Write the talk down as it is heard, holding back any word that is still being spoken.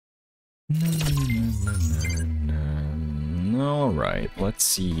Alright, let's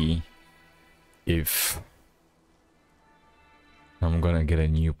see if I'm gonna get a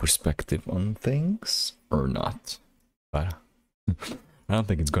new perspective on things or not. But I don't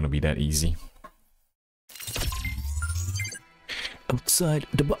think it's gonna be that easy. Outside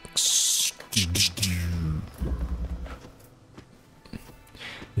the box.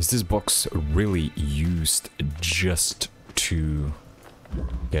 Is this box really used just to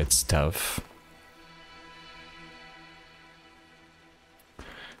get stuff?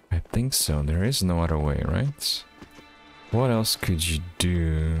 I think so. There is no other way, right? What else could you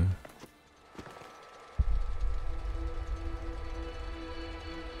do?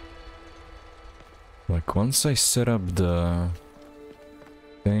 Like, once I set up the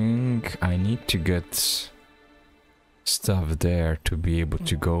thing, I need to get stuff there to be able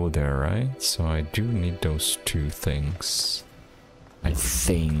to go there, right? So I do need those two things, I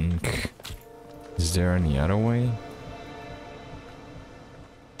think. Is there any other way?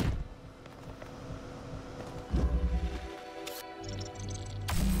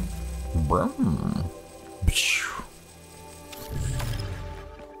 Brum.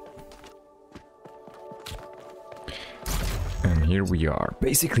 And here we are,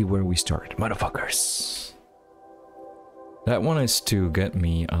 basically where we started, motherfuckers. That one is to get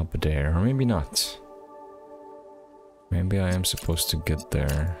me up there, or maybe not. Maybe I am supposed to get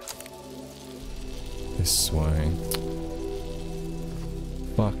there this way.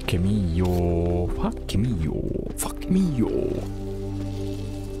 Fuck me, yo. Fuck me, yo. Fuck me, yo.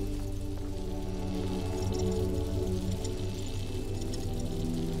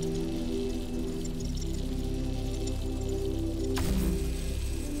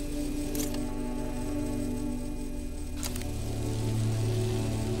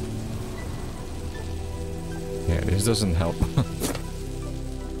 This doesn't help.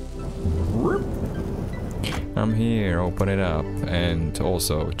 I'm here, open it up, and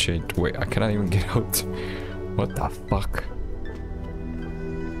also change. Wait, I cannot even get out. What the fuck?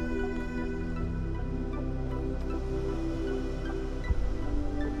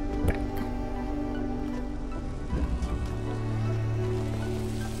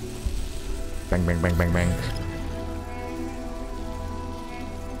 Bang, bang, bang, bang, bang.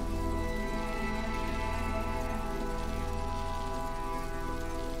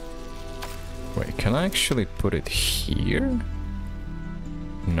 Wait, can I actually put it here?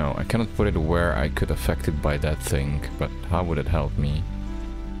 No, I cannot put it where I could affect it by that thing, but how would it help me?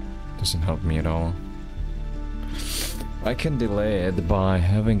 Doesn't help me at all. I can delay it by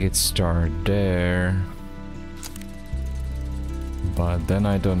having it start there. But then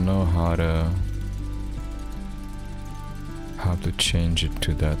I don't know how to change it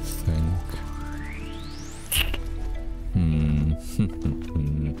to that thing.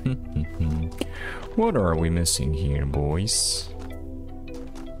 What are we missing here, boys?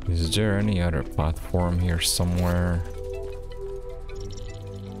 Is there any other platform here somewhere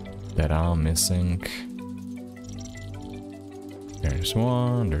that I'm missing? There's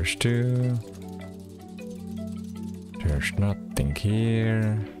one, there's two. There's nothing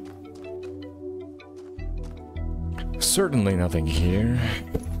here. Certainly nothing here.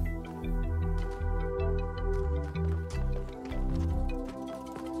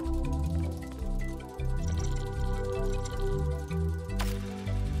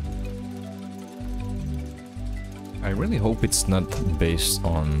 I really hope it's not based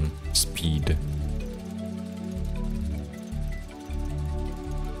on speed.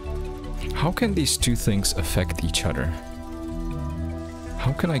 How can these two things affect each other?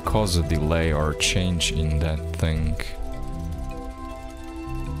 How can I cause a delay or change in that thing?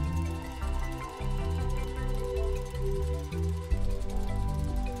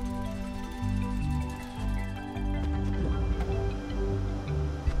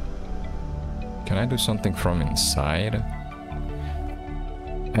 Can I do something from inside?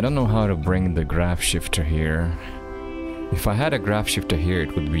 I don't know how to bring the graph shifter here. If I had a graph shifter here,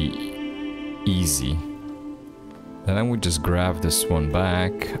 it would be easy. Then I would just grab this one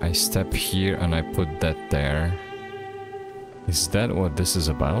back. I step here and I put that there. Is that what this is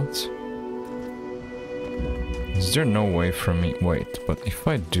about? Is there no way for me? Wait, but if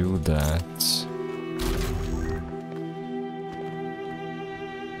I do that...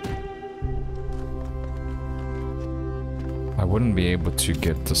 I wouldn't be able to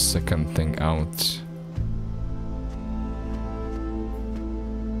get the second thing out.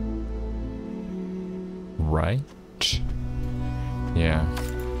 Right? Yeah.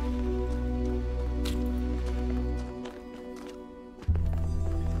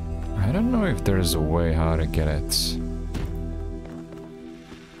 I don't know if there's a way how to get it.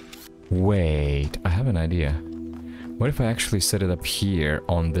 Wait, I have an idea. What if I actually set it up here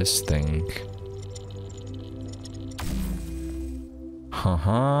on this thing?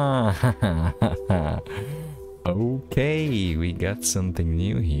 Haha. Okay, we got something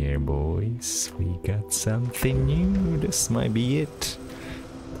new here, boys. We got something new. This might be it.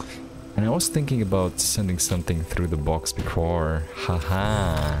 And I was thinking about sending something through the box before.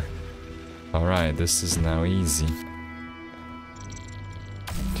 Haha. Alright, this is now easy.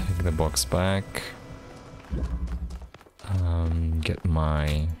 Take the box back. Get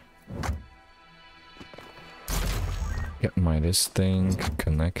my this thing,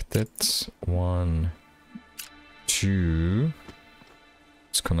 connect it. 1, 2.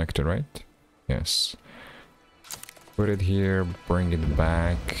 It's connected, right? Yes. Put it here, bring it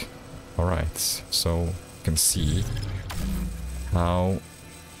back. Alright, so you can see how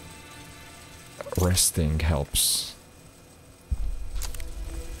resting helps.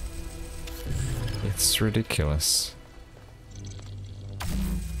 It's ridiculous.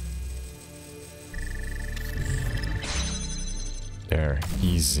 There,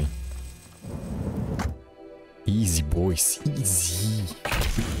 easy. Easy, boys, easy.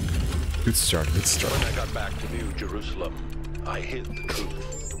 Good start, good start. When I got back to New Jerusalem, I hid the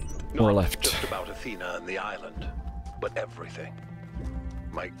truth. Or Not left. just about Athena and the island, but everything.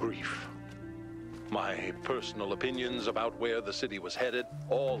 My grief. My personal opinions about where the city was headed,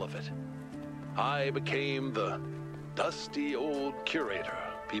 all of it. I became the dusty old curator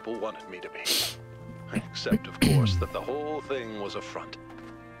people wanted me to be. Except, of course, that the whole thing was a front.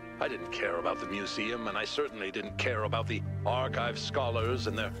 I didn't care about the museum, and I certainly didn't care about the archive scholars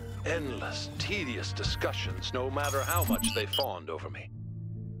and their endless, tedious discussions, no matter how much they fawned over me.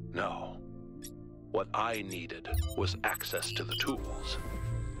 No. What I needed was access to the tools.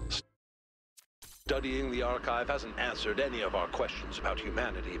 Studying the archive hasn't answered any of our questions about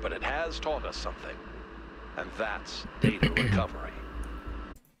humanity, but it has taught us something. And that's data recovery.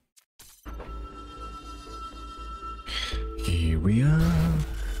 Here we are,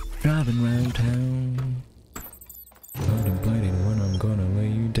 driving round town, contemplating when I'm gonna lay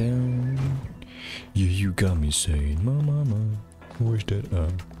you down. Yeah, you got me saying, my mama, wish that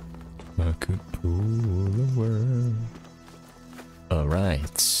I could rule the world.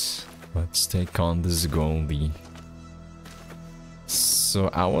 Alright, let's take on this Goldie. So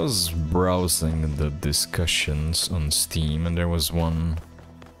I was browsing the discussions on Steam and there was one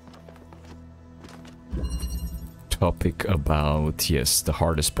topic about, yes, the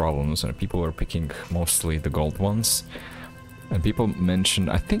hardest problems, and people were picking mostly the gold ones. And people mentioned,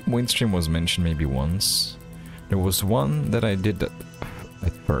 I think Windstream was mentioned maybe once. There was one that I did at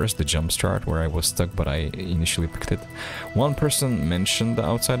first, the jump start, where I was stuck, but I initially picked it. One person mentioned the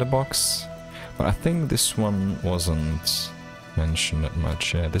outside the box, but I think this one wasn't mentioned that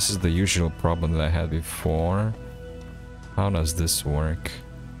much. Yeah, this is the usual problem that I had before. How does this work?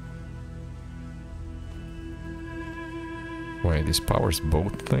 Wait, this powers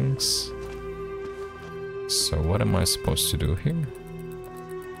both things? So what am I supposed to do here?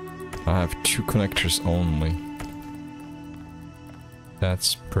 I have 2 connectors only.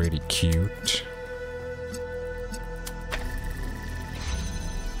 That's pretty cute.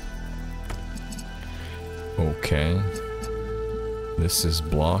 Okay. This is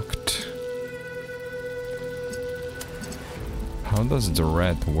blocked. How does the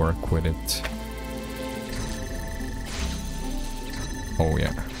red work with it? Oh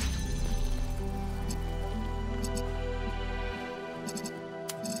yeah.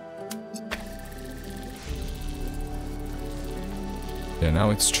 Yeah,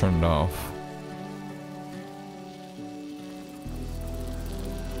 now it's turned off.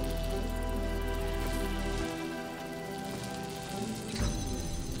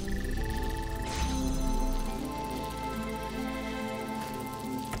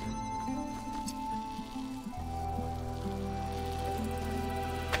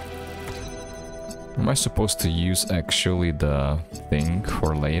 Am I supposed to use actually the thing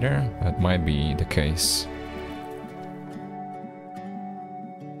for later? That might be the case.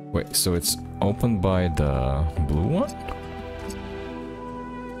 Wait, so it's opened by the blue one?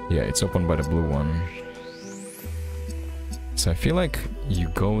 Yeah, it's opened by the blue one. So I feel like you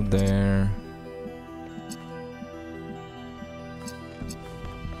go there.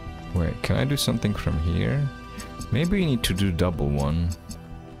 Wait, can I do something from here? Maybe you need to do double one.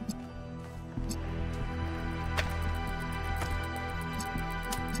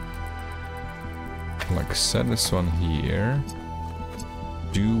 Like set this one here.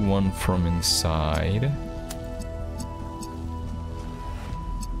 Do one from inside.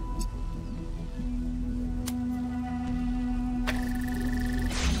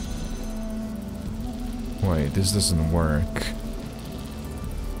 Wait, this doesn't work.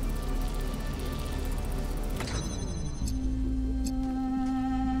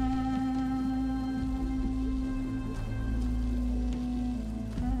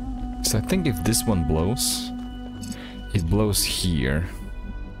 So I think if this one blows, it blows here.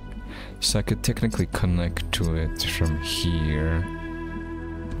 So I could technically connect to it from here.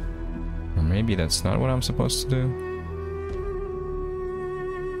 Or maybe that's not what I'm supposed to do.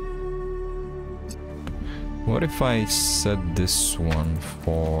 What if I set this one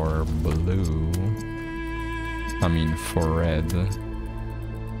for blue? I mean for red.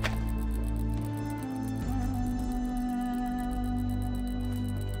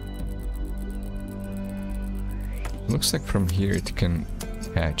 Looks like from here it can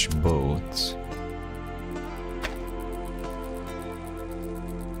catch both.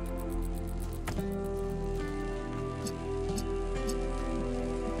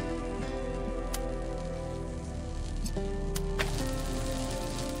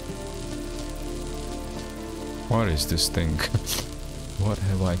 What is this thing? What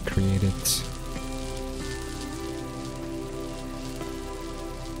have I created?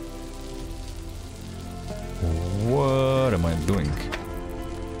 What am I doing?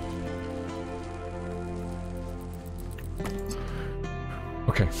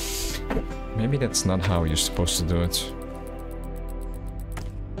 Okay. Maybe that's not how you're supposed to do it.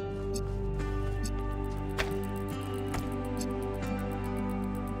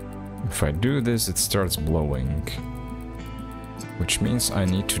 If I do this, it starts blowing. Which means I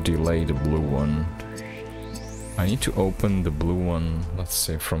need to delay the blue one. I need to open the blue one, let's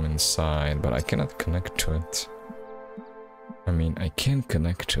say from inside, but I cannot connect to it. I mean, I can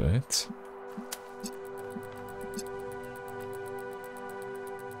connect to it.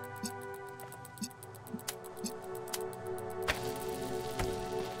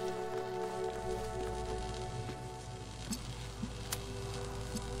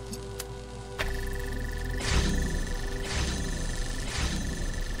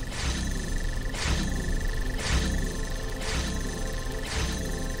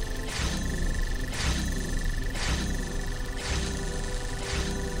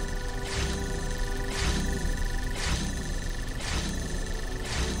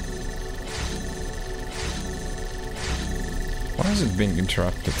 Why is it being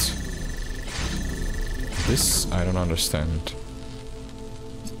interrupted? This I don't understand.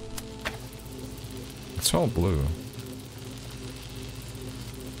 It's all blue.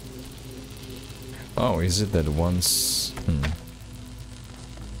 Oh, is it that once...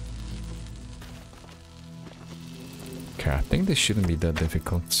 Okay, I think this shouldn't be that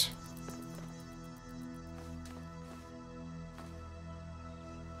difficult.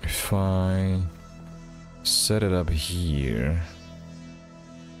 If I set it up here,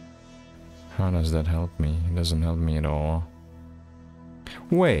 how does that help me? It doesn't help me at all.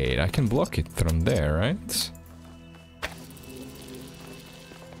 Wait, I can block it from there, right?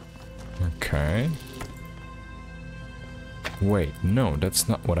 Okay. Wait, no, that's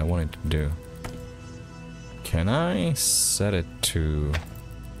not what I wanted to do. Can I set it to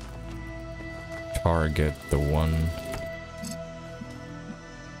target the one?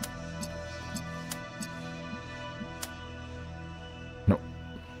 No.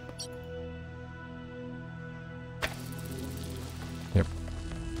 Yep.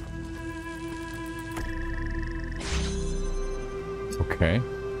 Okay.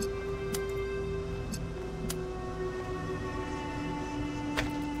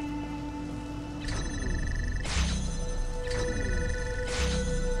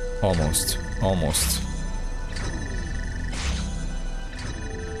 Almost. Almost.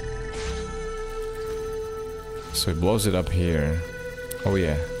 So it blows it up here. Oh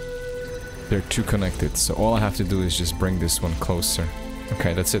yeah. They're two connected, so all I have to do is just bring this one closer.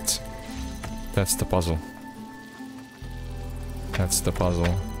 Okay, that's it. That's the puzzle. That's the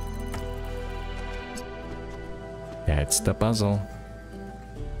puzzle. That's the puzzle.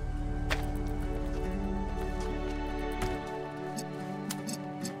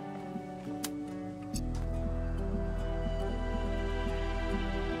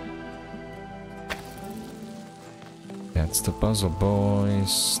 That's the puzzle,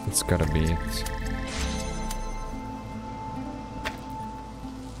 boys. That's gotta be it.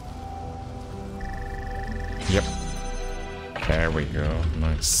 Yep. There we go.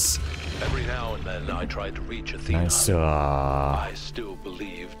 Nice. Every now and then I tried to reach Athena. Nice. I still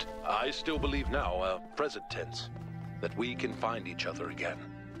believe now, present tense, that we can find each other again.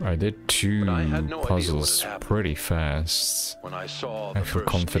 I did two puzzles pretty fast. When I saw I feel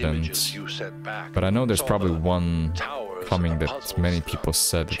confident. But I know there's probably one coming that many people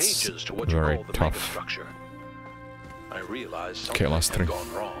said it's very tough. I realized Okay, something last had 3.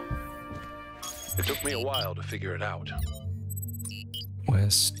 gone wrong. It took me a while to figure it out.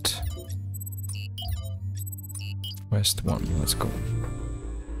 West. West 1, let's go.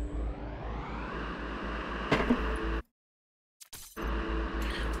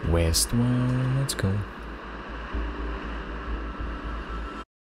 West 1, let's go.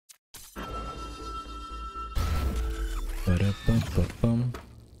 Ba-da-bum-ba-bum.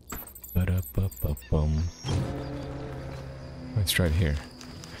 Ba-da-ba-ba-bum. It's right here.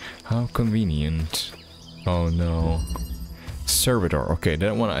 How convenient. Oh no. Servitor. Okay,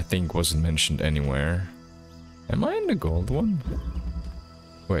 that one I think wasn't mentioned anywhere. Am I in the gold one?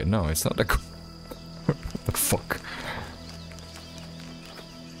 Wait, no, it's not the gold. What the fuck?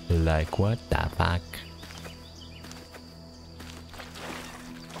 Like what the fuck?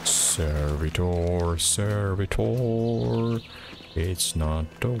 Servitor, servitor. It's not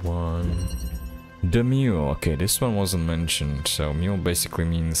the one. The mule. Okay, this one wasn't mentioned. So mule basically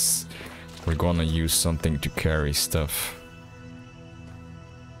means we're gonna use something to carry stuff.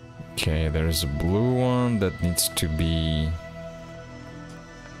 Okay, there's a blue one that needs to be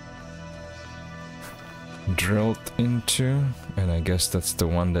drilled into, and I guess that's the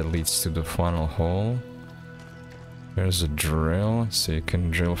one that leads to the final hole. There's a drill, so you can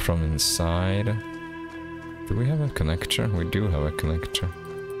drill from inside. Do we have a connector? We do have a connector.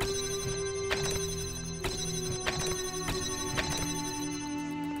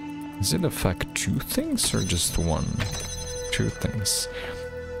 Does it affect 2 things or just 1? 2 things.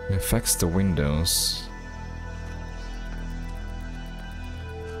 It affects the windows.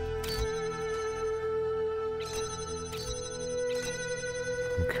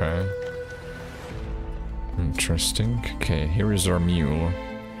 Okay. Interesting. Okay, here is our mule.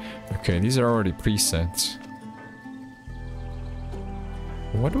 Okay, these are already presets.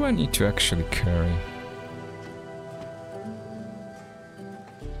 What do I need to actually carry?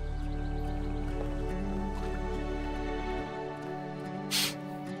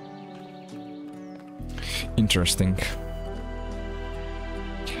 Interesting.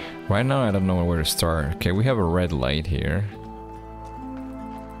 Right now I don't know where to start. Okay, we have a red light here.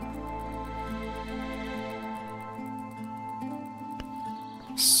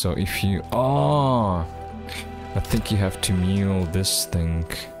 So if you... Oh! I think you have to mule this thing.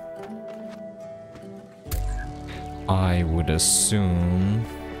 I would assume...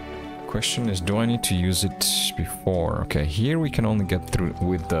 Question is, do I need to use it before? Okay, here we can only get through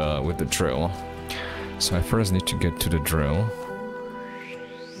with the drill. So I first need to get to the drill.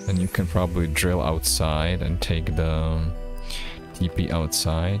 And you can probably drill outside and take the TP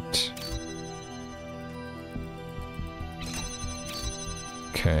outside.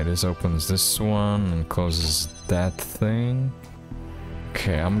 Okay, this opens this one and closes that thing.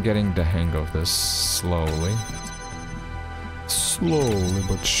 Okay, I'm getting the hang of this slowly. Slowly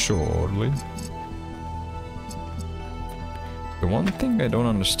but surely. The one thing I don't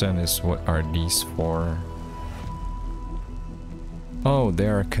understand is what are these for? Oh, they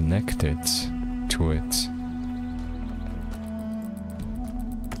are connected to it.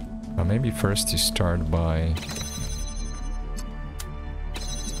 Maybe first you start by...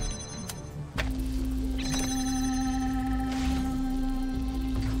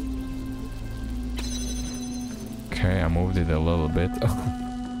 Okay, I moved it a little bit.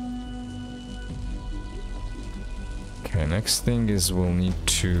 Okay, next thing is we'll need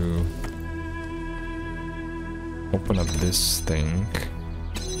to open up this thing.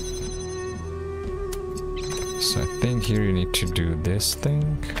 So I think here you need to do this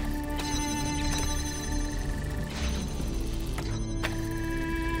thing.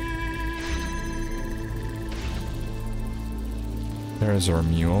 There's our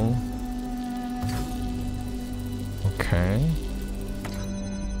mule. Okay.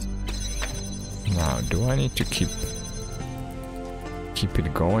 Now, do I need to keep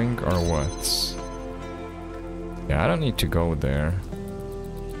it going or what? Yeah, I don't need to go there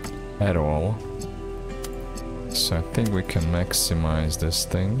at all. So I think we can maximize this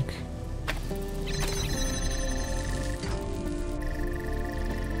thing.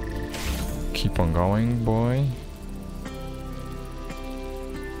 Keep on going, boy.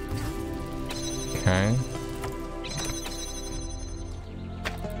 Okay.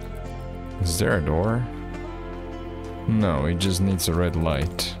 Is there a door? No, it just needs a red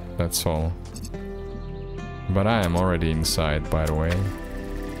light. That's all. But I am already inside, by the way.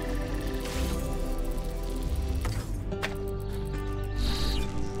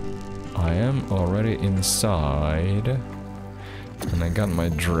 I am already inside. And I got my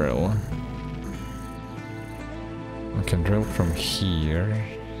drill. I can drill from here.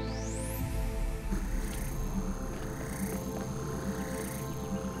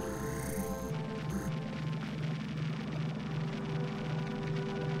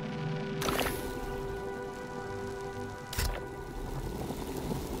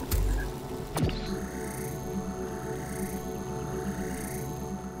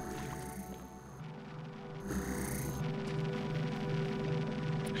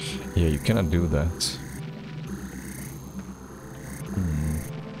 Yeah, you cannot do that.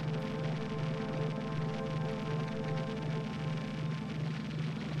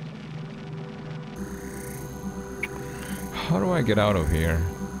 How do I get out of here?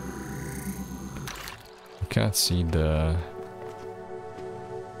 I can't see the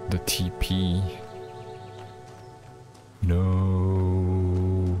TP.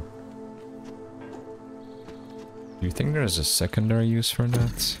 No. Do you think there's a secondary use for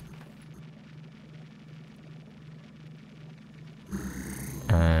that?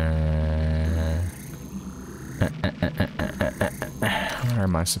 What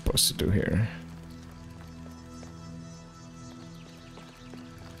am I supposed to do here?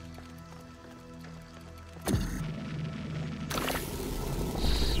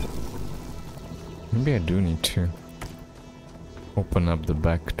 Maybe I do need to open up the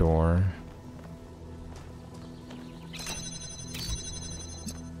back door.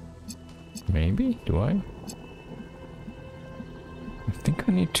 Maybe? Do I? I think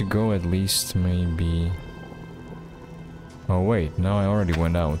I need to go at least maybe... Oh wait, now I already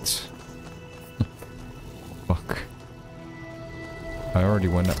went out. Fuck. I already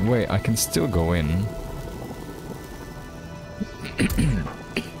went out. Wait, I can still go in.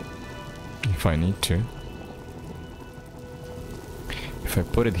 If I need to. If I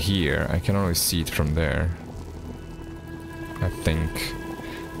put it here, I can always see it from there. I think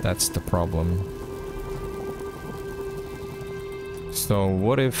that's the problem. So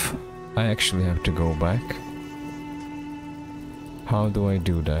what if I actually have to go back? How do I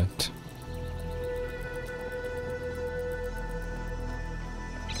do that?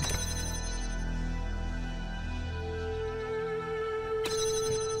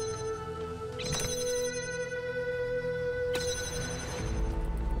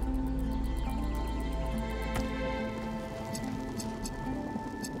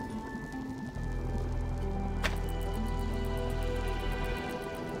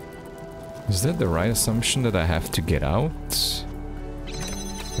 Is that the right assumption that I have to get out?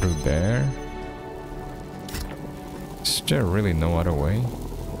 Through there? Is there really no other way?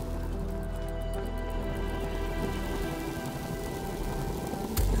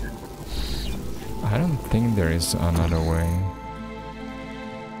 I don't think there is another way.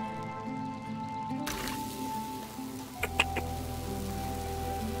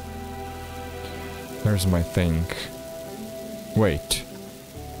 There's my thing. Wait.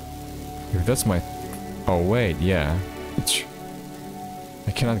 If that's my... Oh wait, yeah.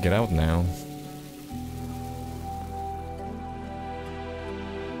 I cannot get out now.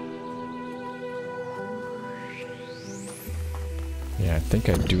 Yeah, I think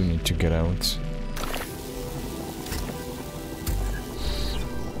I do need to get out.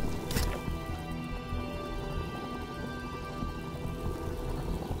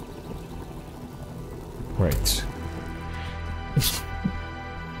 Right.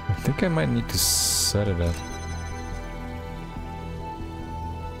 I think I might need to set it up.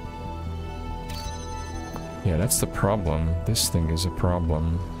 Yeah, that's the problem. This thing is a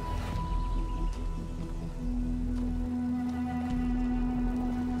problem.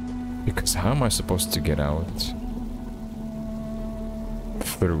 Because how am I supposed to get out?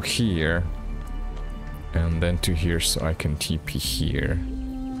 Through here. And then to here so I can TP here.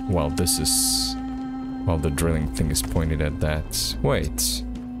 While this is... While the drilling thing is pointed at that. Wait.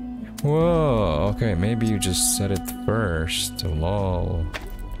 Whoa, okay, maybe you just said it first. Lol.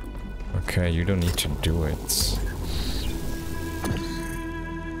 Okay, you don't need to do it.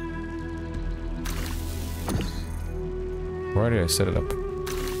 Why did I set it up?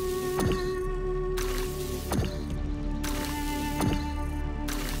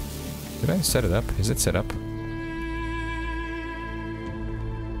 Did I set it up? Is it set up?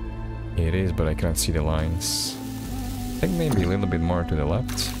 It is, but I can't see the lines. I think maybe a little bit more to the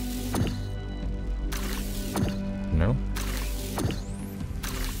left. No?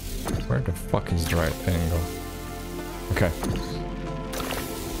 Where the fuck is the right angle? Okay.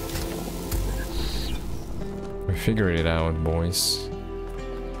 We figured it out, boys.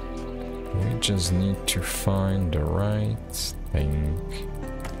 We just need to find the right thing.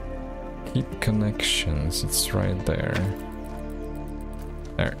 Keep connections, it's right there.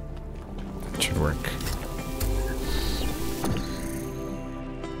 There. That should work.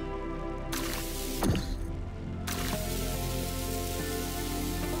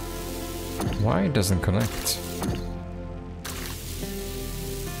 Why it doesn't connect?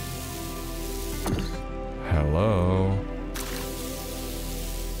 Hello?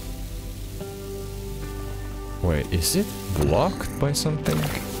 Wait, is it blocked by something?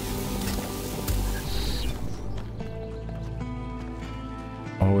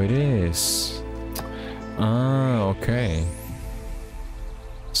 Oh, it is. Ah, okay.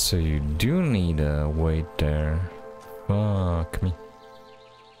 So you do need a weight there. Fuck me.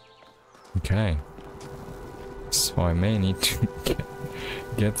 Okay. So I may need to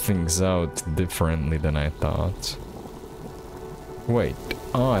get things out differently than I thought. Wait.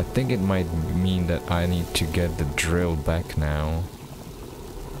 Oh, I think it might mean that I need to get the drill back now.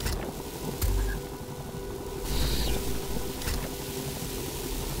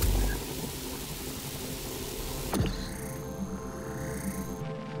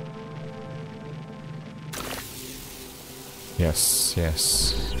 Yes,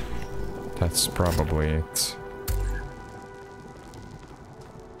 yes. That's probably it.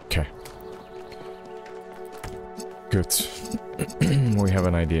 Okay. Good. We have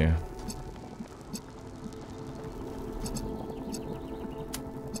an idea.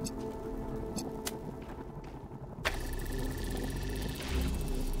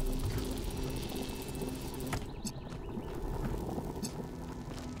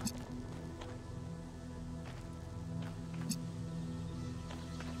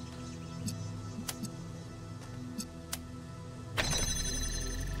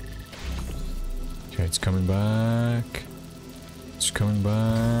 Okay, it's coming back. It's coming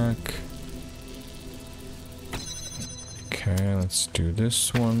back. Okay, let's do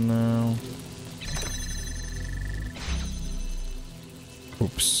this one now.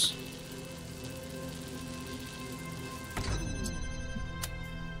 Oops.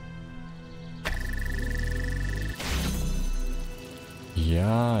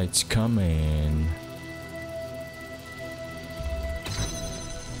 Yeah, it's coming.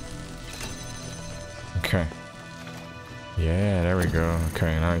 Okay. Yeah, there we go.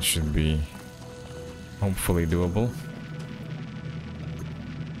 Okay, now it should be hopefully doable.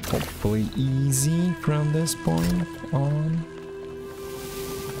 Hopefully easy from this point on.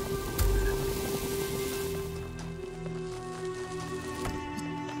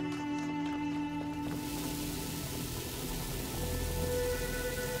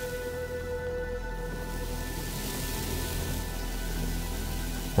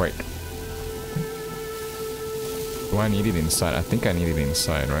 Wait. Do I need it inside? I think I need it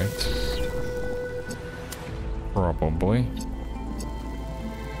inside, right? Probably.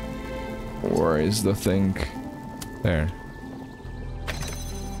 Where is the thing? There.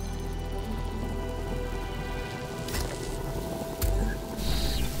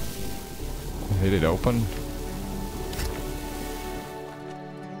 Did it open?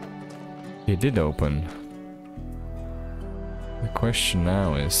 It did open. The question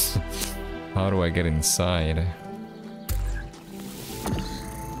now is, how do I get inside?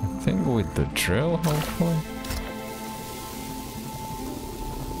 I think with the drill, hopefully.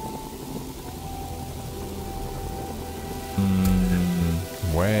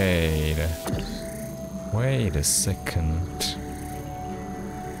 Wait a second.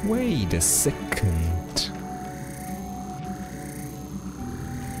 Wait a second.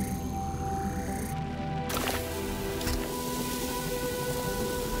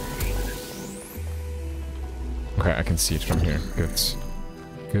 Okay, I can see it from here. Good.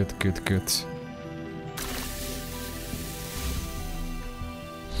 Good, good, good.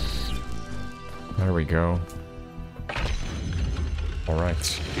 There we go.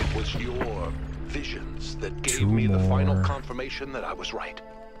 Alright. It was your visions that gave me the final confirmation that I was right.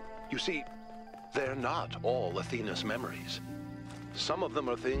 You see, they're not all Athena's memories. Some of them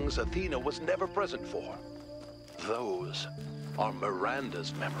are things Athena was never present for. Those are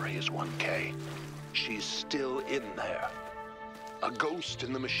Miranda's memories, 1K. She's still in there. A ghost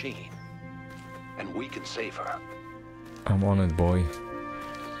in the machine. And we can save her. I'm on it, boy.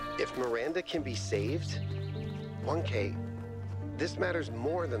 If Miranda can be saved, 1K, this matters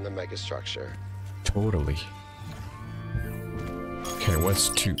more than the megastructure. Totally. Okay, what's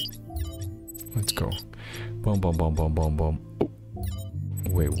 2? Let's go. Boom, boom, boom, boom, boom, boom. Oh.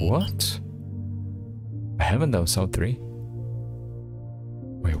 Wait, what? I haven't done South 3.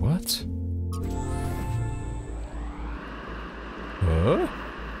 Wait, what? Huh?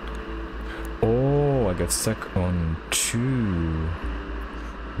 Oh, I got stuck on 2.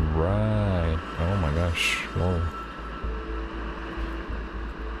 Right. Oh my gosh. Whoa.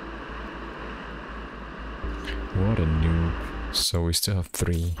 What a noob. So we still have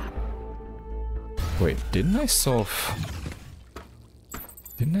 3. Wait, didn't I solve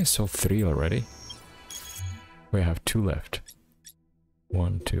 3 already? We have 2 left.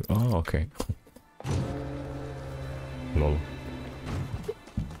 1, 2. Oh, okay. Lol.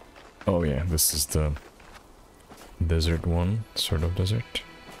 Oh yeah, this is the desert one, sort of desert.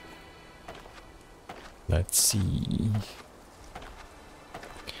 Let's see.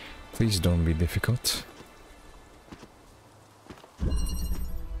 Please don't be difficult.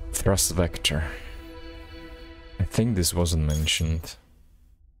 Thrust vector. I think this wasn't mentioned.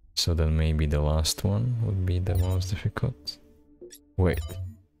 So then maybe the last one would be the most difficult. Wait.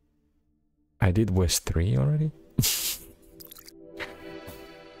 I did West 3 already?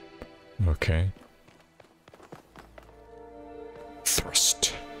 Okay.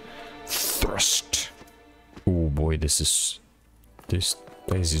 Thrust. Thrust. Oh boy, this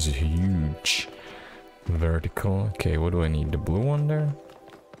place is huge. Vertical. Okay, what do I need? The blue one there?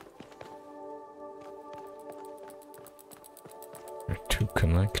 There are 2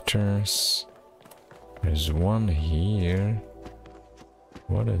 connectors. There's one here.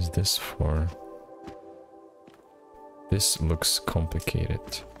 What is this for? This looks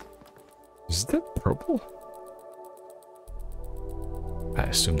complicated. Is that purple? I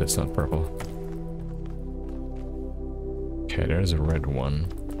assume that's not purple. Okay, there's a red one.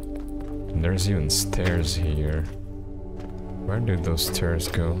 And there's even stairs here. Where do those stairs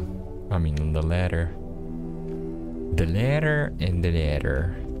go? I mean, the ladder. The ladder and the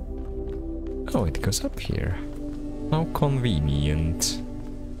ladder. Oh, it goes up here. How convenient.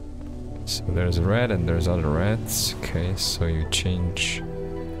 So there's red and there's other reds. Okay, so you change...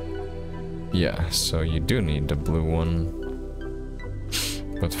 Yeah, so you do need the blue one.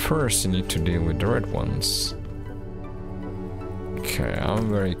 But first you need to deal with the red ones. Okay, I'm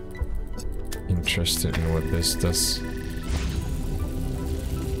very interested in what this does.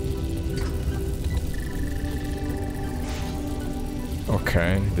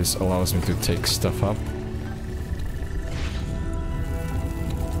 Okay, this allows me to take stuff up.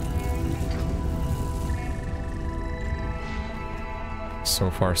 So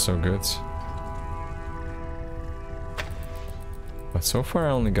far so good. But so far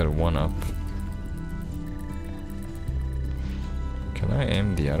I only got 1 up. Can I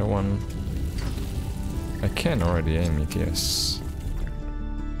aim the other one? I can already aim it, yes.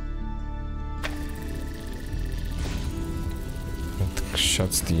 That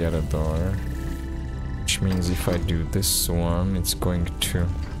shuts the other door. Which means if I do this one, it's going to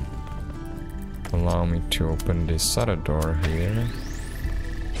allow me to open this other door here.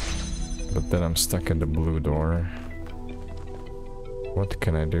 But then I'm stuck at the blue door. What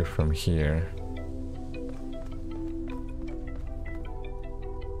can I do from here?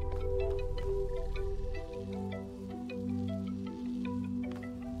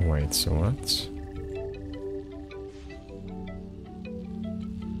 Wait, so what?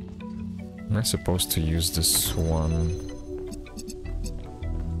 Am I supposed to use this one?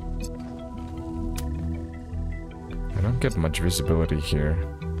 I don't get much visibility here.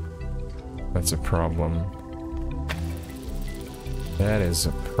 That's a problem. That is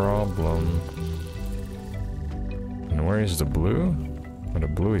a problem. And where is the blue? Oh, the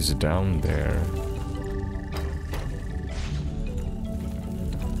blue is down there.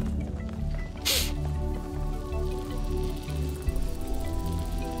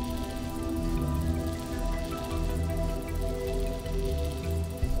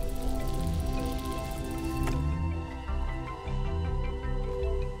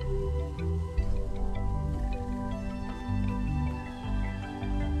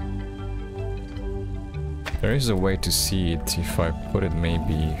 There is a way to see it if I put it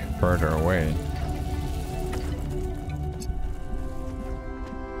maybe further away.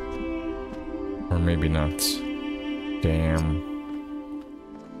 Or maybe not. Damn.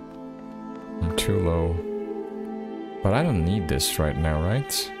 I'm too low. But I don't need this right now,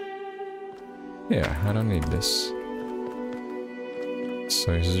 right? Yeah, I don't need this.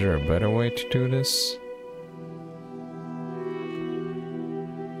 So is there a better way to do this?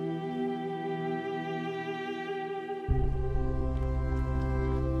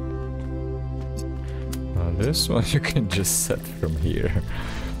 This one you can just set from here.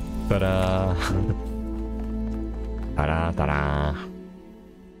 Ta-da! Ta-da, ta-da!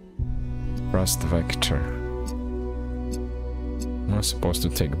 Thrust vector. Am I supposed to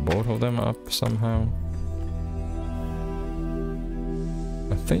take both of them up somehow?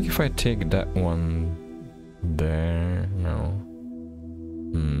 I think if I take that one there... no.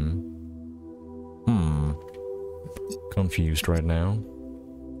 Confused right now.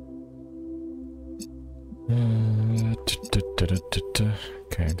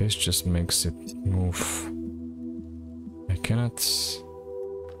 Okay, this just makes it move. I cannot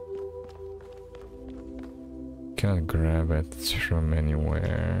grab it from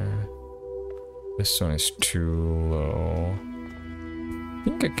anywhere. This one is too low. I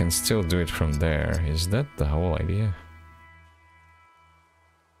think I can still do it from there. Is that the whole idea?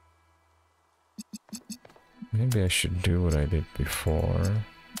 Maybe I should do what I did before.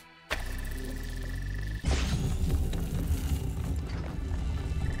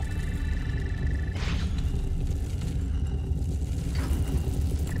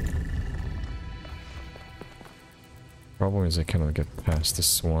 Problem is I cannot get past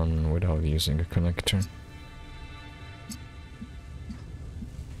this one without using a connector.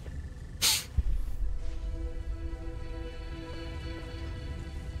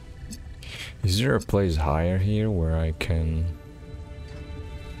 Is there a place higher here where I can...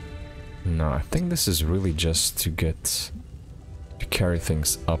 No, I think this is really just to get... to carry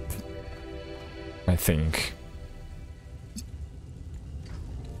things up. I think.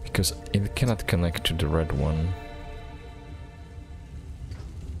 Because it cannot connect to the red one.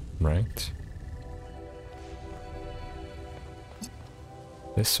 Right?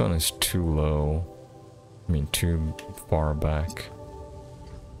 This one is too low. I mean, too far back.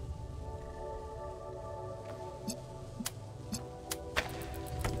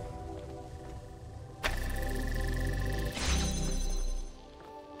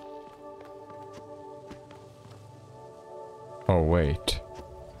 Oh wait,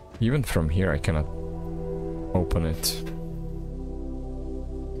 even from here I cannot open it.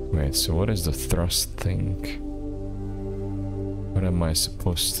 Wait, so what is the thrust thing? What am I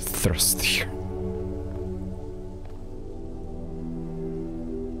supposed to thrust here?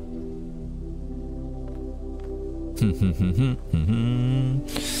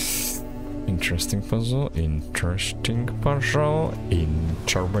 Interesting puzzle, interesting puzzle,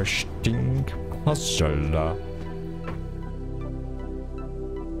 interesting puzzle.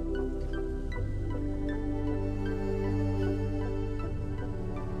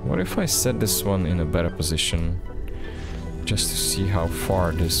 What if I set this one in a better position? Just to see how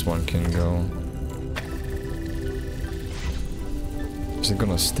far this one can go. Is it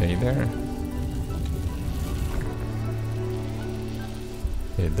gonna stay there?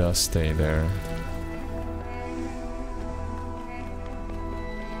 It does stay there.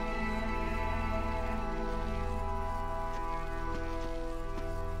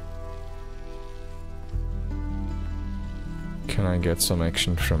 Can I get some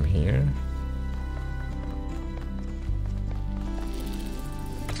action from here?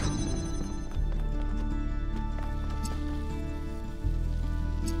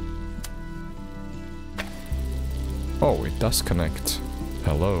 Oh, it does connect.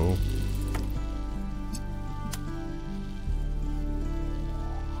 Hello.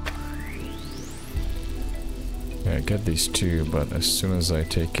 Yeah, I get these two, but as soon as I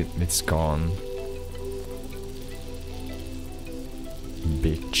take it, it's gone.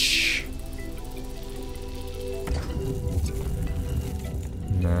 Bitch.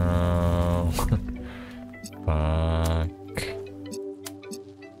 No. Fuck.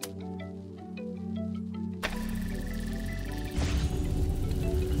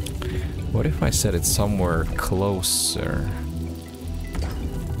 What if I set it somewhere closer?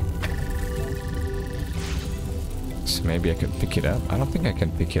 So maybe I can pick it up? I don't think I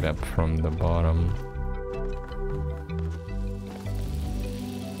can pick it up from the bottom.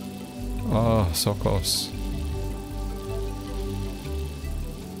 Oh, so close.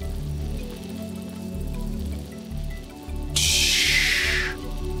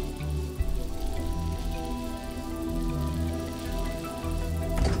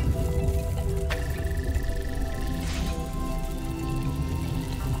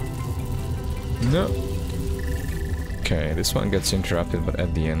 No. Okay, this one gets interrupted, but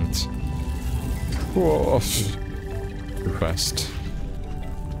at the end. Whoa. Too fast.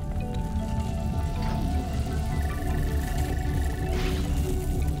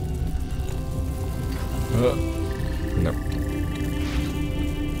 No.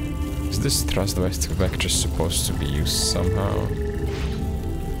 Is this thrust vector supposed to be used somehow?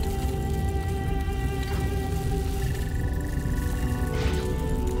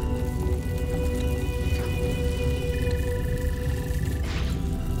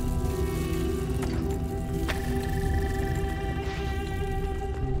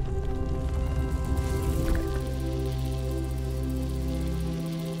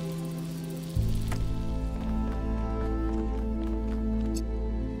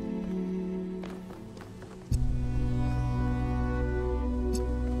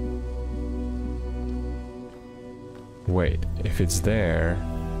 Wait, if it's there,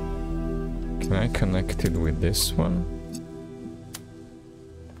 can I connect it with this one?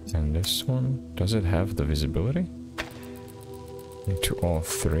 And this one? Does it have the visibility? Into all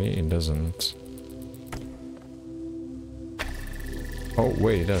three? It doesn't. Oh,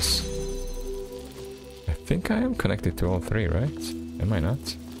 wait, it does. I think I am connected to all three, right? Am I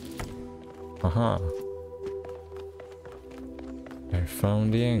not? Aha. I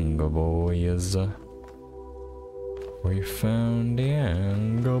found the angle, boys. We found the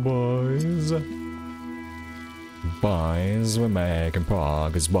angle, boys. Boys, we're making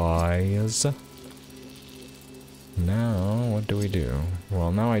progress, boys. Now, what do we do?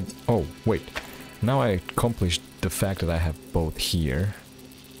 Well, now I... Oh, wait. Now I accomplished the fact that I have both here.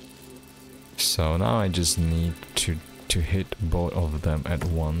 So now I just need to hit both of them at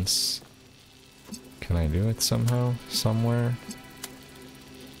once. Can I do it somehow? Somewhere?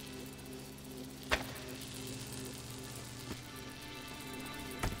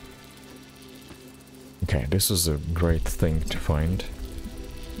 Okay, this was a great thing to find.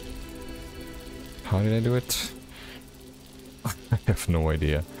 How did I do it? I have no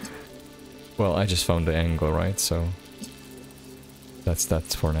idea. Well, I just found the angle, right? So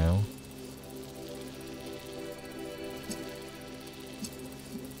that's for now.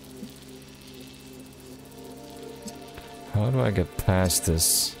 How do I get past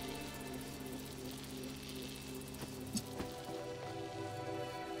this?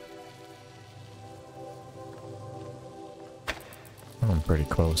 Oh, I'm pretty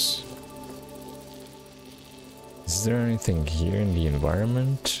close. Is there anything here in the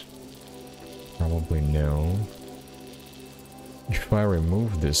environment? Probably no. If I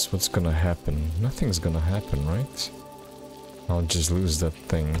remove this, what's gonna happen? Nothing's gonna happen, right? I'll just lose that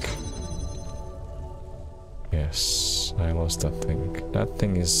thing. Yes, I lost that thing. That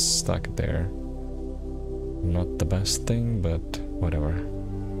thing is stuck there. Not the best thing, but whatever.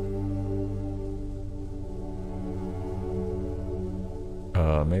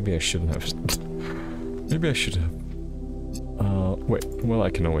 Maybe I shouldn't have... Maybe I should have... wait, well I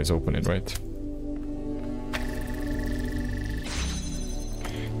can always open it, right?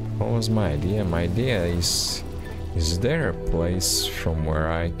 What was my idea? My idea is there a place from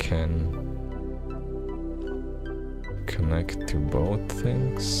where I can connect to both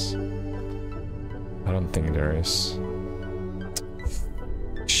things? I don't think there is.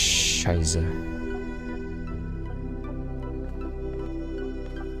 Scheiße.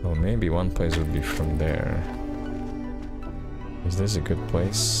 Well, maybe one place would be from there. Is this a good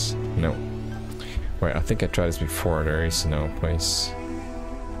place? No. Wait, I think I tried this before. There is no place.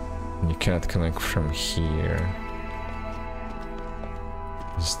 You cannot connect from here.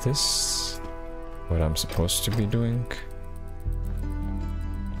 Is this what I'm supposed to be doing?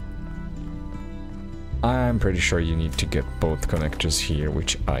 I'm pretty sure you need to get both connectors here,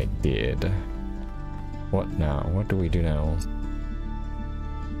 which I did. What now? What do we do now?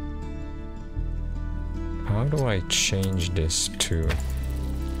 How do I change this to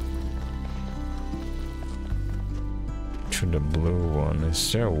the blue one?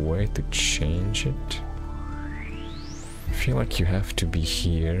 Is there a way to change it? I feel like you have to be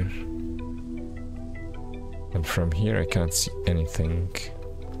here. And from here I can't see anything.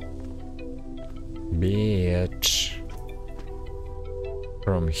 Bitch.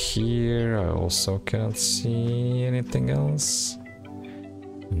 From here I also can't see anything else.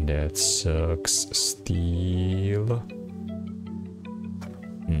 That sucks still.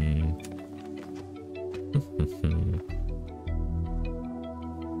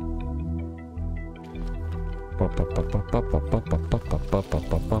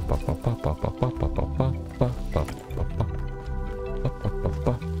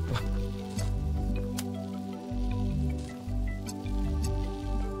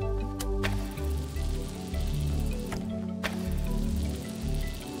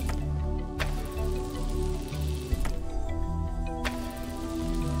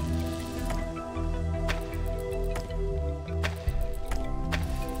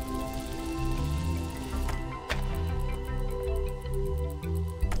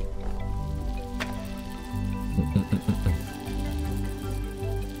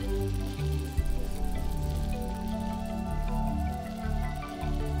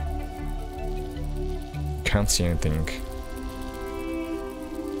 Can't see anything.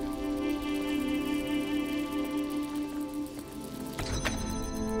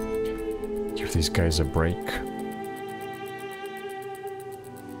 Give these guys a break.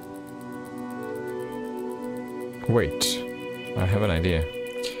 Wait, I have an idea.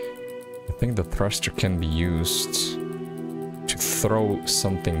 I think the thruster can be used to throw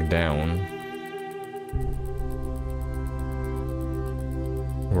something down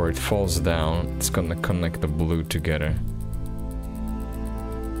where it falls down. It's gonna connect the blue together.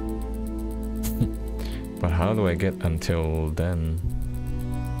 But how do I get until then?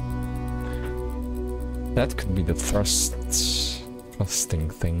 That could be the thrusting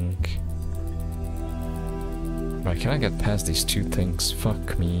thing. But can I get past these two things?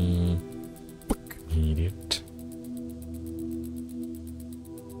 Fuck me. Fuck me, idiot.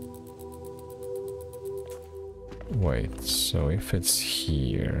 Wait, so if it's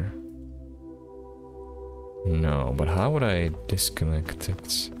here... No, but how would I disconnect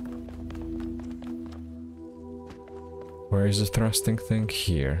it? Where is the thrusting thing?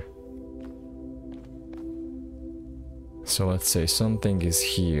 Here. So let's say something is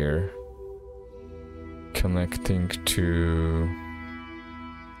here, connecting to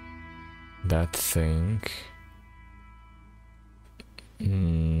that thing.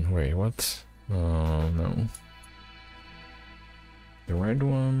 Wait, what? Oh, no. The red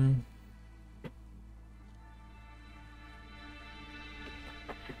one?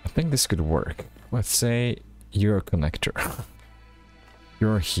 I think this could work. Let's say you're a connector.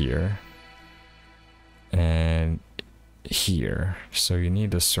 You're here. And here. So you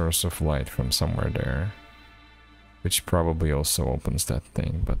need a source of light from somewhere there. Which probably also opens that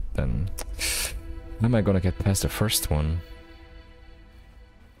thing, but then... how am I gonna get past the first one?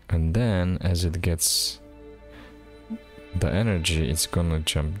 And then, as it gets the energy, it's gonna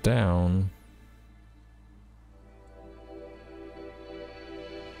jump down.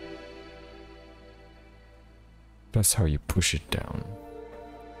 That's how you push it down.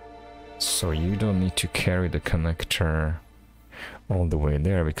 So you don't need to carry the connector all the way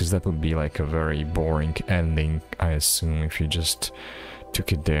there, because that would be like a very boring ending, I assume, if you just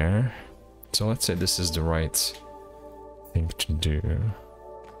took it there. So let's say this is the right thing to do.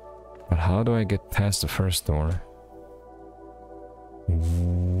 But how do I get past the first door?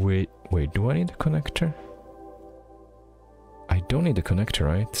 Wait, do I need a connector? I don't need a connector,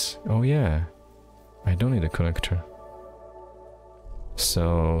 right? Oh yeah, I don't need a connector.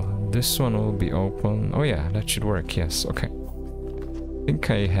 So this one will be open. Oh yeah, that should work, yes, okay. I think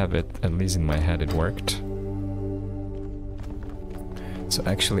I have it, at least in my head it worked. So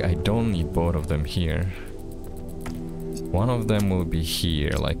actually I don't need both of them here. One of them will be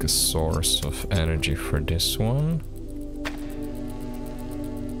here, like a source of energy for this one.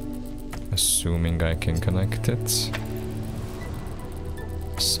 Assuming I can connect it.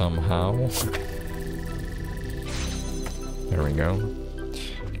 Somehow. There we go.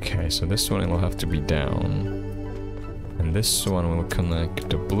 Okay, so this one will have to be down. And this one will connect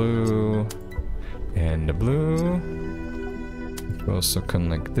the blue and the blue. We'll also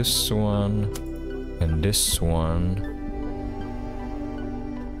connect this one and this one.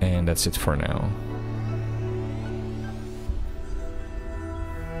 And that's it for now.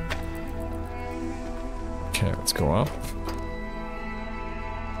 Okay, let's go up.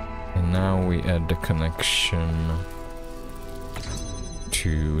 And now we add the connection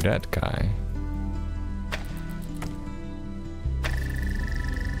to that guy.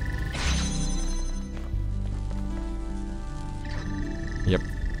 Yep.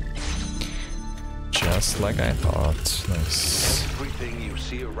 Just like I thought. Nice. Everything you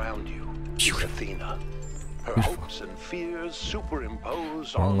see around you is Athena. Her hopes and fears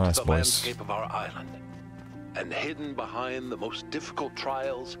superimposed onto the landscape of our island. And hidden behind the most difficult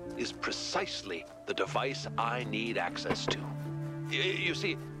trials is precisely the device I need access to. You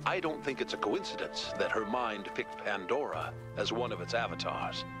see, I don't think it's a coincidence that her mind picked Pandora as one of its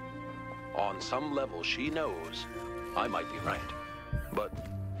avatars. On some level, she knows I might be right. But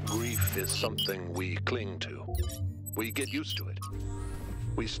grief is something we cling to. We get used to it.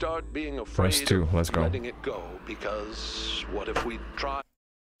 We start being afraid of letting it go, because what if we try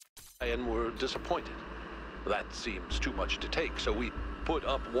and we're disappointed? That seems too much to take, so we put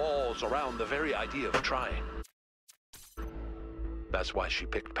up walls around the very idea of trying. That's why she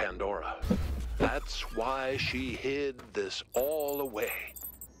picked Pandora. That's why she hid this all away.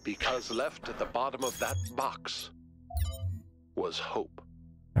 Because left at the bottom of that box was hope.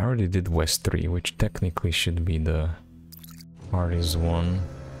 I already did West 3, which technically should be the hardest one.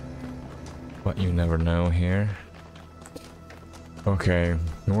 But you never know here. Okay,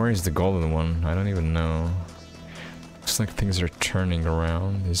 where is the golden one? I don't even know. Looks like things are turning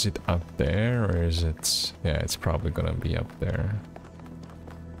around. Is it up there or is it... yeah, it's probably gonna be up there.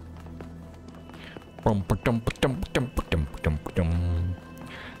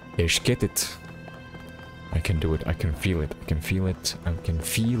 Ish, get it. I can do it. I can feel it. I can feel it. I can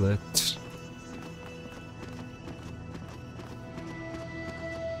feel it.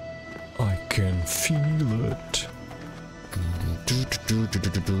 I can feel it.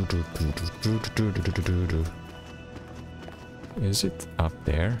 Is it up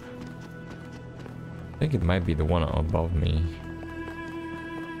there? I think it might be the one above me.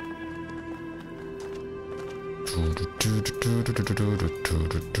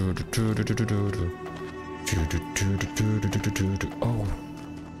 Oh,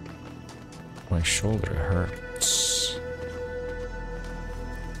 my shoulder hurts.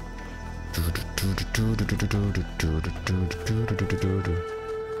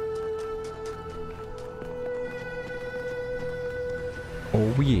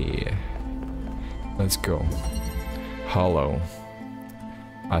 Oh yeah, let's go. hollow.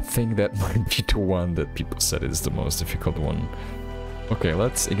 I think that might be the one that people said is the most difficult one. Okay,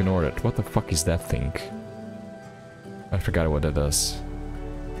 let's ignore it. What the fuck is that thing? I forgot what that does.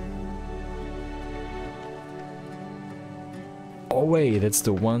 Oh wait, that's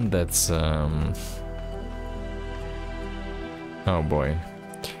the one that's oh boy.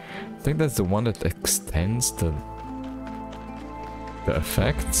 I think that's the one that extends the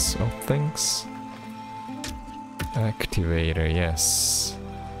effects of things. Activator, yes.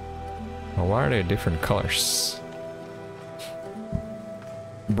 Oh, why are they different colors?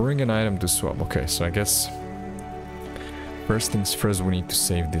 Bring an item to swap. Okay, so I guess first things first, we need to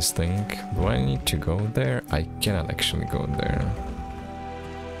save this thing. Do I need to go there? I cannot actually go there.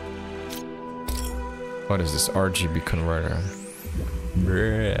 What is this RGB converter?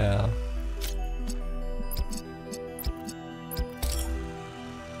 Yeah.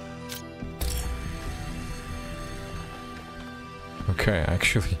 Okay,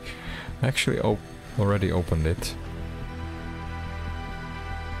 actually already opened it.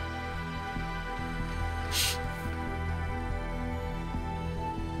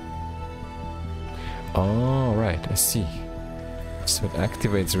 Oh, right, I see. So it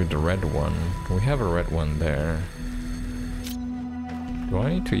activates with the red one. We have a red one there. Do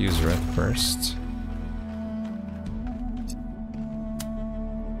I need to use red first?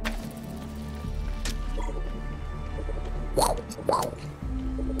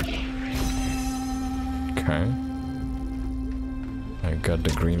 Okay. I got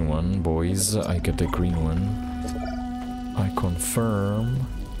the green one, boys. I got the green one. I confirm.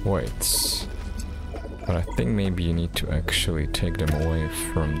 Wait. But I think maybe you need to actually take them away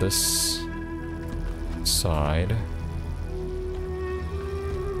from this side.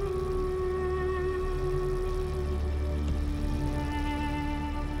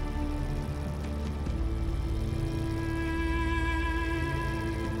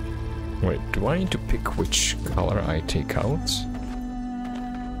 Wait, do I need to pick which color I take out?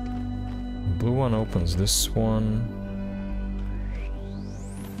 Blue one opens this one.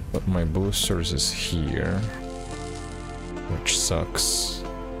 But my blue source is here, which sucks.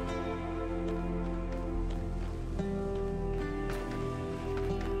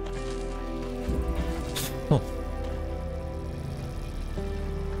 Huh.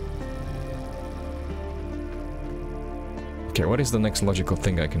 Okay, what is the next logical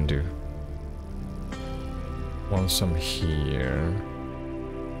thing I can do? Want some here.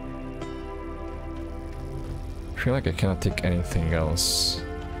 I feel like I cannot take anything else.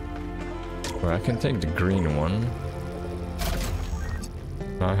 Well, I can take the green one.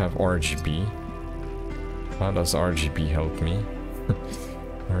 I have RGB. How does RGB help me?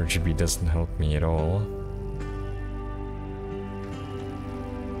 RGB doesn't help me at all.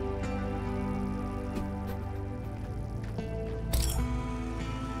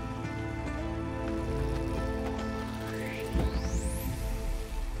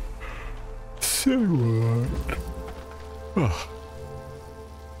 So what? Oh.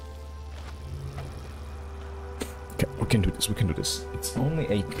 We can do this, we can do this. It's only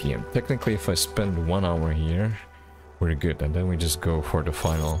 8 PM. Technically, if I spend 1 hour here, we're good. And then we just go for the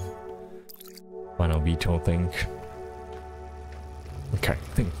final veto thing. Okay,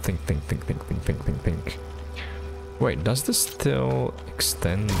 think. Wait, does this still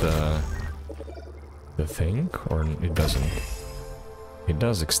extend the thing? Or it doesn't? It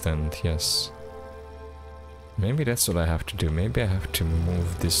does extend, yes. Maybe that's what I have to do. Maybe I have to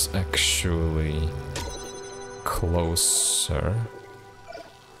move this actually closer,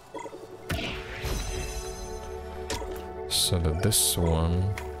 so that this one,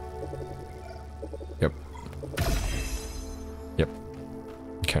 yep,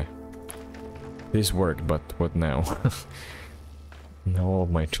 okay, this worked, but what now? Now all of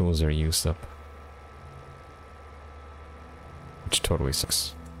my tools are used up, which totally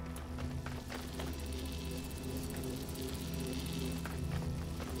sucks.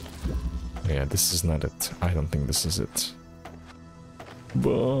 Yeah, this is not it. I don't think this is it.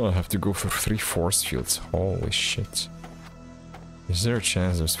 But I have to go for 3 force fields. Holy shit. Is there a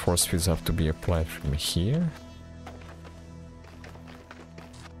chance those force fields have to be applied from here?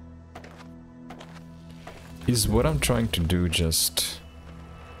 Is what I'm trying to do just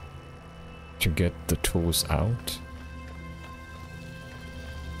to get the tools out?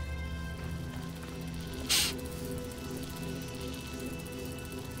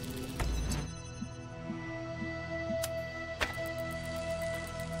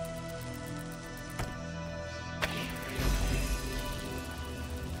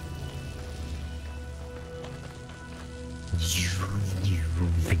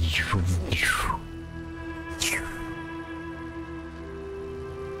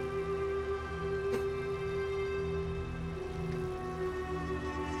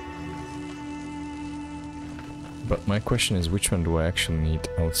 But my question is, which one do I actually need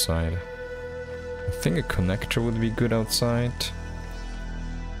outside? I think a connector would be good outside.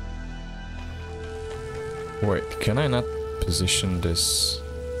 Wait, can I not position this?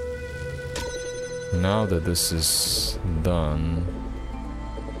 Now that this is done...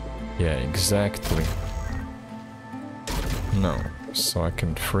 Yeah, exactly. No, so I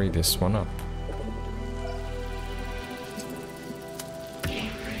can free this one up.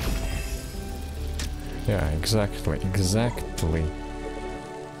 Yeah, exactly, exactly.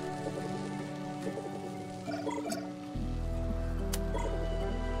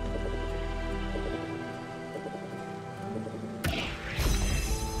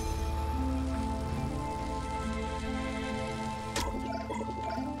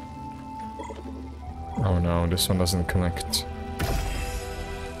 Oh no, this one doesn't connect.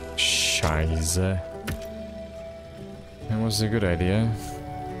 Scheiße. That was a good idea.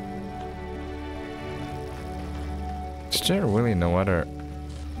 Is there really no other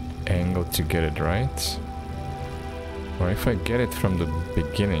angle to get it right? Or if I get it from the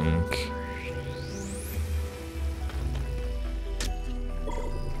beginning...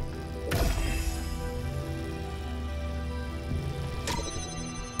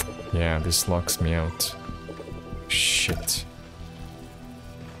 Yeah, this locks me out. Shit.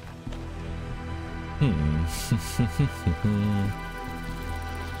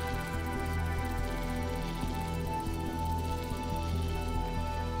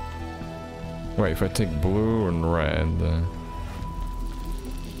 Wait, if I take blue and red...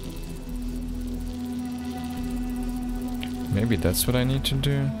 maybe that's what I need to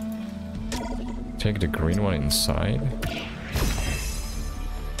do? Take the green one inside?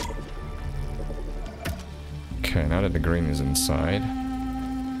 Okay, now that the green is inside...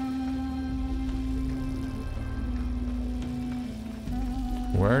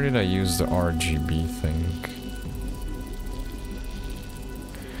 Where did I use the RGB thing?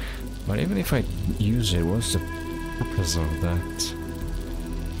 But even if I use it, what's the purpose of that?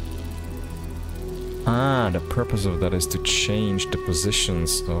 Ah, the purpose of that is to change the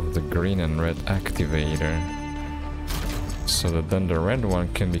positions of the green and red activator. So that then the red one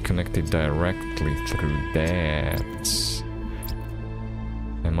can be connected directly through that.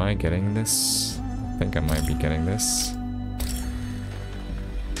 Am I getting this? I think I might be getting this.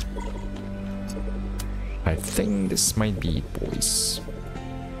 I think this might be it, boys.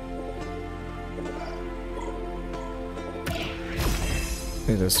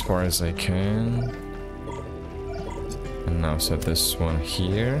 Get as far as I can. And now set this one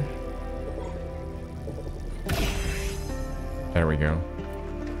here. There we go.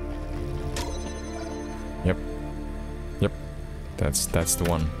 Yep. Yep. That's the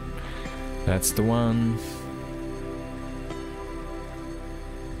one. That's the one.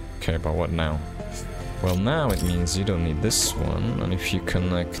 Okay, but what now? Well, now it means you don't need this one, and if you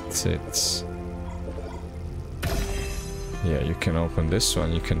connect it... Yeah, you can open this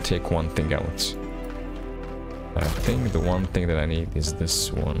one, you can take one thing out. I think the one thing that I need is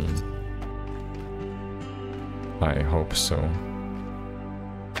this one. I hope so.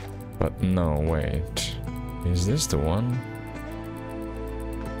 But no, wait. Is this the one?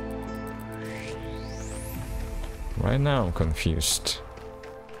 Right now I'm confused.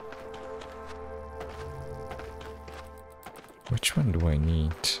 Which one do I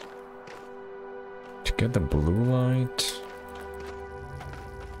need? To get the blue light?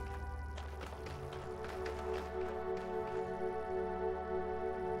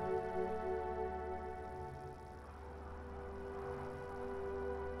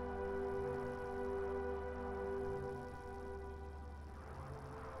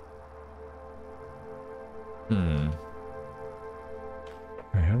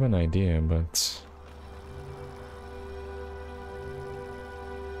 I have an idea, but...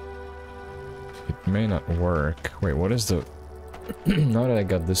 it may not work. Wait, what is the... Now that I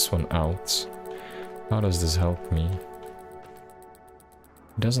got this one out, how does this help me?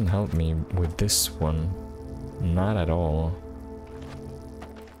 It doesn't help me with this one. Not at all.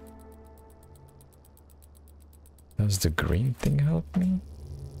 Does the green thing help me?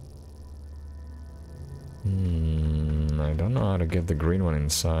 I don't know how to get the green one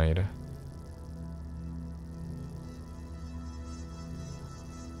inside.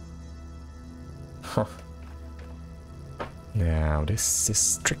 Huh. Now this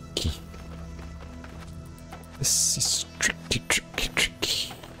is tricky. This is tricky.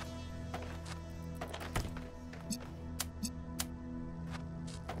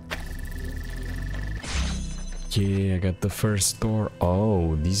 Yeah, I got the first door.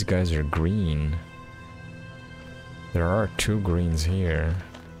 Oh, these guys are green. There are two greens here.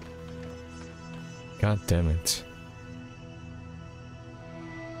 God damn it.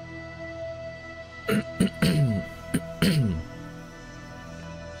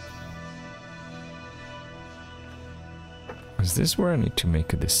 Is this where I need to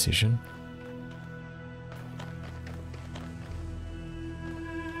make a decision?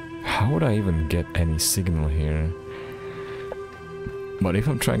 How would I even get any signal here? But if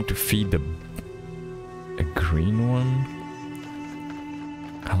I'm trying to feed a green one,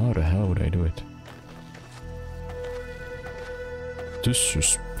 how the hell would I do it? This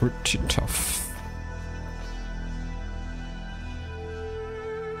is pretty tough.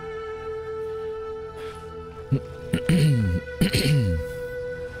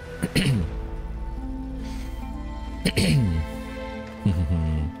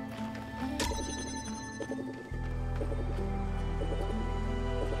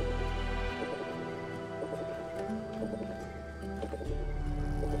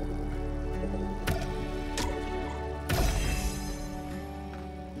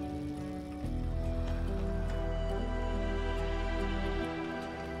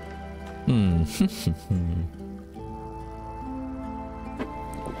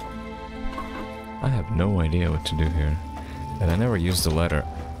 I have no idea what to do here. And I never used the ladder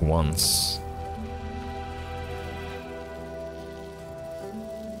once.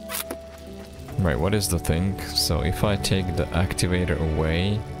 Right, what is the thing? So if I take the activator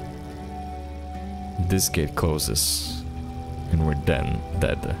away, this gate closes. And we're then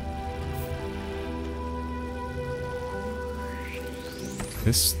dead.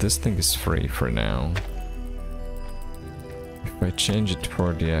 This thing is free for now. If I change it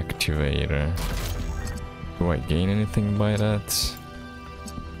for the activator, do I gain anything by that?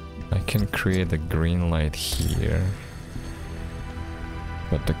 I can create a green light here.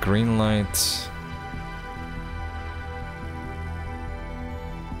 But the green light...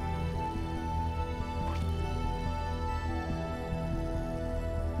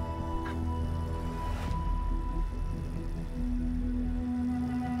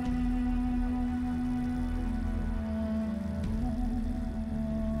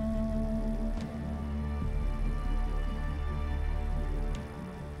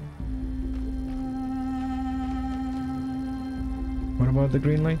 What about the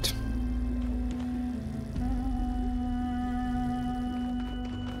green light?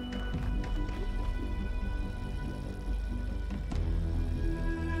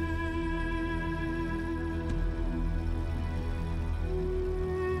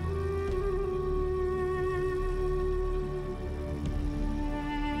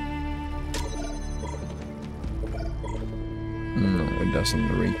 No, it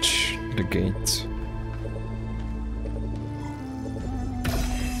doesn't reach the gate.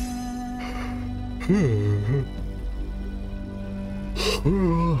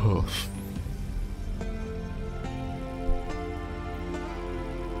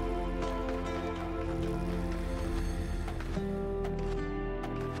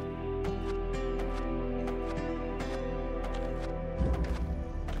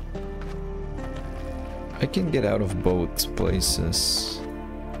 I can get out of both places.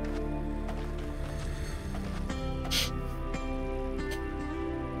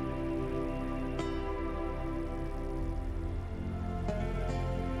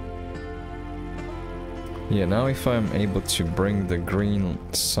 Yeah, now if I'm able to bring the green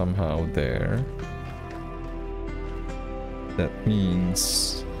somehow there, that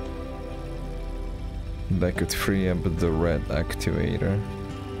means that I could free up the red activator.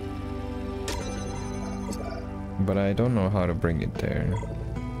 But I don't know how to bring it there.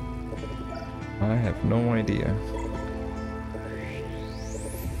 I have no idea.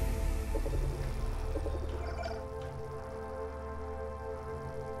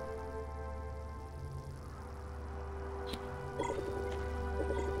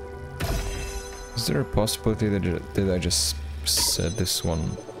 Is there a possibility that I just said this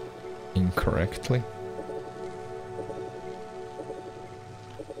one incorrectly?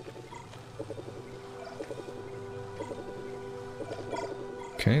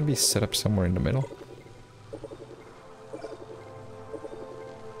 Can it be set up somewhere in the middle?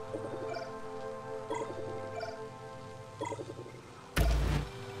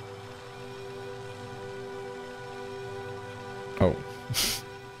 Oh.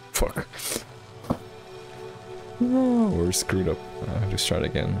 Fuck. No, we're screwed up. I have to start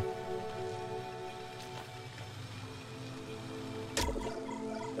again.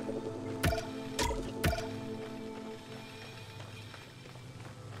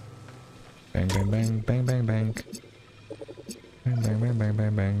 Bang, bang, bang, bang, bang, bang. Bang, bang, bang, bang,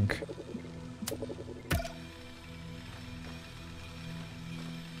 bang, bang.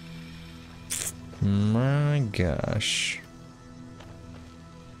 My gosh.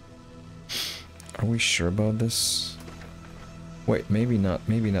 Are we sure about this? Wait, maybe not,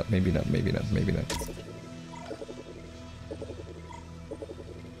 maybe not, maybe not, maybe not, maybe not.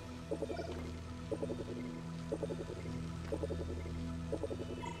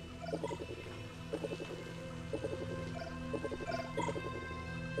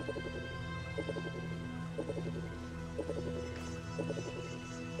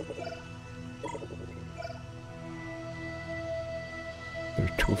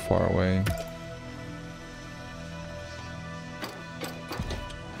 They're too far away.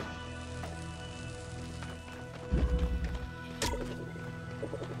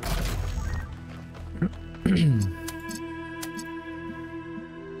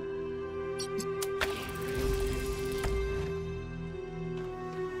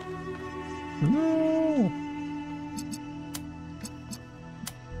 No.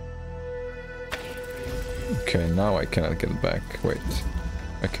 Okay, now I cannot get it back. Wait,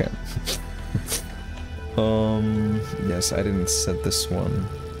 I can. Yes, I didn't set this one.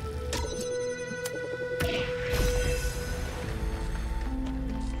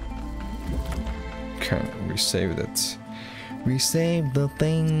 Okay, we saved it. We saved the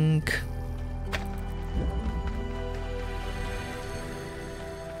thing.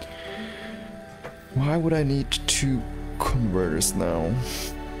 Why would I need two converters now?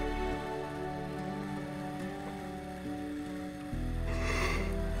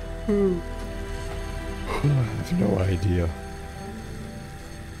 I have no idea.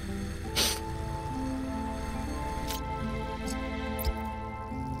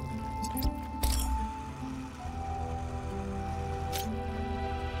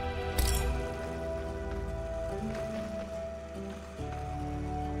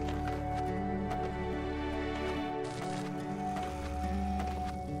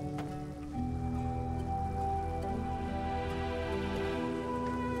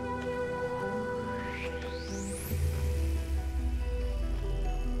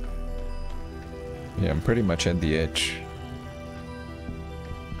 Yeah, I'm pretty much at the edge.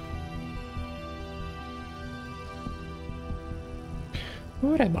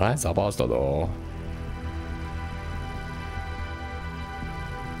 What am I supposed to do?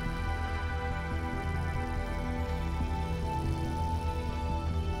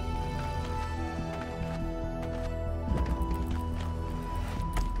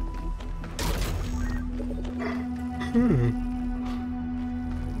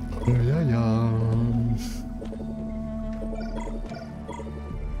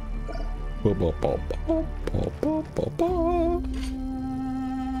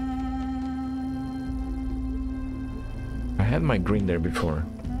 I had my green there before.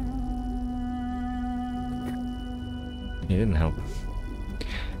 It didn't help.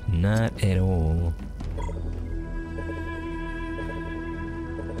 Not at all.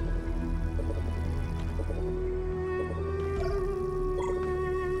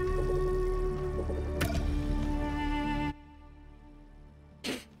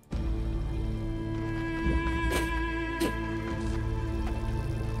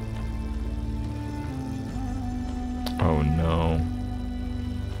 Oh no.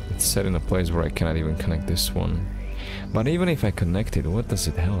 It's set in a place where I cannot even connect this one. But even if I connect it, what does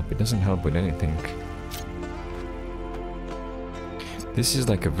it help? It doesn't help with anything. This is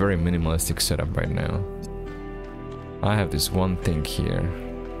like a very minimalistic setup right now. I have this one thing here.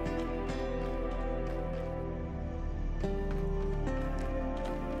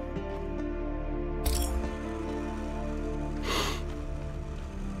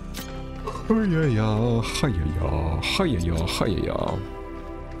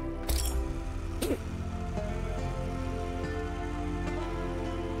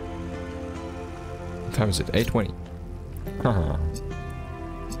 What time is it? 8:20. Haha.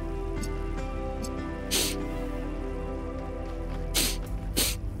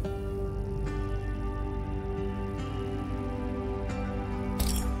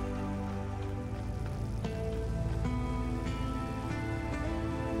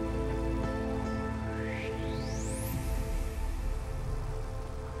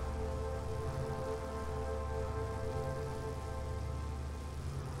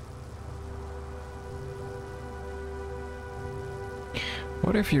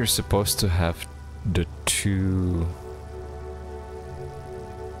 What if you're supposed to have the two...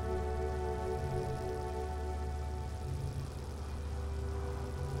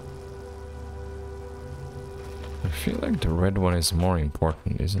 I feel like the red one is more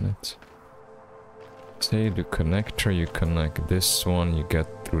important, isn't it? Say the connector, you connect this one, you get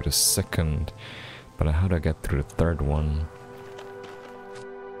through the second, but how do I get through the third one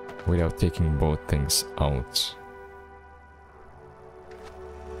without taking both things out?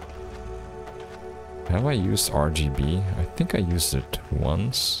 Have I used RGB? I think I used it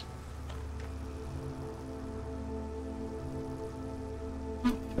once.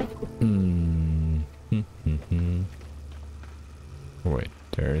 Wait,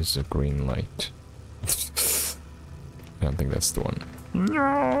 there is a green light. I don't think that's the one.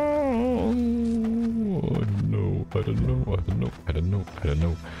 No! I don't know.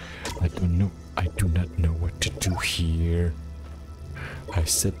 I do not know what to do here. I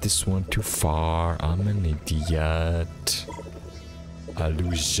set this one too far. I'm an idiot. A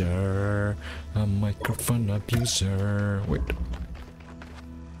loser. A microphone abuser. Wait.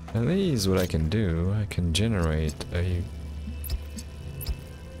 At least what I can do, I can generate a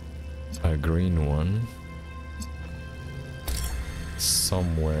green one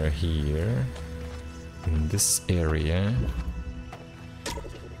somewhere here in this area,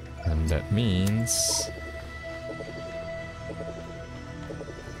 and that means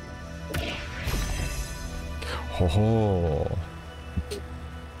ho ho.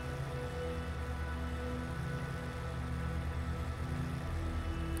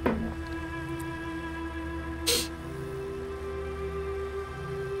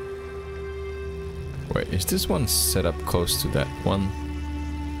 Wait, is this one set up close to that one?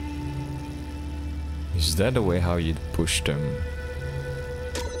 Is that the way how you'd push them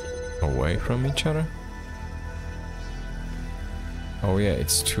away from each other? Oh yeah,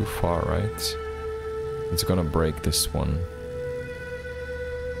 it's too far, right? It's gonna break this one.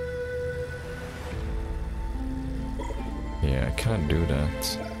 Yeah, I can't do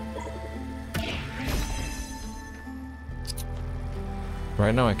that.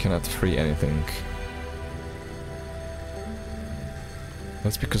 Right now I cannot free anything.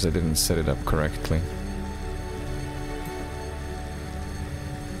 That's because I didn't set it up correctly.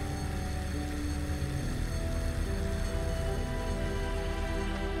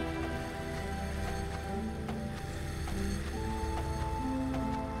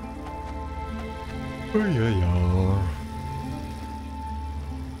 Oh yeah.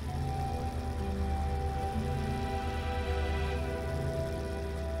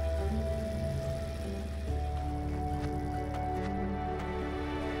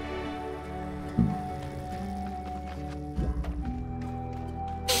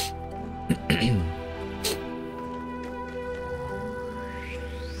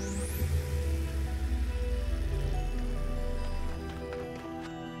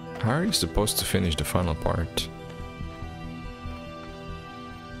 How are you supposed to finish the final part?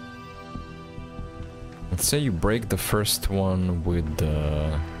 Let's say you break the first one with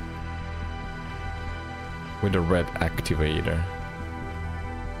the red activator.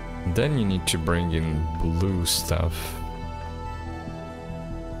 Then you need to bring in blue stuff.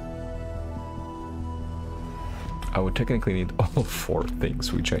 I would technically need all 4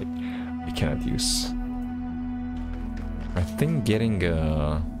 things, which I cannot use. I think getting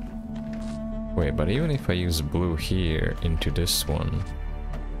a... Wait, but even if I use blue here into this one,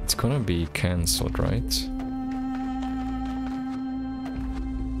 it's gonna be cancelled, right?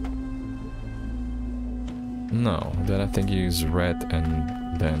 No, then I think you use red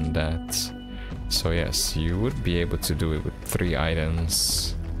and then that. So yes, you would be able to do it with 3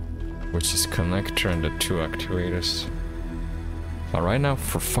 items, which is connector and the 2 activators. But right now,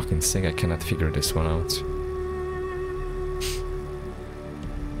 for fucking sake, I cannot figure this one out.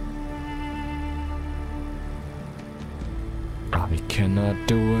 We cannot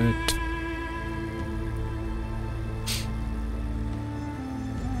do it.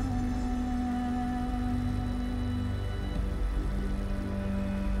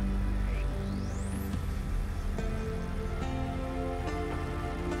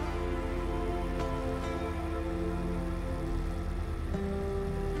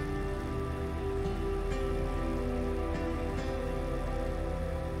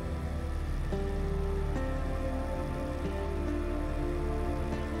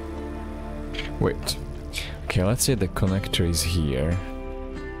 Wait. Okay, let's say the connector is here.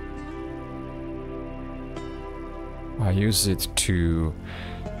 I use it to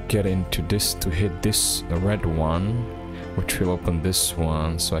get into this, to hit this red one, which will open this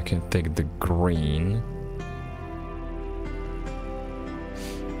one, so I can take the green.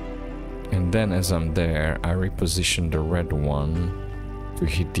 And then as I'm there, I reposition the red one to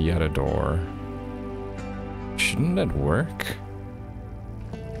hit the other door. Shouldn't that work?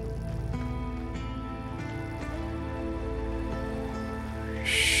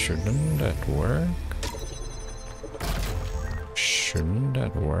 Shouldn't that work? Shouldn't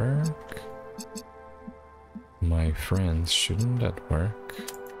that work? My friends, shouldn't that work?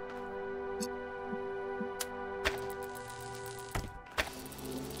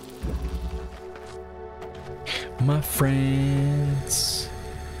 My friends.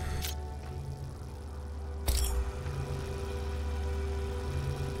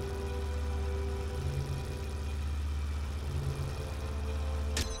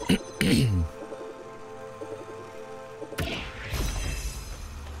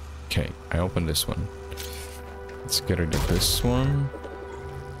 Okay, I opened this one. Let's get rid of this one.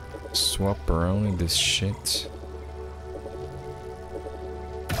 Swap around with this shit.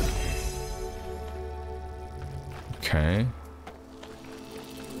 Okay.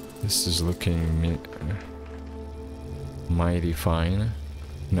 This is looking mighty fine.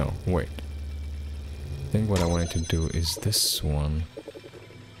 No, wait. I think what I wanted to do is this one.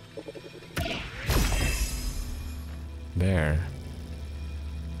 There.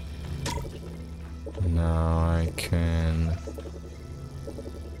 Now I can...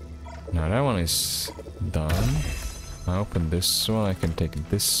 Now that one is done. I open this one, I can take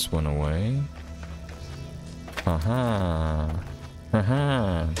this one away. Haha.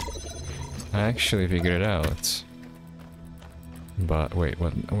 Haha. I actually figured it out. But wait,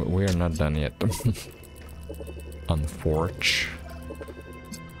 what? We're not done yet. Unfortunately.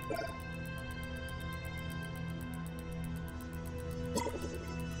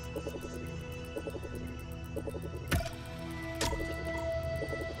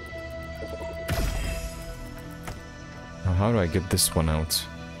 Now how do I get this one out?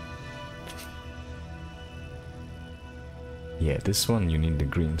 Yeah, this one you need the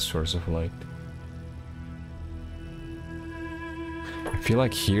green source of light. I feel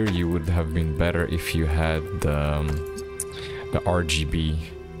like here you would have been better if you had the RGB.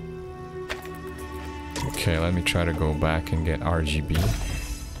 Okay, let me try to go back and get RGB.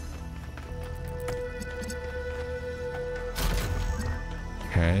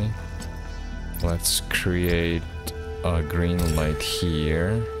 Okay. Let's create a green light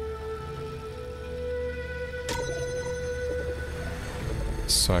here.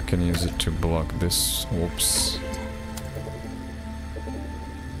 So I can use it to block this. Whoops.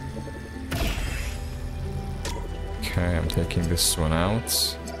 Okay, I'm taking this one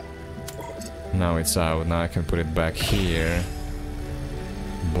out. Now it's out. Now I can put it back here.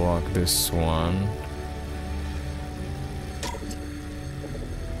 Block this one.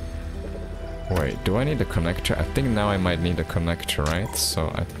 Wait, do I need a connector? I think now I might need a connector, right?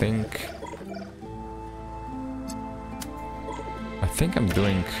 So I think I'm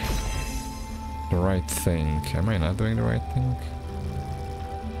doing the right thing. Am I not doing the right thing?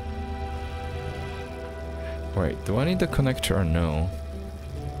 Wait, do I need the connector or no?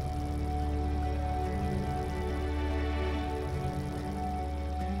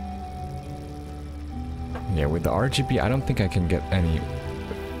 Yeah, with the RGB, I don't think I can get any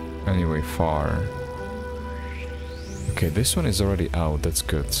way far. Okay, this one is already out. That's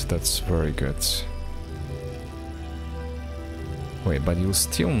good. That's very good. Wait, but you'll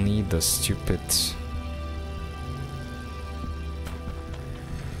still need the stupid...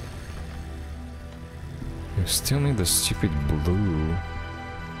 You still need the stupid blue.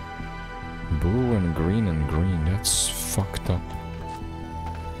 Blue and green. That's fucked up.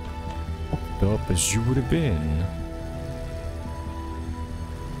 Fucked up as you would have been.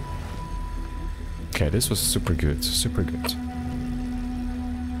 Okay, this was super good. Super good.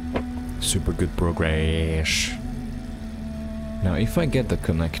 Super good progress. Now, if I get the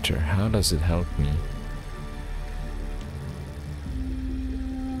connector, how does it help me?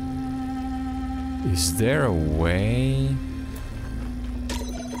 Is there a way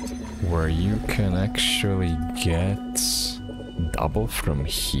where you can actually get double from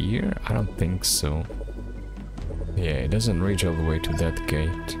here? I don't think so. Yeah, it doesn't reach all the way to that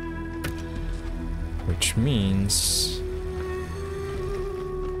gate. Which means...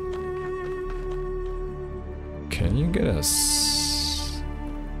 Can you get us?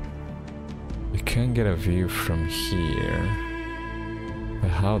 You can get a view from here.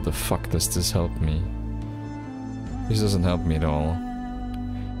 But how the fuck does this help me? This doesn't help me at all.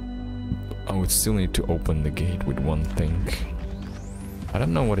 I would still need to open the gate with one thing. I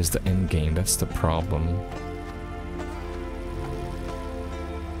don't know what is the end game, that's the problem.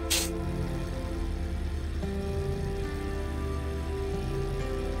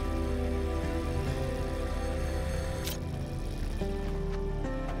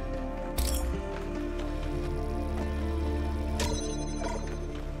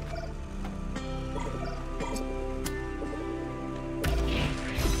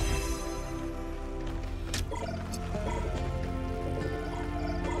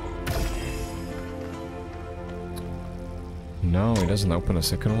 No, it doesn't open a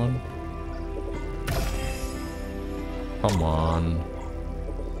second one. Come on.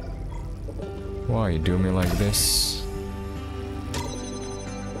 Why you do me like this?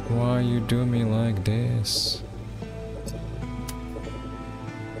 Why you do me like this?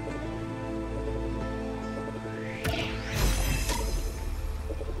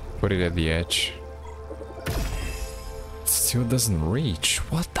 Put it at the edge. Still doesn't reach.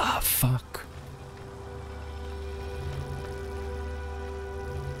 What the fuck?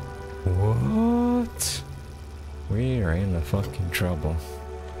 What? We are in a fucking trouble.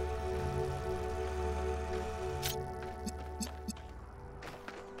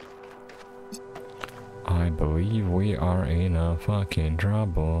 I believe we are in a fucking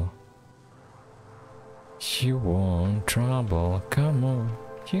trouble. You want trouble? Come on.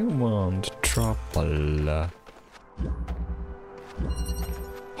 You want trouble.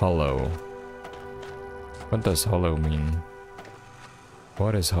 Hollow. What does hollow mean?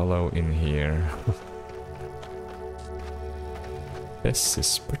 What is hollow in here? This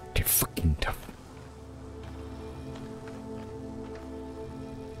is pretty fucking tough.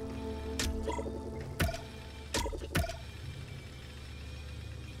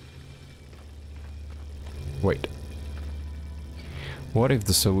 Wait. What if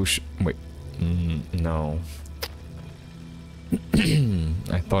the solution... Wait. No.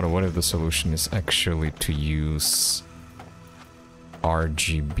 I thought, what if the solution is actually to use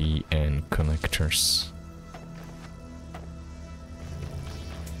RGB and connectors?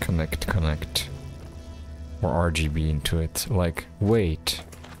 Connect. Or RGB into it. Like, wait.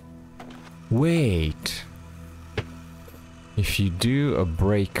 Wait. If you do a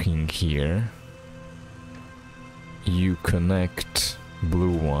breaking here, you connect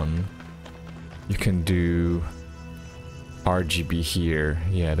blue one. You can do RGB here.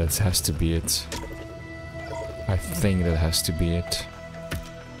 Yeah, that has to be it. I think that has to be it.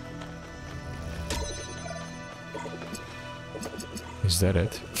 Is that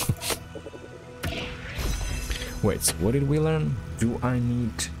it? Wait, so what did we learn? Do I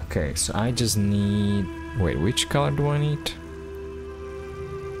need... Okay, so I just need... Wait, which color do I need?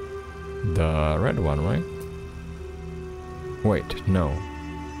 The red one, right? Wait, no.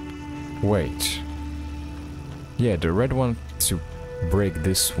 Wait. Yeah, the red one to break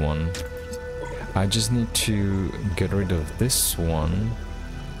this one. I just need to get rid of this one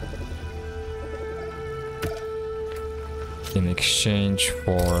in exchange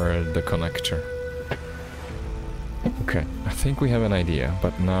for the connector. Okay, I think we have an idea,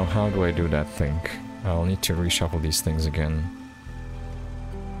 but now how do I do that thing? I'll need to reshuffle these things again.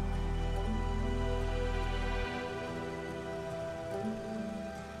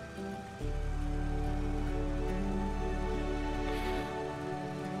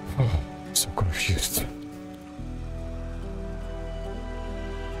 Oh, so confused.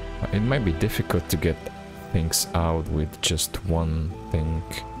 It might be difficult to get things out with just one thing.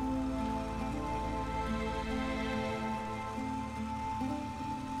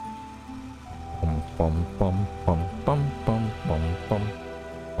 Pom pom pom pom pom pom pom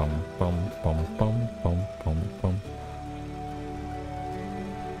pom pom pom pom pom pom pom.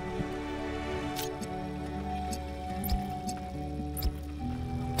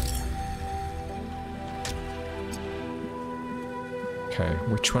 Okay,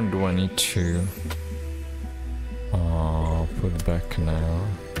 which one do I need to put back now?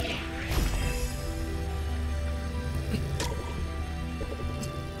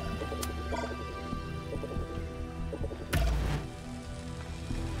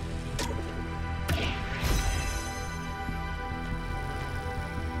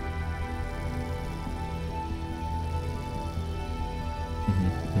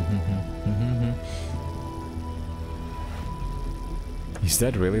 Is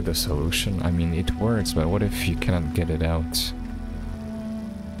that really the solution? I mean, it works, but what if you cannot get it out?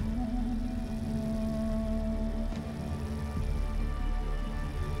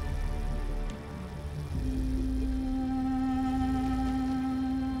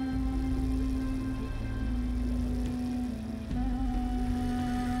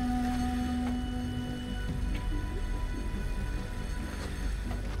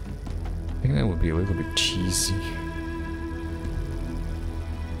 I think that would be a little bit cheesy.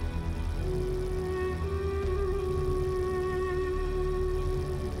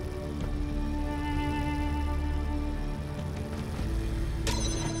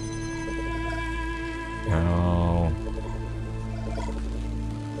 No.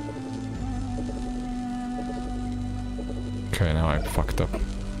 Okay, now I fucked up.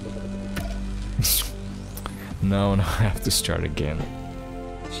 No, I have to start again.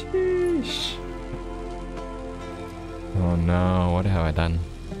 Sheesh. Oh no, what have I done?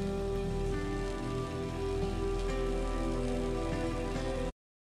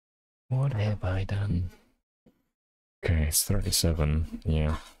 What have I done? Okay, it's 37,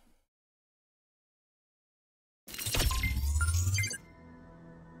 yeah.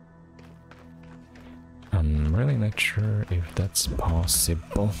 I'm really not sure if that's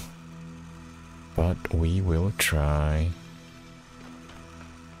possible, but we will try.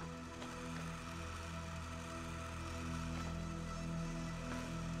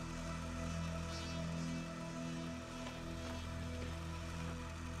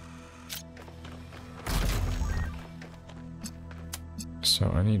 So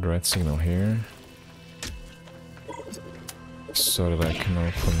I need red signal here, so that I can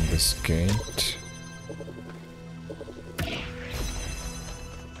open this gate.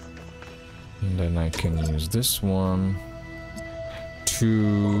 And then I can use this one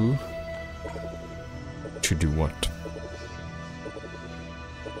to do what?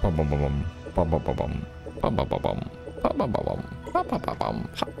 Ba-ba-ba-bum, ba-ba-ba-bum, ba-ba-ba-bum, ba-ba-ba-bum, ba-ba-ba-bum,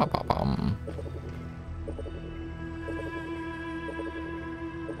 ba-ba-ba-bum.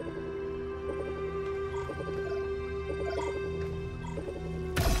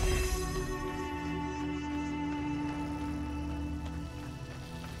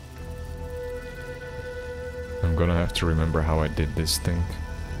 I'm gonna have to remember how I did this thing.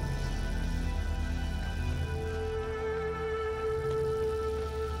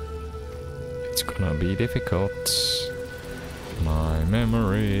 It's gonna be difficult. My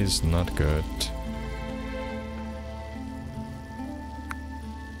memory is not good.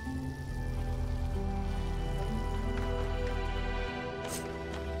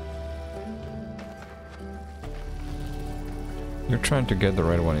 You're trying to get the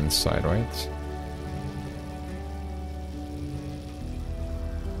red one inside, right?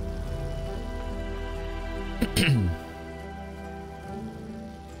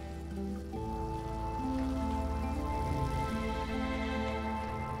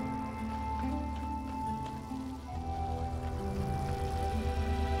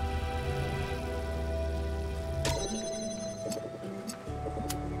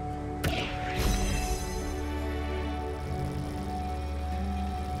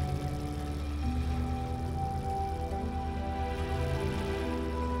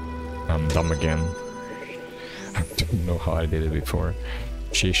 I'm dumb again. I don't know how I did it before.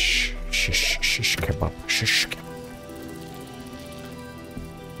 Shish, shish, shish kebab, shish kebab.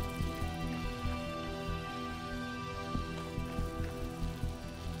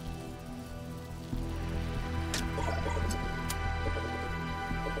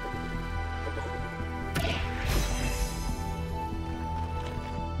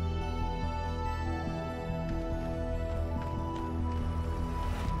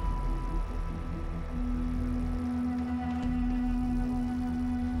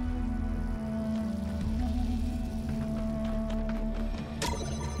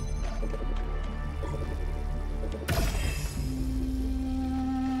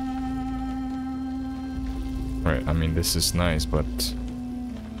 Right, I mean, this is nice, but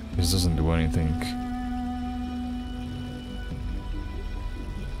this doesn't do anything.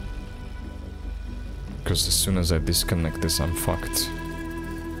 Because as soon as I disconnect this, I'm fucked.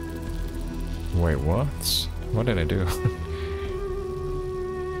 Wait, what? What did I do?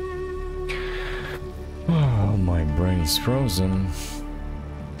 Oh, my brain's frozen.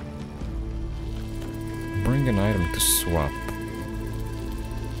 Bring an item to swap.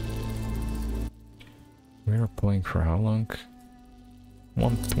 We are playing for how long?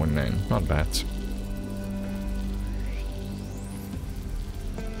 129, not bad.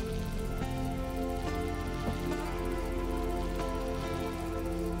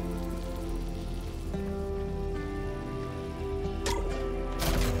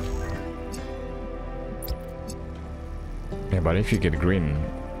 Yeah, but if you get green,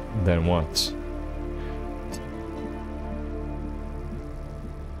 then what?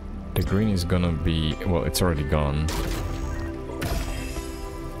 The green is gonna be... well, it's already gone.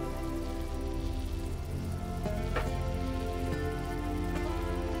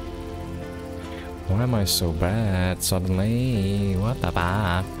 Why am I so bad suddenly? What the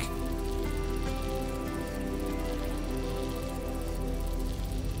fuck?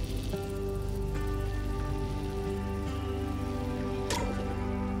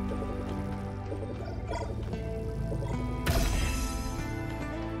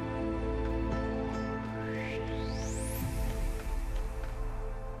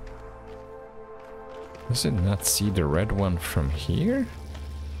 Does it not see the red one from here?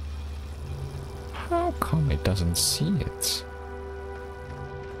 How come it doesn't see it?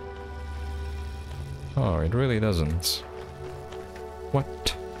 Oh, it really doesn't.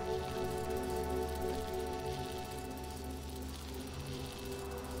 What?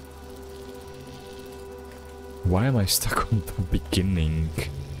 Why am I stuck on the beginning?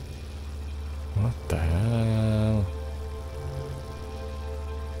 What the hell?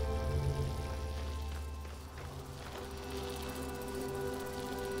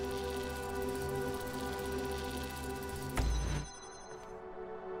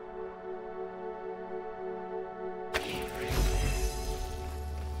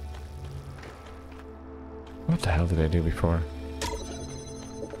 What the hell did I do before?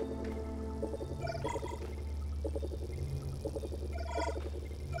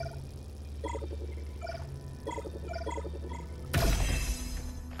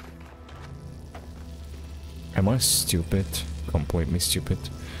 Am I stupid? Completely stupid?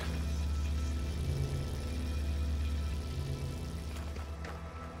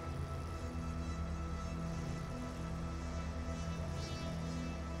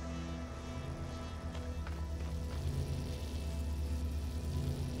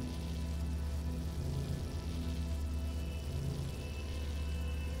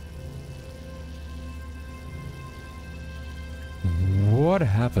 What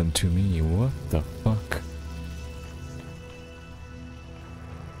happened to me? What the fuck?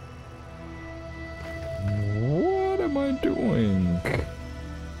 What am I doing?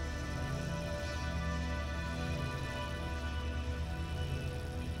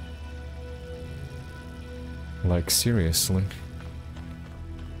 Like, seriously?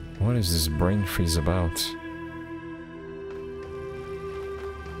 What is this brain freeze about?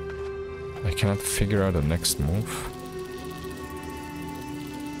 I cannot figure out the next move.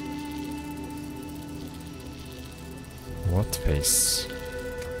 What face?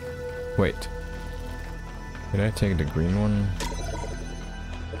 Wait. Did I take the green one?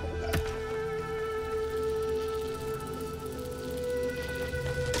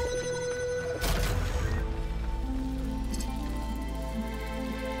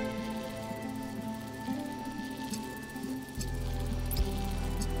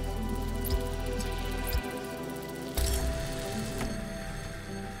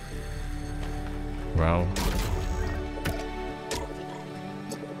 Well.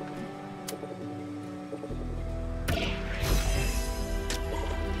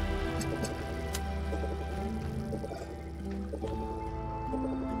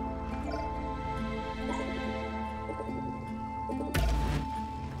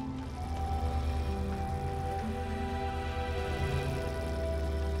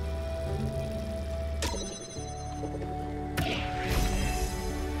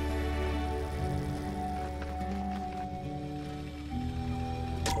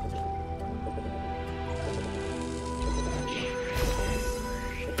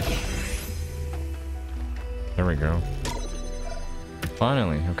 There we go.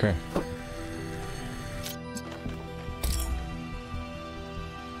 Finally, okay.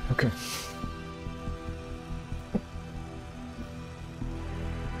 Okay.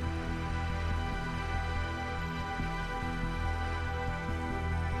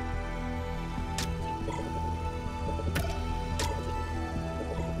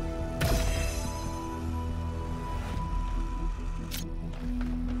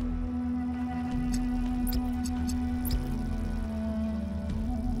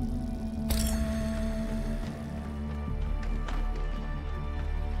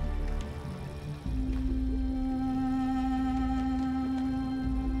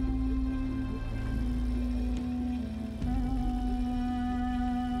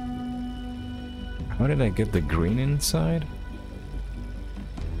 How did I get the green inside?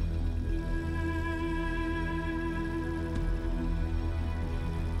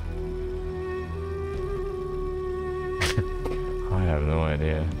 I have no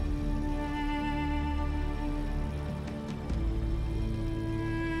idea.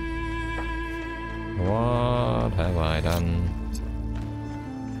 What have I done?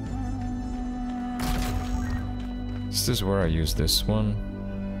 Is this where I use this one?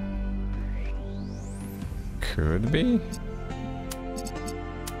 Could be.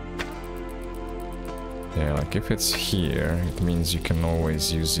 Yeah, like if it's here, it means you can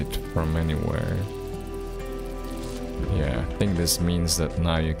always use it from anywhere. Yeah, I think this means that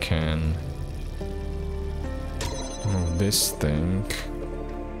now you can move this thing.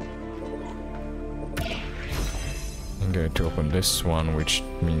 I'm going to open this one, which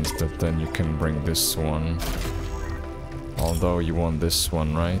means that then you can bring this one. Although you want this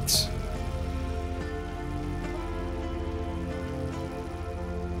one, right?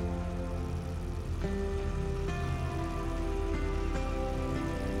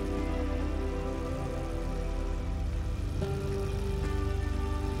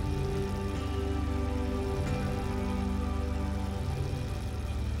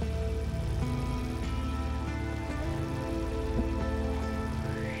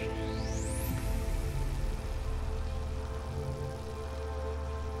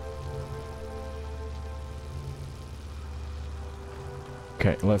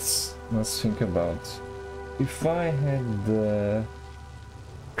 Okay, let's think about... If I had the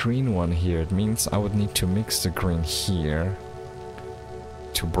green one here, it means I would need to mix the green here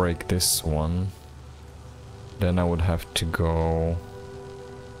to break this one. Then I would have to go...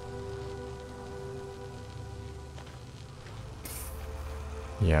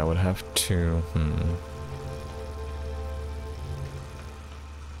 Yeah, I would have to...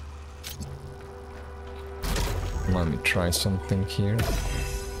 Let me try something here.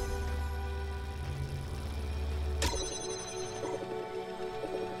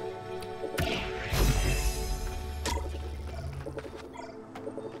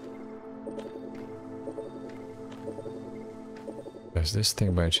 Does this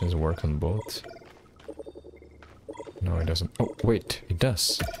thing by chance work on both? No, it doesn't. Oh, wait, it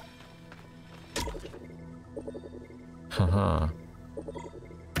does. Haha.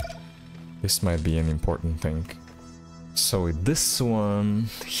 This might be an important thing. So with this one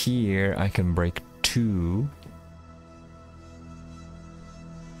here, I can break 2.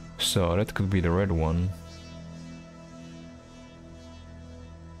 So that could be the red one.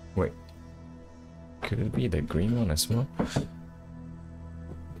 Wait. Could it be the green one as well?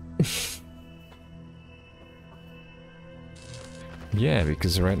 Yeah,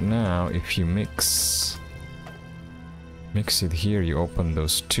 because right now, if you mix it here, you open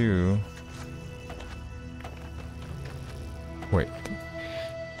those 2. Wait.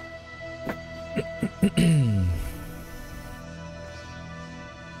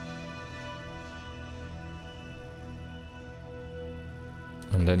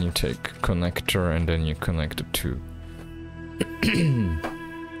 And then you take connector and then you connect the 2.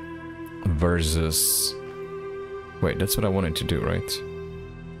 Versus... Wait, that's what I wanted to do, right?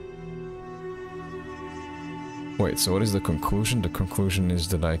 Wait, so what is the conclusion? The conclusion is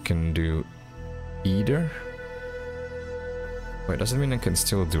that I can do either? Wait, does it mean I can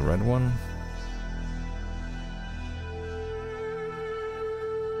still do red one?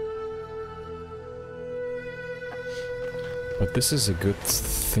 But this is a good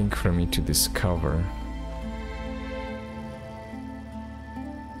thing for me to discover.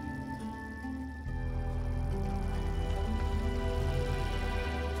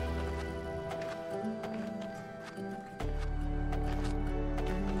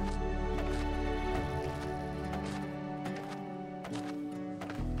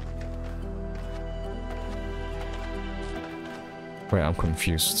 Wait, I'm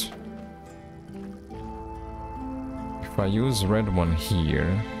confused. If I use red one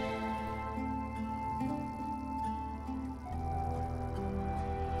here...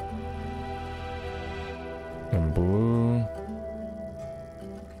 and blue...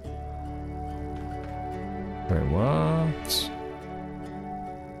 Wait, what?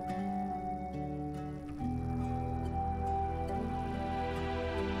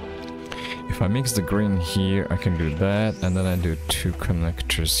 If I mix the green here, I can do that, and then I do 2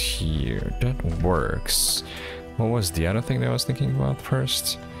 connectors here. That works. What was the other thing that I was thinking about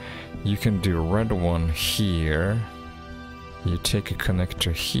first? You can do red one here. You take a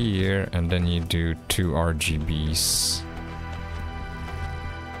connector here, and then you do 2 RGBs.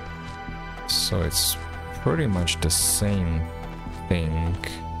 So it's pretty much the same thing.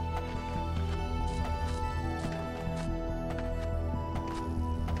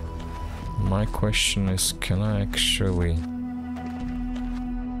 My question is, can I actually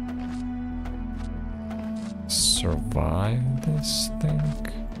survive this thing?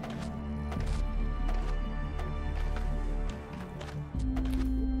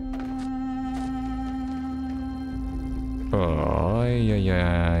 Oh,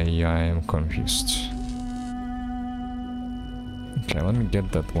 yeah, I am confused. Okay, let me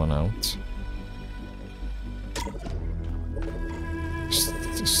get that one out.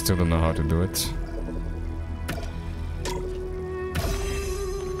 Still don't know how to do it.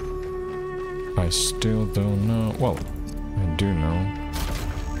 I still don't know. Well, I do know.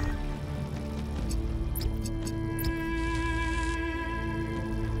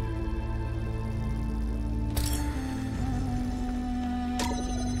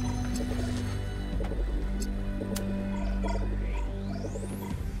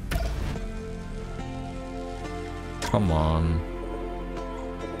 Come on.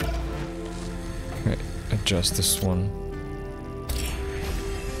 Okay, adjust this one.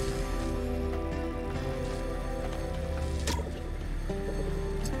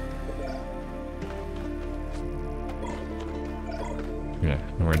 Yeah,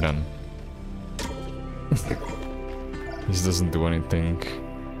 and we're done. This doesn't do anything.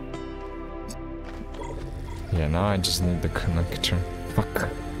 Yeah, now I just need the connector. Fuck.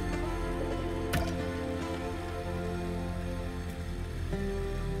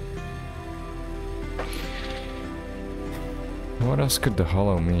 what else could the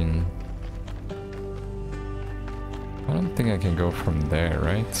hollow mean? I don't think I can go from there,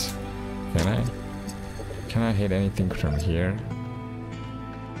 right? Can I? Can I hit anything from here?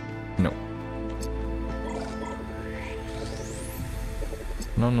 No.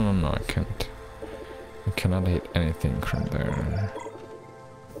 No, I can't. I cannot hit anything from there.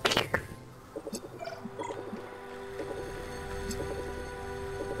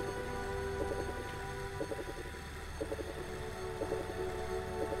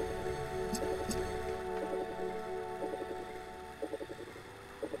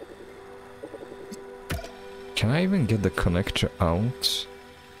 Can I even get the connector out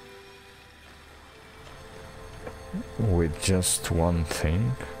with just one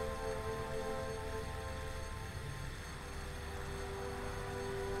thing?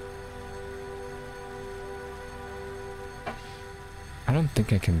 I don't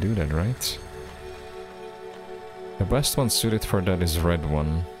think I can do that, right? The best one suited for that is red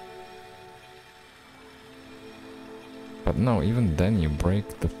one. But no, even then you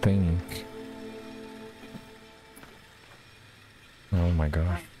break the thing. Oh my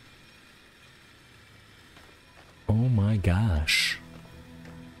gosh. Oh my gosh.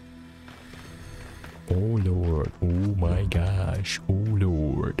 Oh lord. Oh my gosh. Oh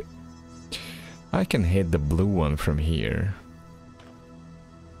lord. I can hit the blue one from here.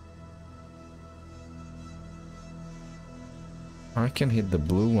 I can hit the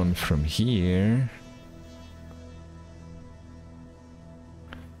blue one from here.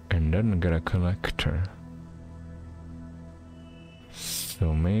 And then get a connector.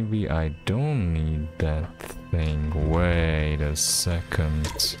 So maybe I don't need that thing. Wait a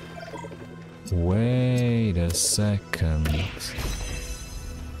second. Wait a second.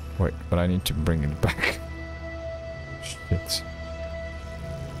 Wait, but I need to bring it back. Shit.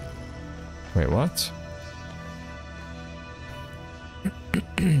 Wait, what?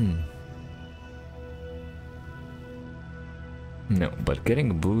 No, but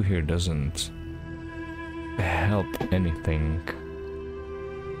getting blue here doesn't help anything.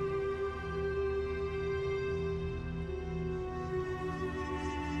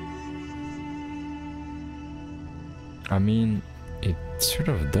 I mean, it sort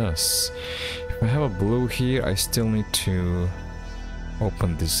of does. If I have a blue here, I still need to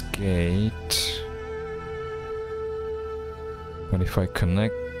open this gate. But if I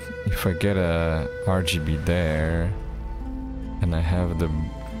connect, if I get a RGB there, and I have the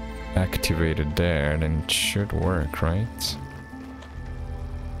activated there, then it should work, right?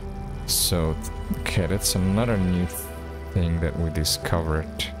 So, okay, that's another new thing that we discovered.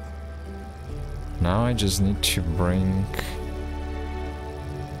 Now I just need to bring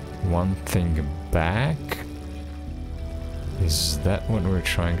one thing back. Is that what we're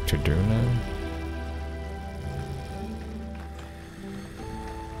trying to do now?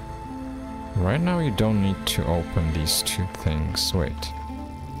 Right now you don't need to open these two things. Wait.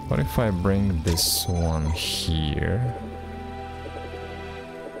 What if I bring this one here?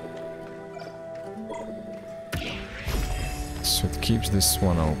 So it keeps this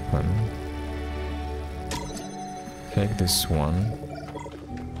one open. Take this one.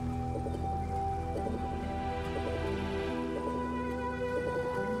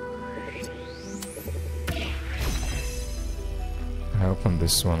 I opened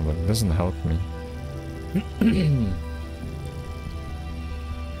this one, but it doesn't help me.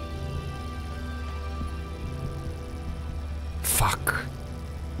 Fuck.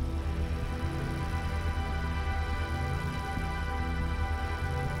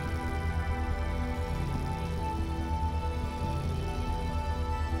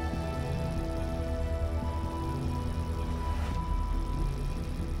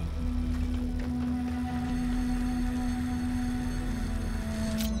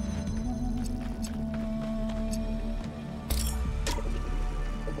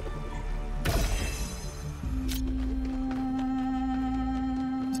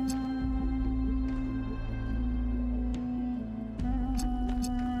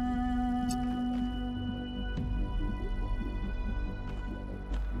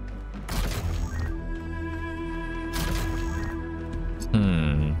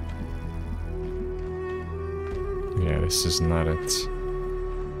 Yeah, this is not it.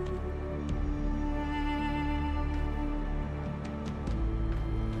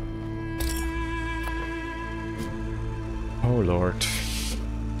 Oh Lord.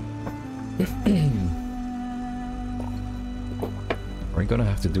 We're gonna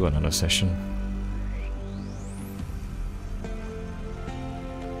have to do another session.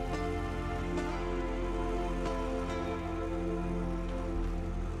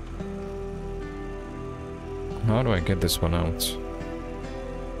 How do I get this one out?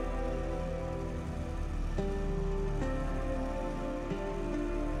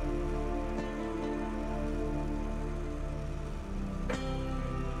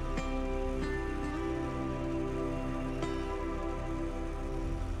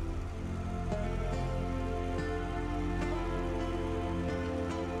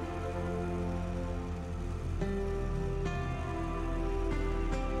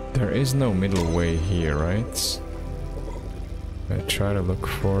 There is no middle way here, right? I try to look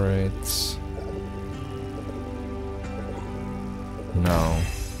for it. No.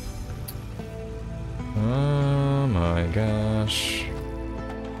 Oh my gosh.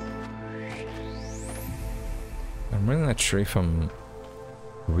 I'm really not sure if I'm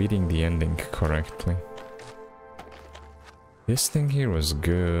reading the ending correctly. This thing here was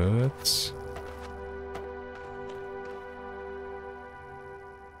good.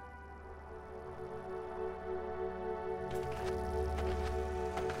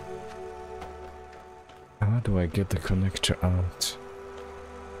 How do I get the connector out?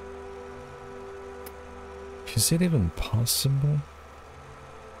 Is it even possible?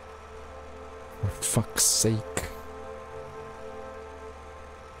 For fuck's sake.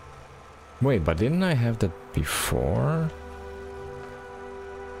 Wait, but didn't I have that before?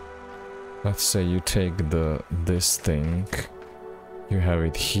 Let's say you take this thing, you have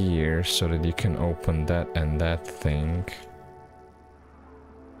it here so that you can open that and that thing.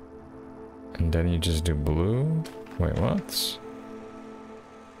 And then you just do blue? Wait, what?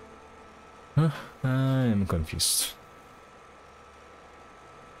 Huh? I'm confused.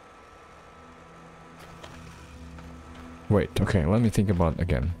 Wait, okay, let me think about it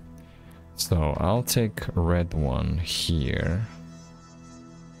again. So I'll take red one here.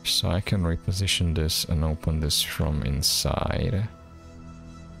 So I can reposition this and open this from inside.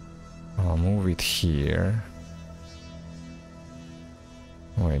 I'll move it here.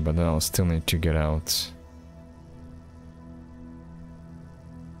 Wait, but then I'll still need to get out.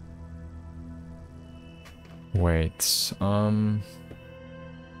 Wait,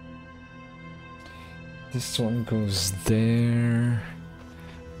 this one goes there.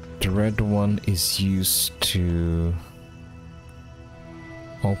 The red one is used to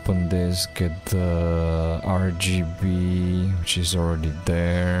open this, get the RGB, which is already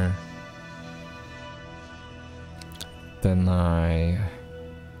there. Then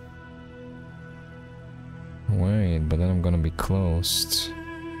wait, but then I'm gonna be closed.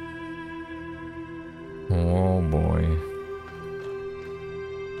 Oh boy.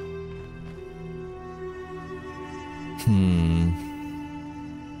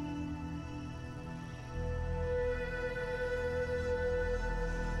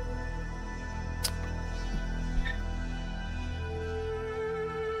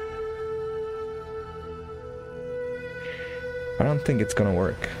 I don't think it's gonna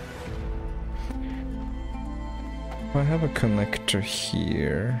work. I have a connector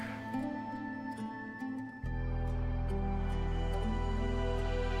here.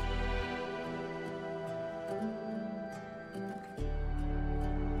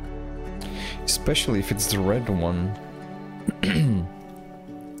 Especially if it's the red one.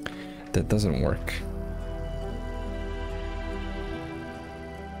 That doesn't work.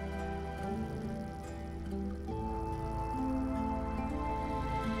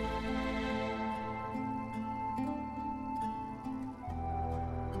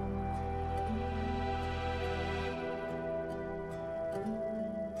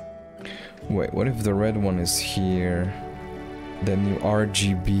 Wait, what if the red one is here? Then you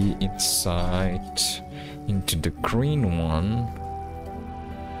RGB inside into the green one.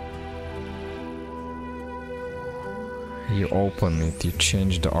 You open it, you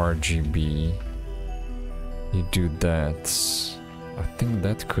change the RGB. You do that. I think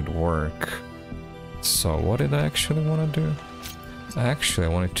that could work. So what did I actually want to do? Actually, I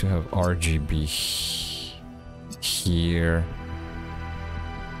wanted to have RGB here.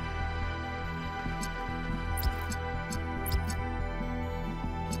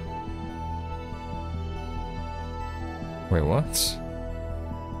 Wait, what?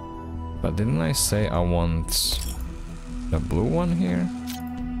 But didn't I say I want the blue one here?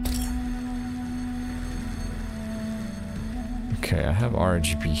 Okay, I have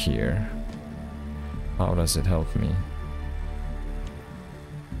RGB here. How does it help me?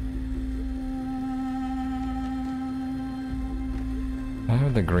 I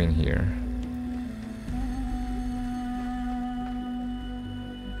have the green here.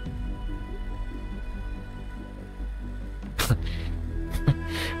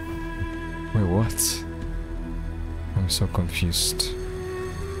 Wait, what? I'm so confused.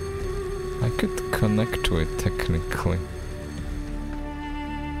 I could connect to it technically.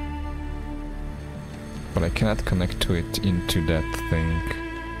 But I cannot connect to it into that thing.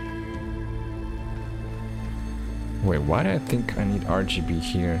 Wait, why do I think I need RGB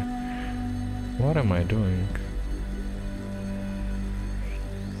here? What am I doing?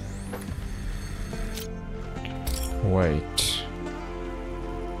 Wait.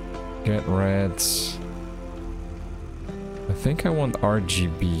 Get reds. I think I want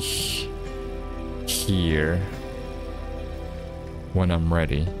RGB here when I'm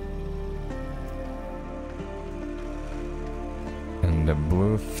ready. And the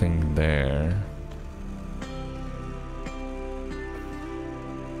blue thing there.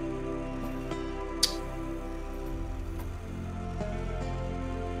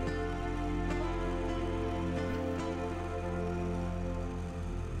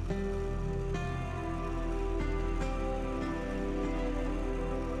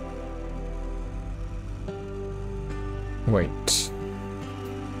 Wait.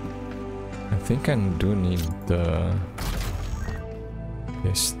 I think I do need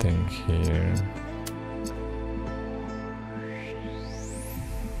this thing here.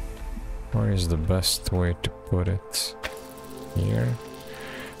 Where is the best way to put it? Here?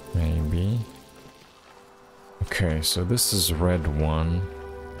 Maybe. Okay, so this is red one.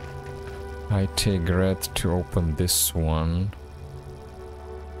 I take red to open this one.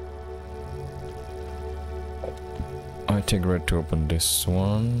 I take red to open this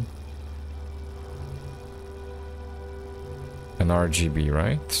one. An RGB,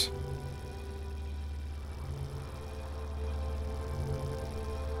 right?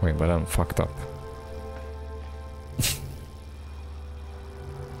 Wait, but I'm fucked up.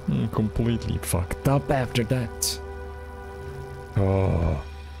 Completely fucked up after that. Oh.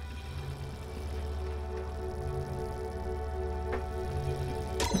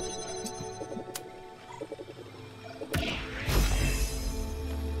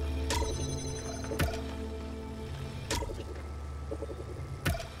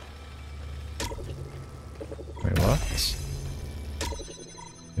 Wait, what?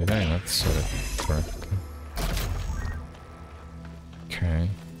 Did I not set it correctly? Okay.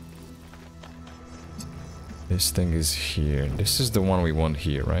 This thing is here. This is the one we want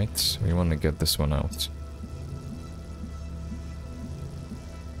here, right? We want to get this one out.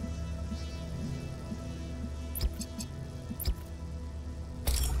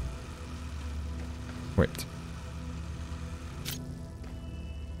 Wait.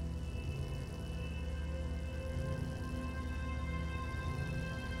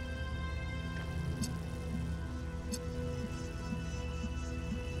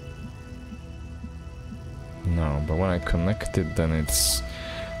 No, but when I connect it, then it's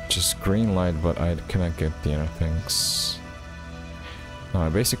just green light, but I cannot get the other things. No, I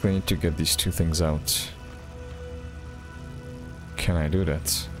basically need to get these two things out. Can I do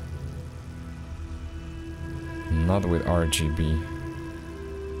that? Not with RGB.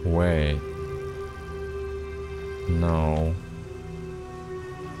 Wait. No.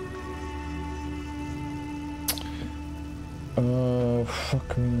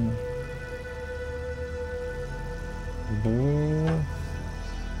 Fuck me. Blue.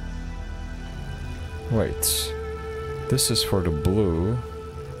 Wait. This is for the blue.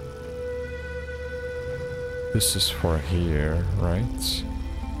 This is for here, right?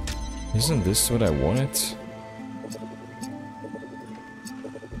 Isn't this what I wanted?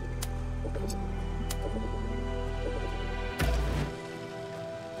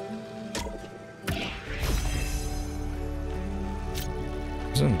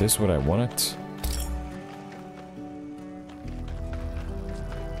 Isn't this what I wanted?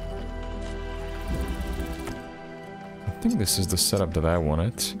 I think this is the setup that I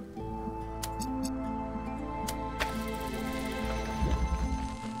wanted.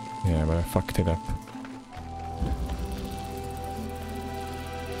 Yeah, but I fucked it up.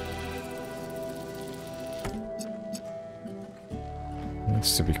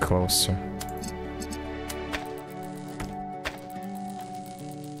 Needs to be closer.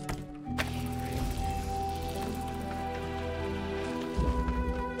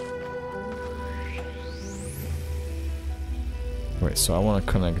 Wait, so I want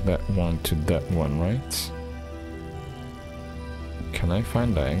to connect that one to that one, right? Can I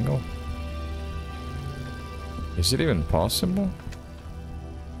find the angle? Is it even possible?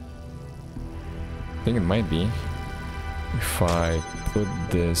 I think it might be. If I put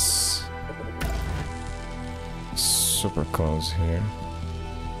this super close here.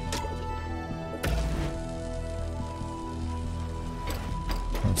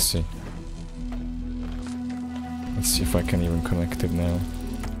 Let's see. Let's see if I can even connect it now.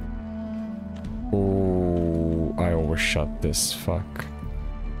 Oh, I overshot this, fuck.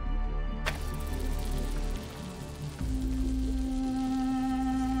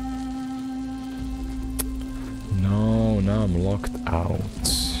 No, now I'm locked out.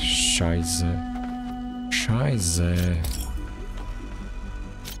 Scheiße. Scheiße.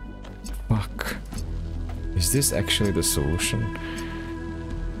 Fuck. Is this actually the solution?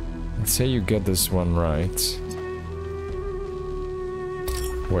 Let's say you get this one right.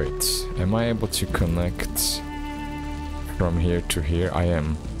 Wait, am I able to connect from here to here? I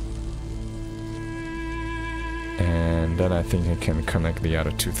am. And then I think I can connect the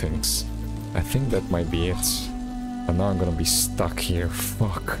other two things. I think that might be it. And now I'm gonna be stuck here.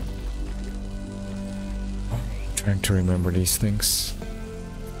 Fuck. Trying to remember these things.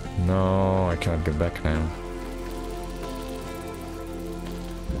 No, I cannot get back now.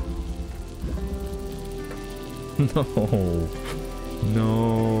 No.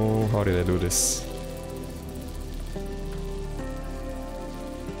 No. How did I do this?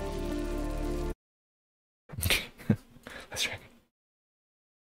 Okay. Let's try again.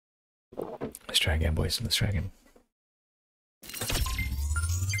 Let's try again, boys. Let's try again.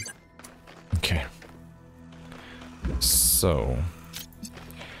 Okay. So,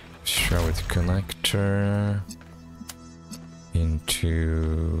 show it connector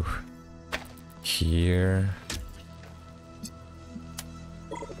into here,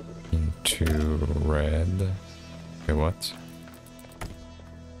 into red. Okay, what?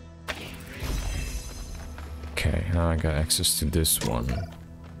 Okay, now I got access to this one.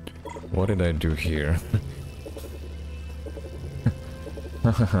 What did I do here?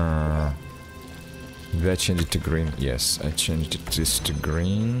 Did I change it to green? Yes, I changed this to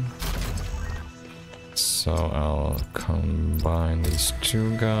green. So I'll combine these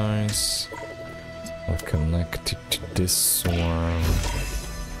two guys. I'll connect it to this one.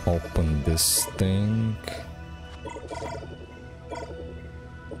 Open this thing.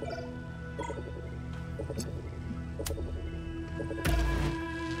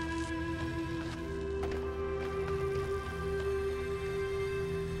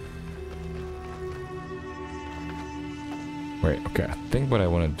 Wait, okay, I think what I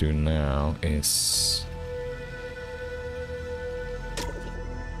want to do now is...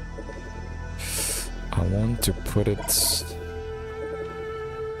 I want to put it as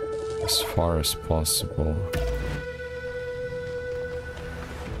far as possible.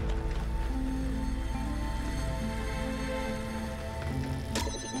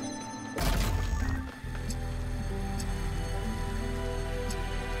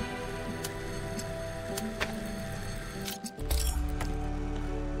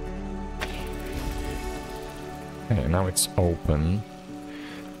 Okay, now it's open.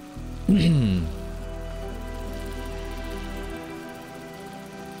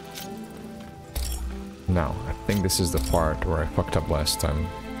 Now, I think this is the part where I fucked up last time.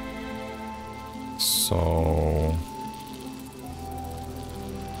 So...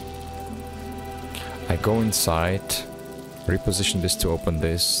 I go inside, reposition this to open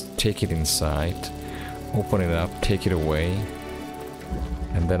this, take it inside, open it up, take it away,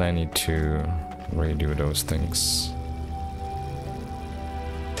 and then I need to redo those things.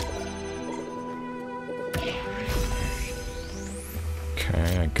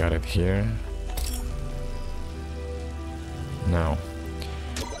 Okay, I got it here. Now,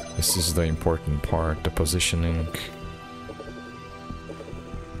 this is the important part, the positioning.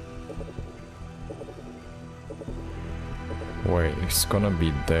 Wait, it's gonna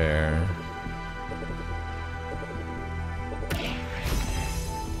be there.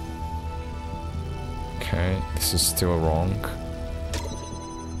 Okay, this is still wrong.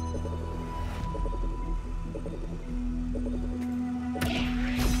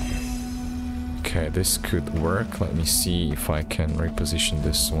 Okay, this could work. Let me see if I can reposition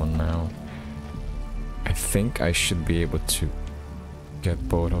this one now. I think I should be able to get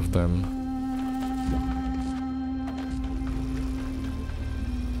both of them.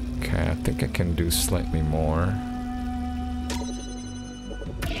 Okay, I think I can do slightly more.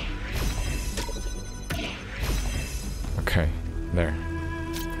 Okay, there.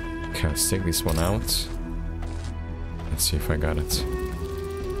 Okay, let's take this one out. Let's see if I got it.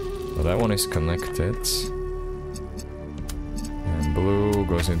 Well, that one is connected. And blue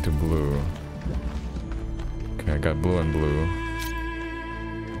goes into blue. Okay, I got blue and blue.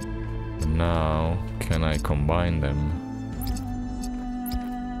 Now, can I combine them?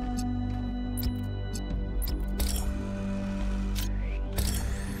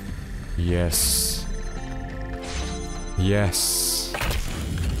 Yes. Yes.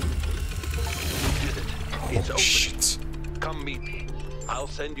 It's Oh, open. shit. Come meet me. I'll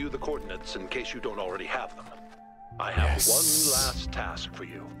send you the coordinates in case you don't already have them. I have one last task for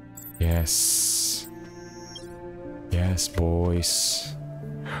you. Yes. Yes, boys.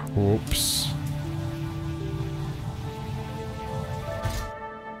 Oops.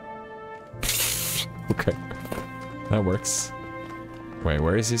 Okay. That works. Wait,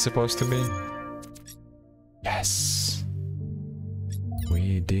 where is he supposed to be? Yes.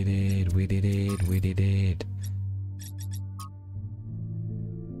 We did it, we did it, we did it.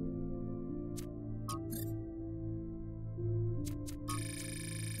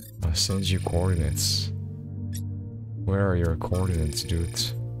 I'll send you coordinates. Where are your coordinates, dude?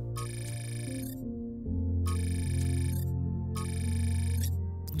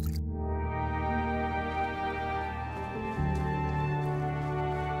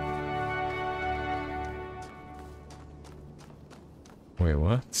 Wait,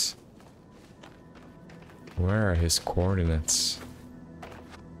 what? Where are his coordinates?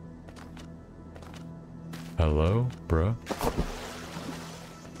 Hello, bro?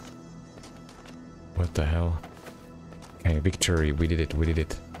 What the hell? Okay, victory, we did it, we did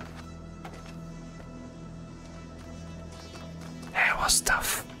it. That was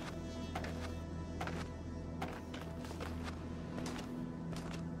tough.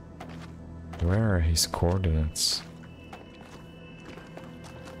 Where are his coordinates?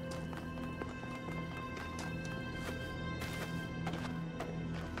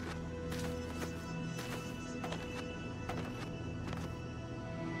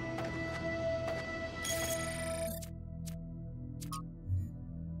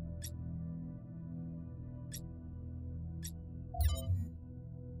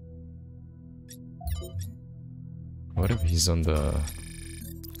 What if he's on the...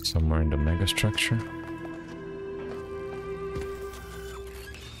 somewhere in the mega structure?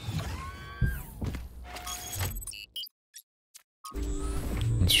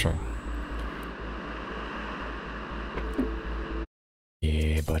 Let's try.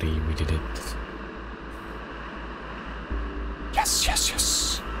 Yeah, buddy, we did it. Yes, yes,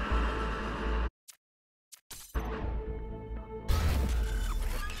 yes.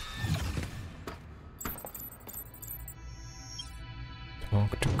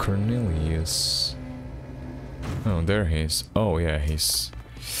 Talk to Cornelius. Oh, there he is. Oh, yeah, he's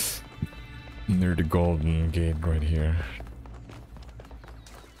near the golden gate right here.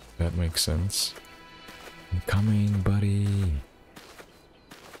 That makes sense. I'm coming, buddy.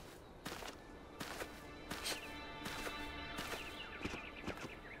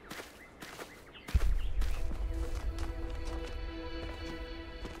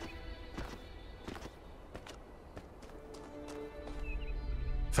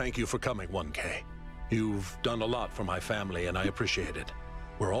 Thank you for coming, 1K. You've done a lot for my family, and I appreciate it.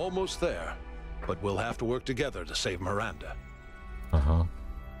 We're almost there, but we'll have to work together to save Miranda. Uh-huh.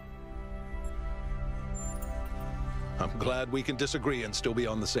 I'm glad we can disagree and still be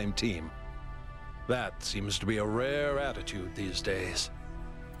on the same team. That seems to be a rare attitude these days.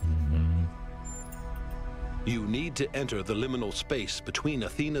 Mm-hmm. You need to enter the liminal space between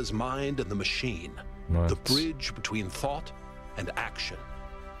Athena's mind and the machine. What? The bridge between thought and action.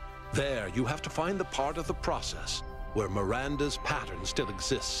 There, you have to find the part of the process where Miranda's pattern still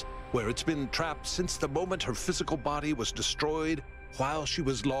exists, where it's been trapped since the moment her physical body was destroyed while she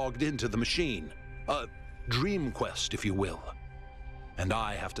was logged into the machine. A dream quest, if you will. And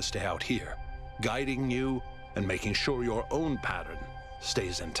I have to stay out here, guiding you and making sure your own pattern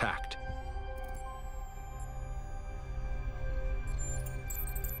stays intact.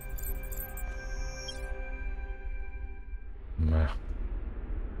 Meh.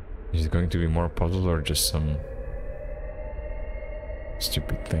 Is it going to be more puzzle or just some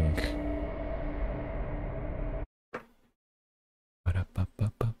stupid thing?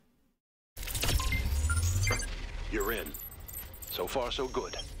 Ba-da-ba-ba-ba. You're in. So far, so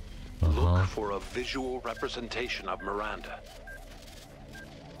good. Uh-huh. Look for a visual representation of Miranda.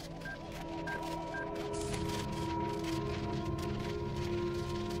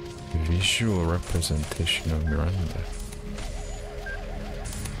 Visual representation of Miranda.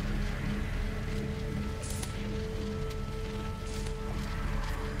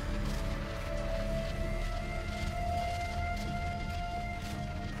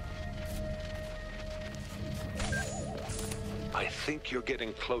 I think you're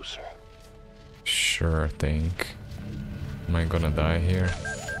getting closer. Sure think. Am I gonna die here?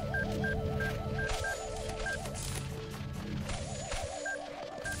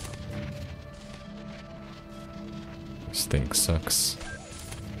 This thing sucks.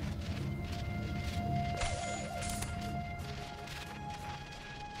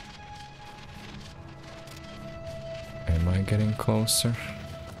 Am I getting closer?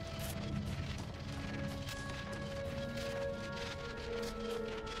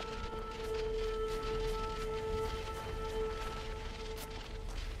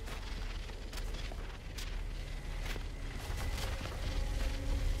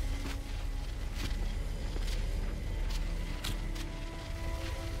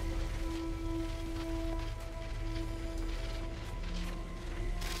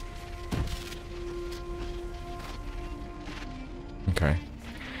 Okay.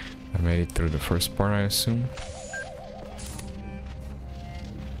 I made it through the first part, I assume.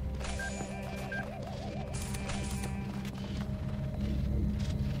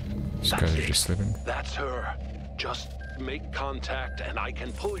 These guys are just sleeping. That's her. Just make contact and I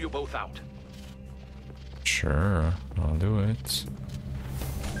can pull you both out. Sure, I'll do it.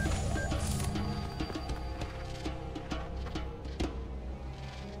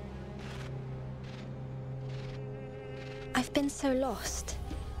 I've been so lost.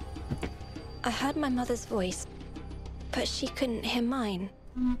 I heard my mother's voice, but she couldn't hear mine.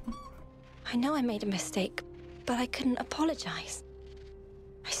 I know I made a mistake, but I couldn't apologize.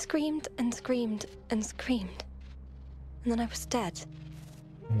 I screamed and screamed and screamed, and then I was dead.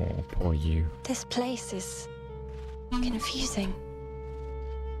 Oh, poor you. This place is confusing.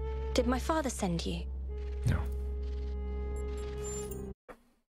 Did my father send you? No.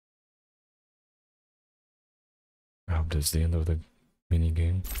 I hope that's the end of the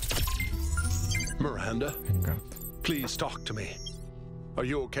minigame. Miranda, Hang on. please talk to me. Are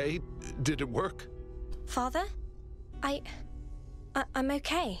you okay? Did it work? Father? I'm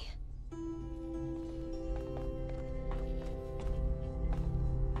okay.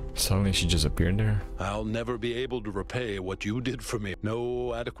 Suddenly she just appeared there. I'll never be able to repay what you did for me.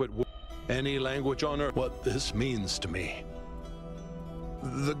 No adequate any language on earth. What this means to me.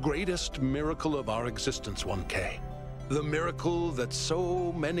 The greatest miracle of our existence, 1K. The miracle that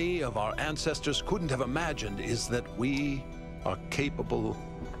so many of our ancestors couldn't have imagined is that we are capable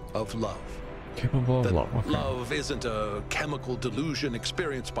of love. Capable of That love. Okay. love isn't a chemical delusion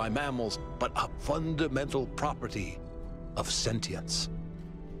experienced by mammals, but a fundamental property of sentience.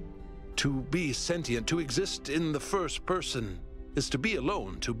 To be sentient, to exist in the first person, is to be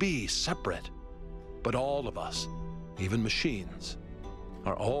alone, to be separate. But all of us, even machines,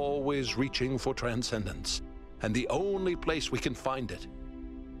 are always reaching for transcendence. And the only place we can find it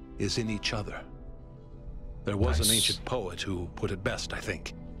is in each other. There was an ancient poet who put it best, I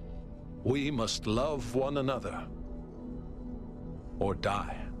think. We must love one another or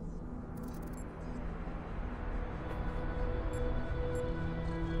die.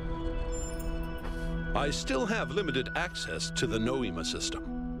 I still have limited access to the Noema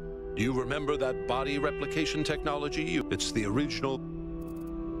system. Do you remember that body replication technology? It's the original.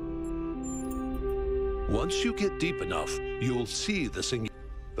 Once you get deep enough, you'll see the thing.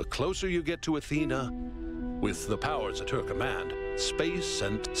 The closer you get to Athena, with the powers at her command, space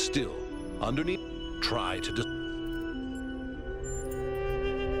and still, underneath, try to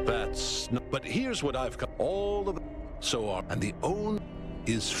that's not, but here's what I've got. All of it, so are, and the only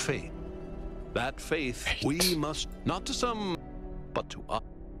is faith. That faith we must, not to some, but to us.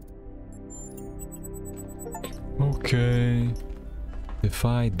 Okay.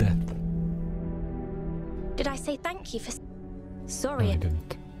 Defy death. Did I say thank you for... No, Sorry, I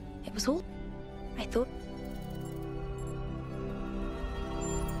didn't. it was all... I thought...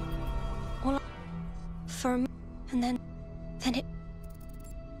 All for a and then it...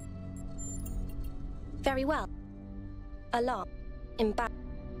 Very well. Alarm. Embarrassed.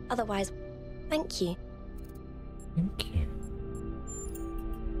 Otherwise, thank you. Thank you.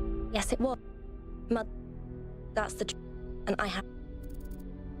 Yes, it was. Mother. That's the truth. And I have...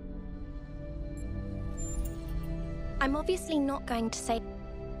 I'm obviously not going to say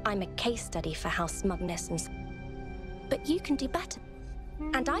I'm a case study for how smugness and... But you can do better.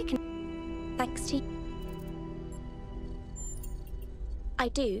 And I can... Thanks to you. I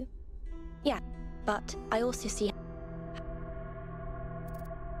do. Yeah. But I also see...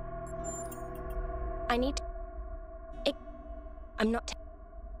 I need... I'm not...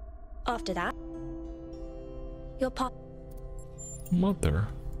 After that... Your part... Mother?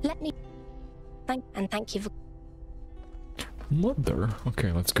 Let me... Thank you for... Mother?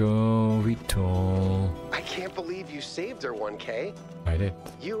 Okay, let's go, Vitol. I can't believe you saved her, 1K. I did.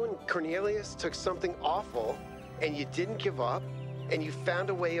 You and Cornelius took something awful, and you didn't give up, and you found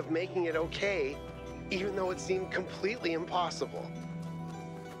a way of making it okay, even though it seemed completely impossible.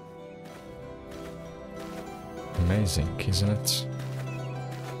 Amazing, isn't it?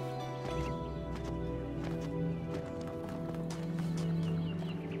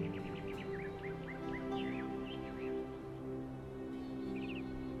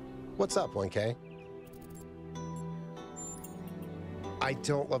 What's up, 1K? I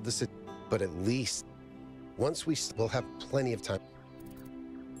don't love the city, but at least once we'll have plenty of time.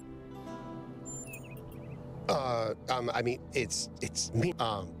 I mean, it's me.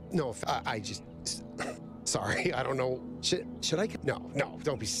 No, I just, sorry, I don't know. Should I? No,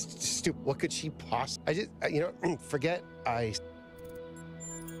 don't be stupid. What could she possibly? I just, forget. I'm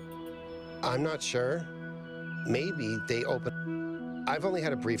not sure. Maybe they open. I've only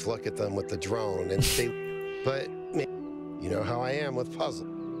had a brief look at them with the drone, and but you know how I am with puzzles.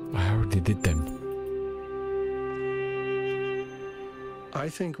 I already did them. I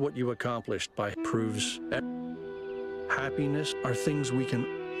think what you accomplished proves that happiness are things we can.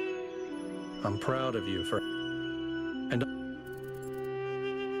 I'm proud of you for. And.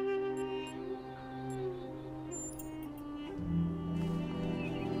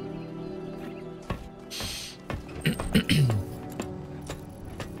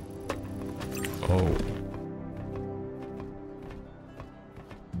 Oh.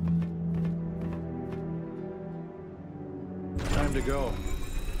 Time to go.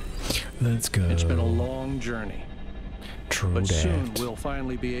 Let's go. It's been a long journey. True But that. soon we'll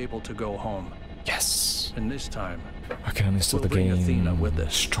finally be able to go home. Yes. And this time, I can install we'll the bring game. Athena with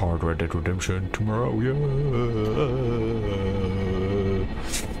us. Start Red Dead Redemption tomorrow. Yeah.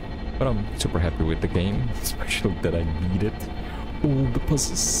 But I'm super happy with the game, especially that I needed all the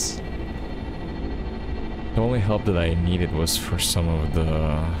puzzles. The only help that I needed was for some of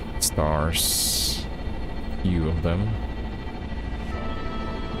the stars. Few of them.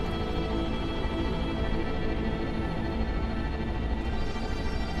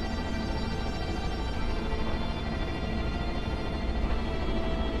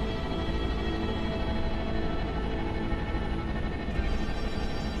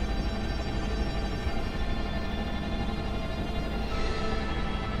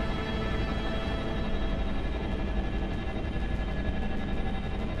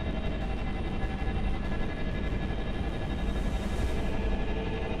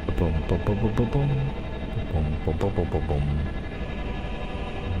 Boom, boom, boom, boom, boom, boom. Boom, boom, boom, boom, boom, boom.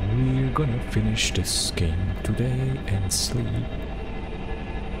 We're gonna finish this game today and sleep.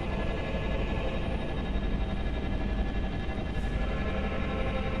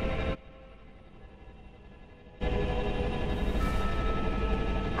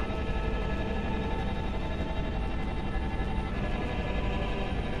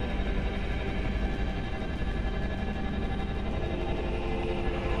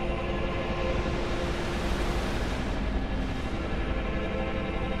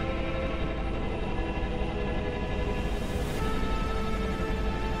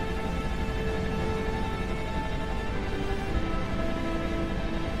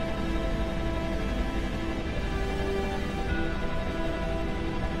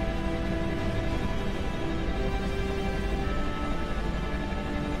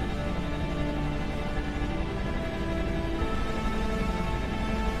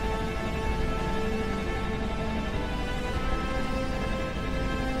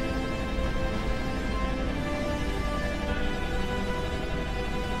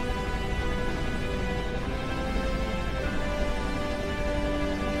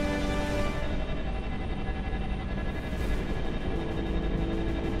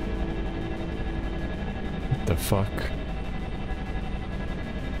 The fuck?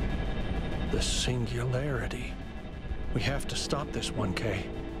 The singularity. We have to stop this 1K.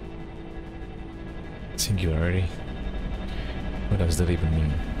 Singularity? What does that even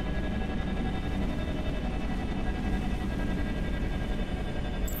mean?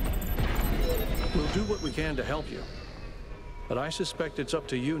 We'll do what we can to help you. But I suspect it's up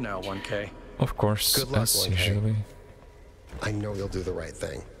to you now, 1K. Of course, Good luck, as 1K. usually. I know you'll do the right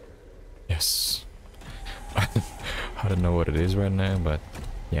thing. Yes. I don't know what it is right now, but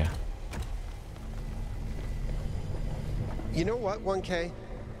yeah. You know what, 1K?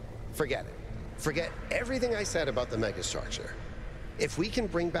 Forget it. Forget everything I said about the megastructure. If we can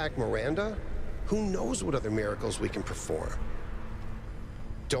bring back Miranda, who knows what other miracles we can perform?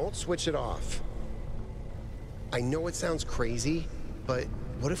 Don't switch it off. I know it sounds crazy, but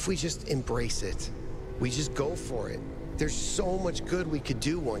what if we just embrace it? We just go for it. There's so much good we could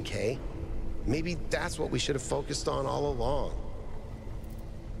do, 1K. Maybe that's what we should have focused on all along.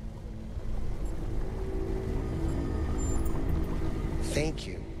 Thank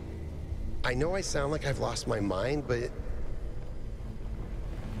you. I know I sound like I've lost my mind, but...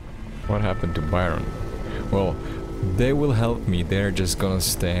 What happened to Byron? Well, they will help me. They're just gonna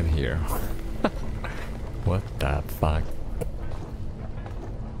stand here. What the fuck?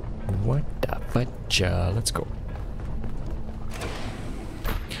 What the fudge? Let's go.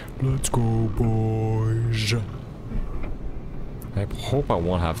 Let's go, boys. I hope I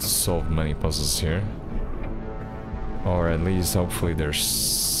won't have to solve many puzzles here. Or at least, hopefully, they're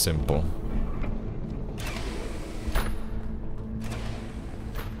simple.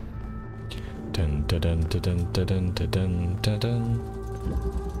 Dun dun dun dun dun dun dun dun dun.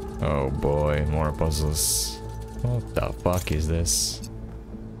 Oh boy, more puzzles. What the fuck is this?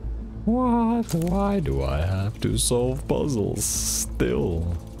 What? Why do I have to solve puzzles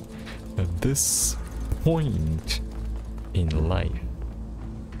still? At this point in life.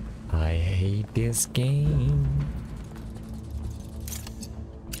 I hate this game.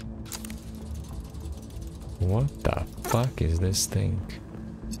 What the fuck is this thing?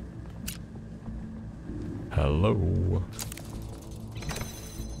 Hello?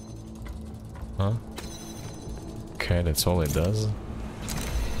 Huh? Okay, that's all it does.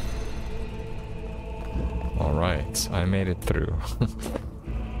 Alright, I made it through.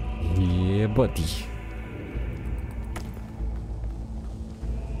 Yeah, buddy.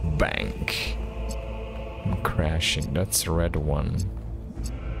 Bank. I'm crashing. That's the red one.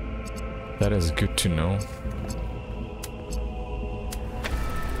 That is good to know.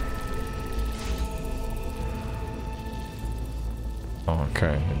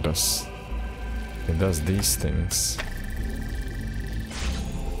 Okay, it does these things.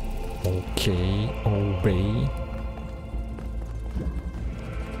 Okay, obey.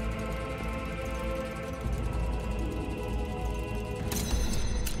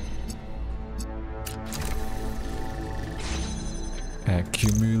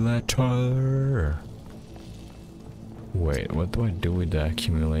 Accumulator. Wait, what do I do with the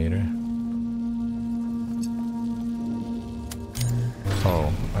accumulator?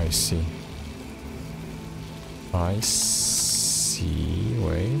 Oh, I see. I see.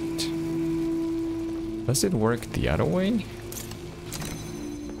 Wait. Does it work the other way?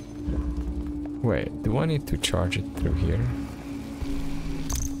 Wait, do I need to charge it through here?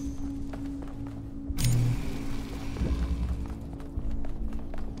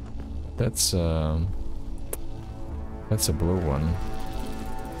 That's a blue one.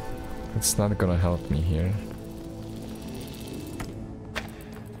 It's not gonna help me here.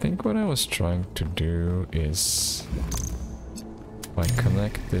 I think what I was trying to do is if I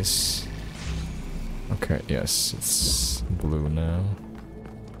connect this. Okay, yes, it's blue now.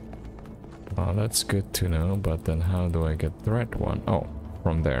 Oh, that's good to know, but then how do I get the red one? Oh,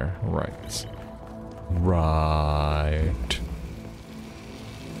 from there, right. Right.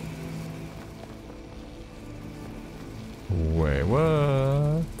 Wait,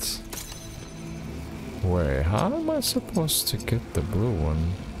 what? Wait, how am I supposed to get the blue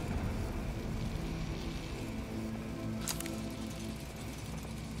one?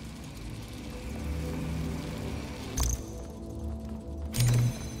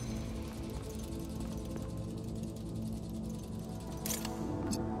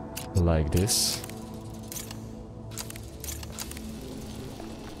 Like this.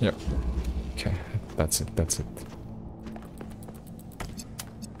 Yep. Okay, that's it, that's it.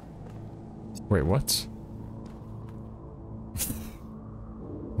 Wait, what?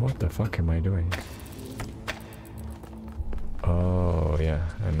 What the fuck am I doing? Oh, yeah,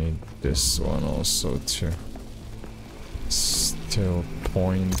 I need this one also to still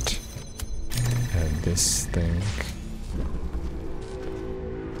point at this thing.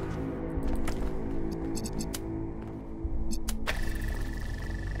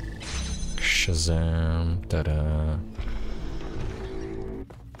 Shazam, ta-da.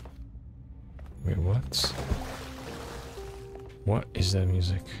 Wait, what? What is that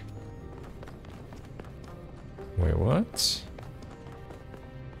music? Wait, what?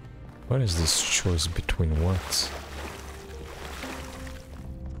 What is this choice between what?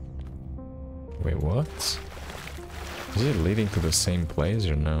 Wait, what? Is it leading to the same place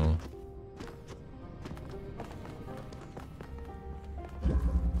or no?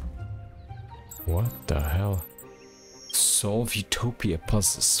 What the hell? Solve Utopia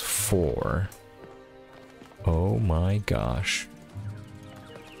puzzles 4. Oh my gosh.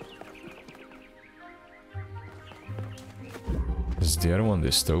 Is the other one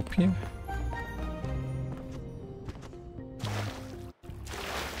dystopia?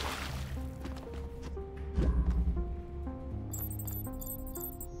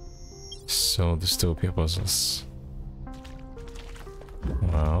 So dystopia puzzles.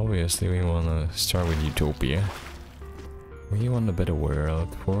 Well, obviously we wanna start with Utopia. We want a better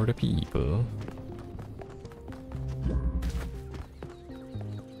world for the people.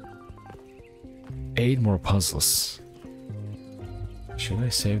 Eight more puzzles. Should I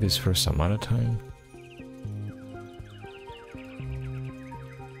save this for some other time?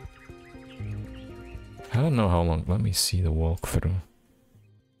 I don't know how long. Let me see the walkthrough.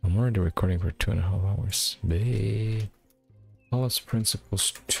 I'm already recording for 2.5 hours. Babe. Talos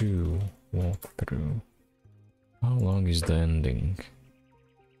Principles 2 walkthrough. How long is the ending?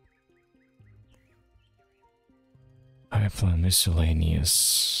 I plan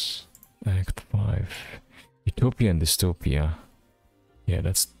miscellaneous. Act 5. Utopia and dystopia. Yeah,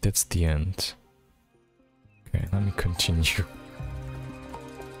 that's the end. Okay, let me continue.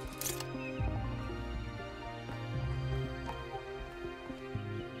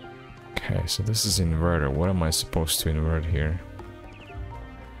 Okay, so this is inverter. What am I supposed to invert here?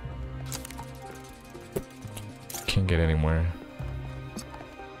 Can't get anywhere.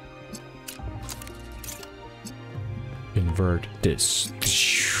 Invert this.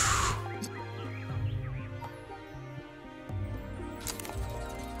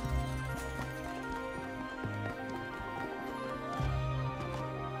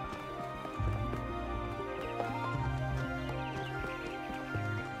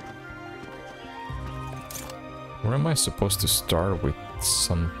 Where am I supposed to start with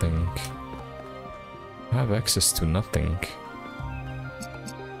something? I have access to nothing.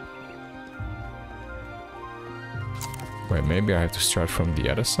 Wait, maybe I have to start from the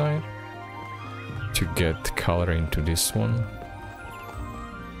other side? To get color into this one?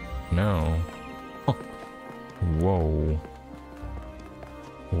 No. Oh. Whoa.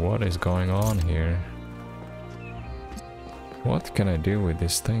 What is going on here? What can I do with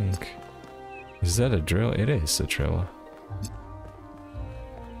this thing? Is that a drill? It is a drill.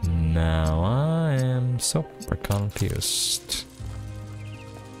 Now I am super confused.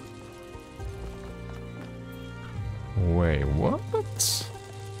 Wait, what?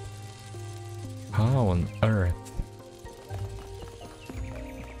 How on earth?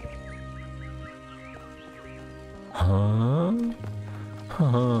 Huh?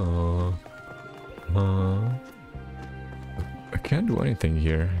 Huh? Huh? I can't do anything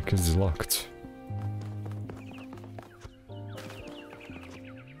here because it's locked.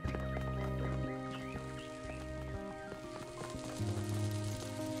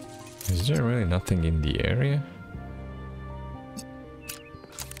 Is there really nothing in the area?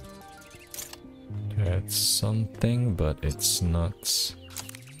 That's something, but it's not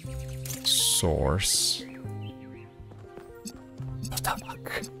source. What the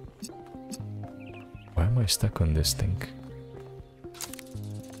fuck? Why am I stuck on this thing?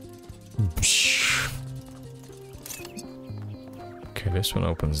 Okay, this one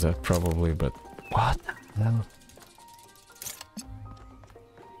opens that probably, but what the hell?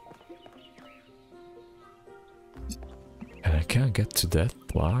 And I can't get to that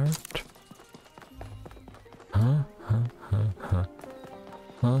part? Huh?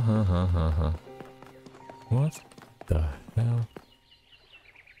 What the hell?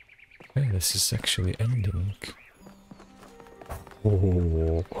 Hey, this is actually ending.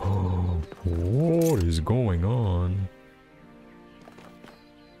 Oh, what is going on?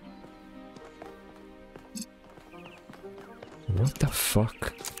 What the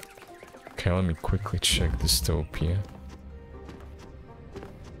fuck? Okay, let me quickly check dystopia.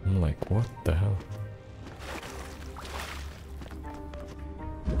 I'm like, what the hell?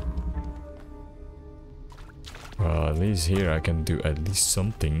 Well, at least here I can do at least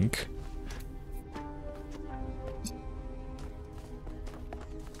something.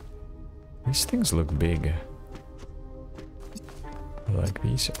 These things look big. Like,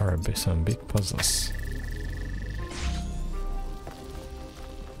 these are some big puzzles.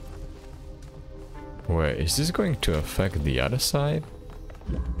 Wait, is this going to affect the other side?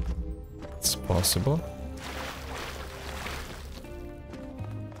 It's possible.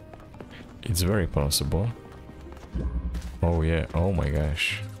 It's very possible. Oh yeah, oh my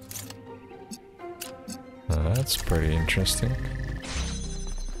gosh. That's pretty interesting.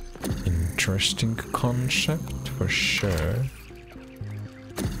 Interesting concept for sure.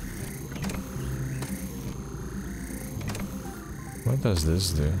 What does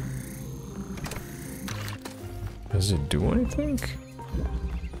this do? Does it do anything?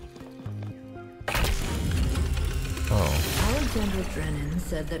 Oh. Alexander Drennan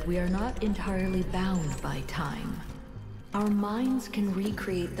said that we are not entirely bound by time. Our minds can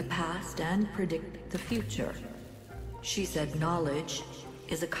recreate the past and predict the future. She said knowledge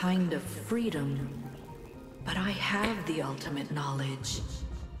is a kind of freedom. But I have the ultimate knowledge,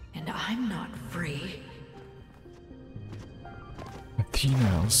 and I'm not free.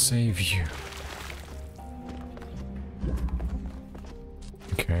 Athena, I'll save you.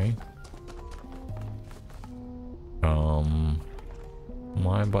 Okay.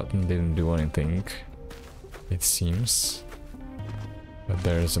 My button didn't do anything, it seems. But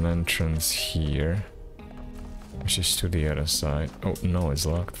there's an entrance here. Which is to the other side. Oh no, it's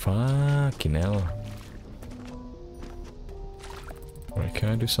locked. Fucking hell. Wait, can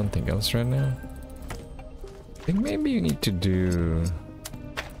I do something else right now? I think maybe you need to do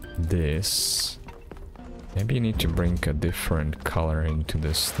this. Maybe you need to bring a different color into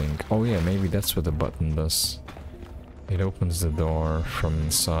this thing. Oh yeah, maybe that's what the button does. It opens the door from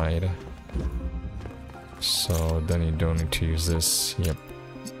inside. So then you don't need to use this. Yep.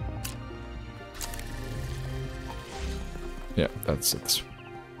 Yeah, that's it.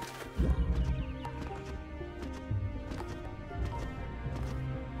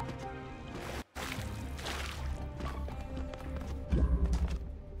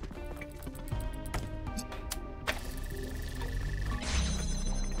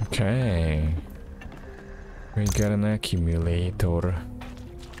 Okay. We got an accumulator.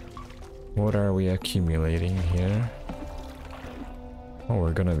 What are we accumulating here? Oh,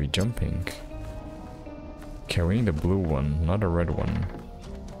 we're gonna be jumping. Okay, we need a blue one, not a red one.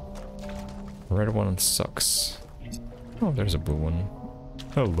 Red one sucks. Oh, there's a blue one.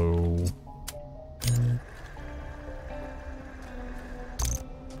 Hello.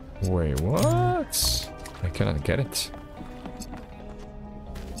 Wait, what? I cannot get it.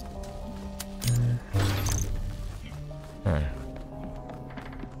 There.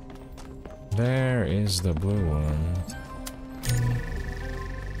 There is the blue one.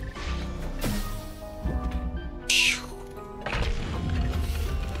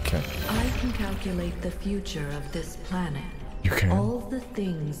 Okay. I can calculate the future of this planet. You can? All the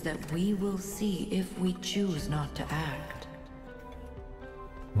things that we will see if we choose not to act.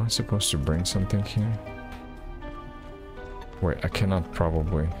 Am I supposed to bring something here? Wait, I cannot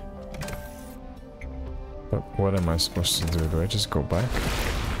probably. But what am I supposed to do? Do I just go back?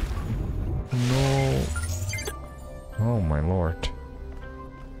 No. Oh my lord.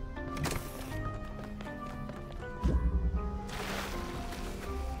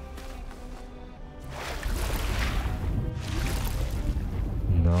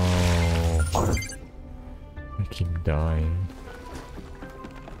 No. I keep dying.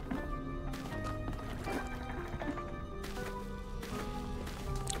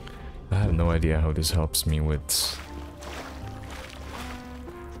 I have no idea how this helps me with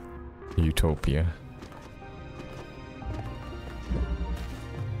Utopia.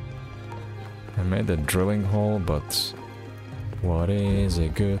 I made a drilling hole, but what is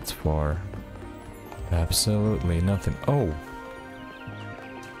it good for? Absolutely nothing. Oh!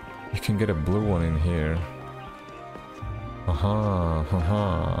 You can get a blue one in here. Aha,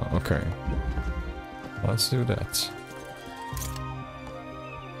 haha, okay. Let's do that.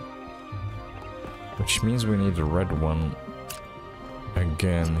 Which means we need a red one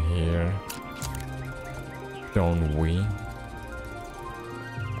again here. Don't we?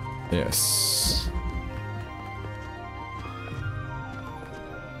 Yes.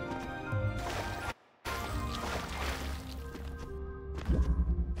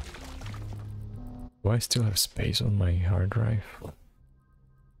 Do I still have space on my hard drive?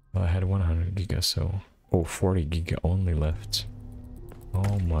 Well, I had 100 giga, so... Oh, 40 giga only left.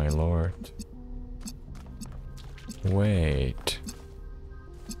 Oh my lord. Wait.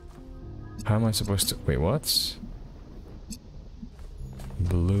 How am I supposed to... Wait, what?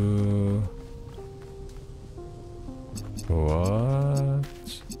 Blue... What?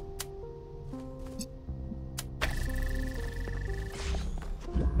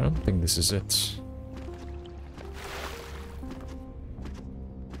 I don't think this is it.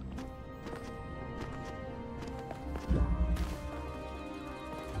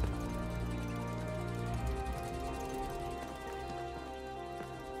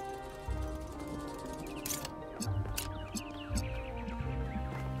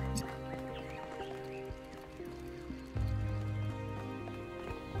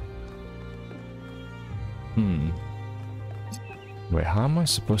 Wait, how am I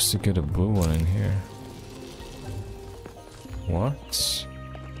supposed to get a blue one in here? What?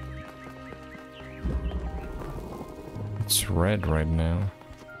 It's red right now.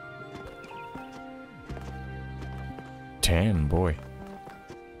 Damn, boy.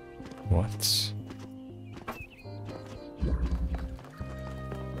 What?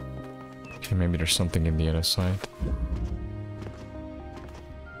 Okay, maybe there's something in the other side.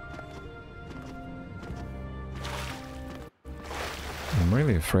 I'm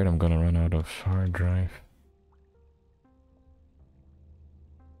really afraid I'm gonna run out of hard drive.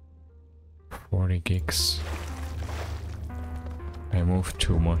 40 gigs. I moved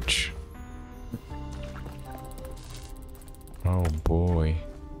too much. Oh boy.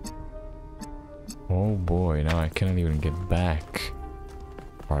 Oh boy, now I cannot even get back.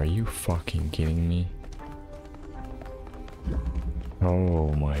 Are you fucking kidding me?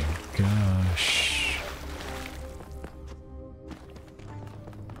 Oh my gosh.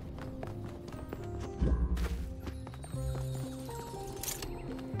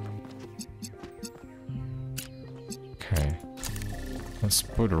 Okay. Let's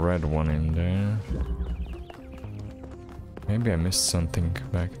put a red one in there. Maybe I missed something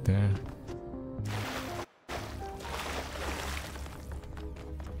back there.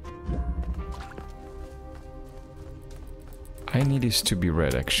 I need this to be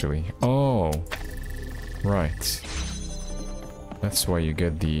red, actually. Oh, right. That's why you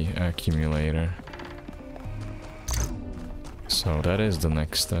get the accumulator. So that is the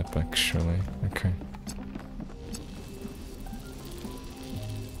next step, actually. Okay.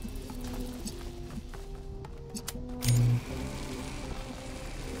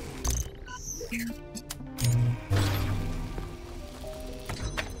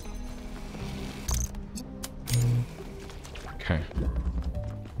 Okay.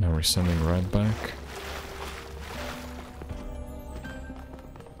 Now we're sending red back.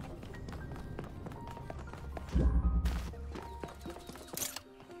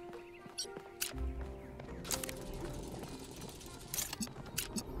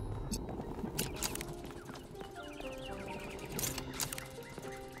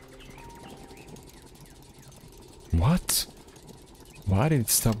 What? Why did it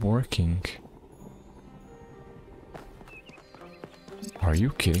stop working? Are you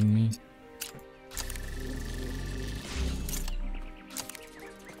kidding me?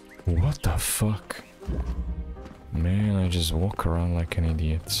 What the fuck? Man, I just walk around like an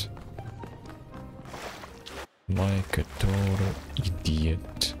idiot. Like a total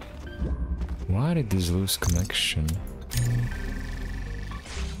idiot. Why did this lose connection?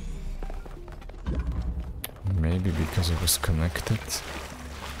 Maybe because it was connected.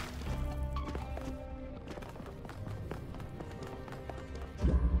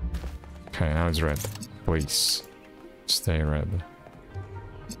 Okay, now it's red. Please. Stay red.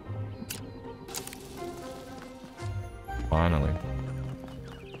 Finally.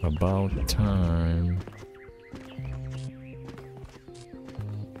 About time.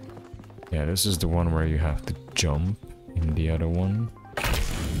 Yeah, this is the one where you have to jump in the other one.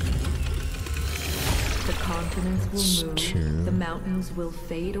 The continents will move, two. the mountains will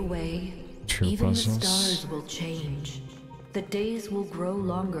fade away, Two even puzzles. the stars will change. The days will grow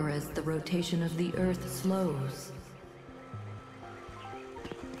longer as the rotation of the Earth slows.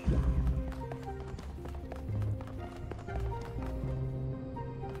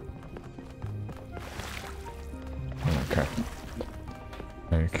 Okay.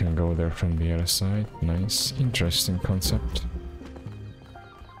 Now you can go there from the other side. Nice. Interesting concept.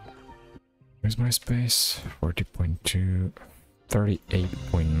 Where's my space? 40.2.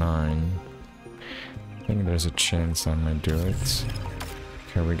 38.9. I think there's a chance I might do it.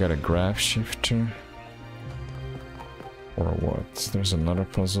 Okay, we got a graph shifter. Or what? There's another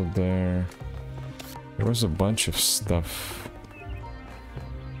puzzle there. There was a bunch of stuff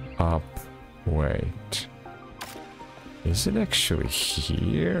up. Wait. Is it actually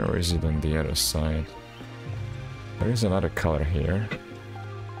here or is it on the other side? There is another color here.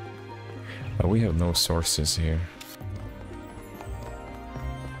 But we have no sources here.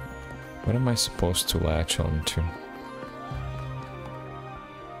 What am I supposed to latch onto?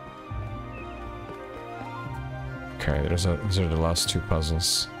 Okay, these are the last two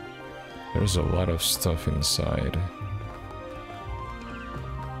puzzles. There's a lot of stuff inside.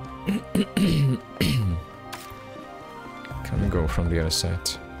 Can we go from the other side?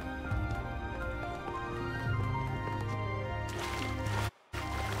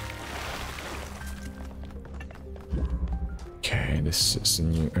 Okay, this is a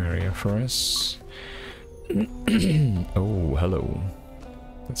new area for us. Oh, hello.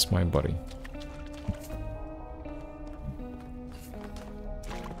 That's my buddy.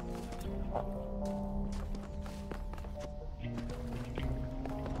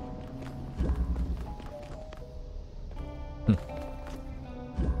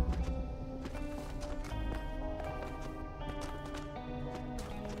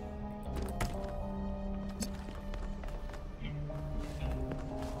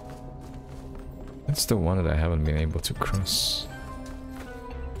 That's the one that I haven't been able to cross.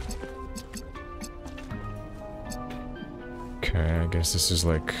 Okay, I guess this is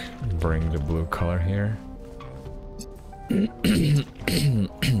like bring the blue color here.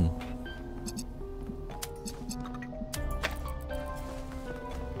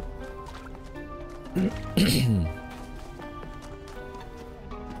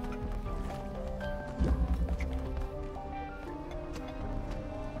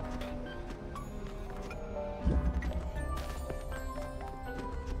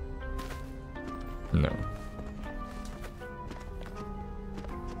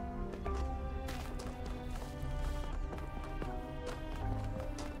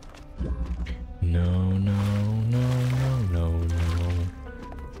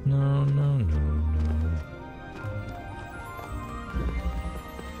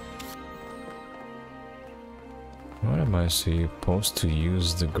 What am I supposed to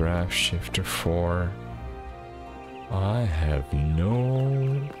use the graph shifter for? I have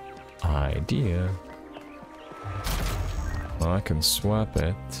no idea. Well, I can swap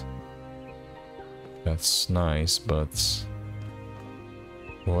it. That's nice, but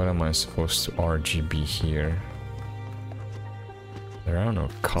what am I supposed to RGB here? There are no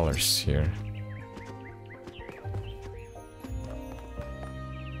colors here.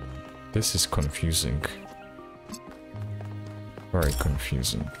 This is confusing. Very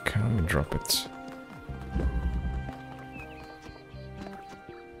confusing. Can we drop it?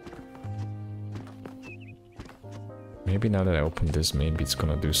 Maybe now that I open this, maybe it's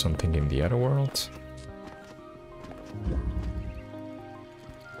gonna do something in the other world?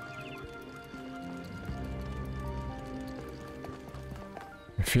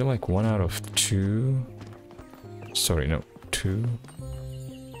 I feel like 1 out of 2... Sorry, no, 2...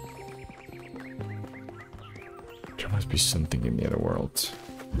 There must be something in the other world.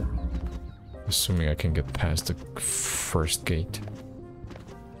 Assuming I can get past the first gate.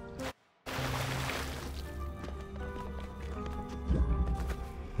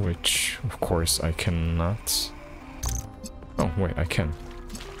 Which, of course, I cannot. Oh, wait, I can.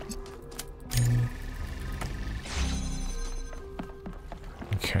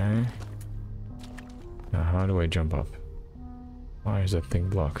 Okay. Now, how do I jump up? Why is that thing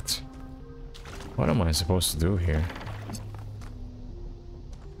blocked? What am I supposed to do here?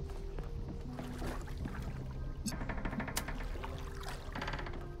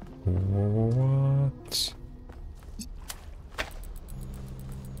 What?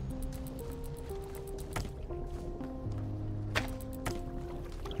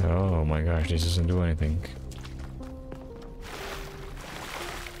 Oh my gosh, this doesn't do anything.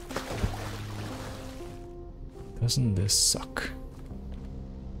 Doesn't this suck?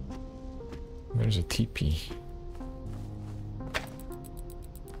 There's a TP.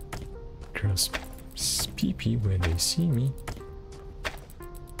 Girls pee-pee when they see me.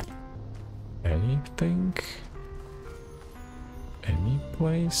 Anything? Any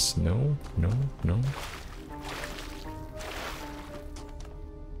place? No, no, no.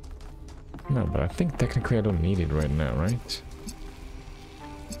 No, but I think technically I don't need it right now, right?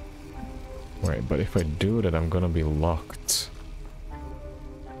 Wait, but if I do that, I'm gonna be locked.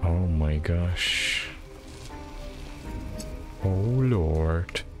 Oh my gosh. Oh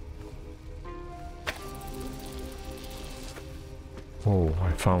lord. Oh,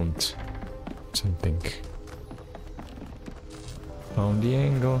 I found something. Found the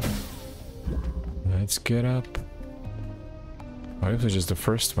angle. Let's get up. Oh, this was just the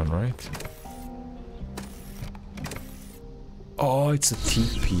first one, right? Oh, it's a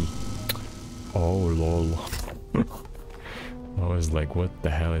TP. Oh lol. I was like, what the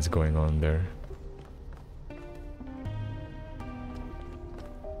hell is going on there?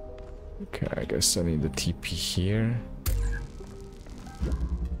 Okay, I guess I need the TP here.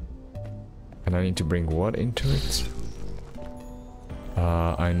 And I need to bring what into it?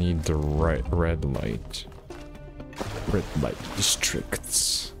 I need the red light. Red light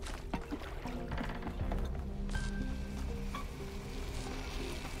districts.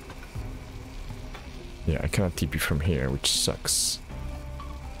 Yeah, I cannot TP from here, which sucks.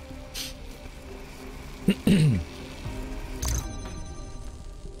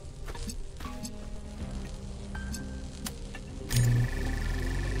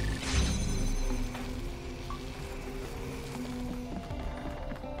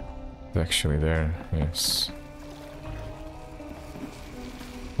 It's actually there, yes.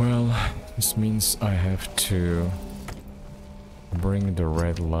 Well, this means I have to bring the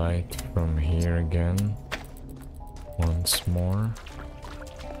red light from here again once more.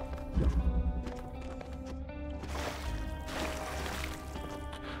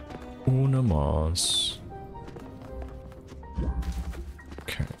 Una más.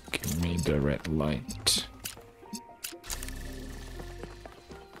 Okay, give me the red light.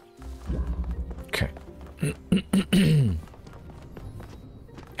 Okay.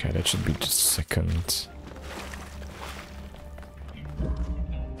 Okay, that should be the second.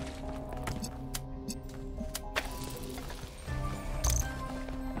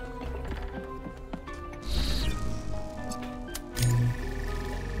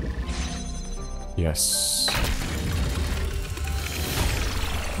 Yes.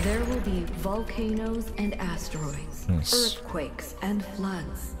 There will be volcanoes and asteroids, Yes. earthquakes and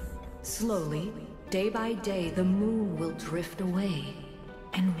floods. Slowly, day by day, the moon will drift away,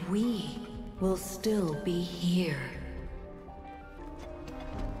 and we will still be here.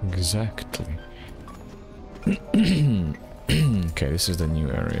 Exactly. Okay, this is the new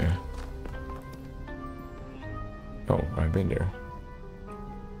area. Oh, I've been there.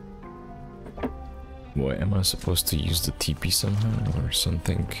 Boy, am I supposed to use the TP somehow or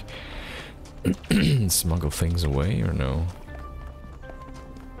something? Smuggle things away or no?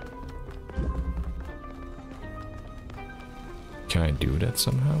 Can I do that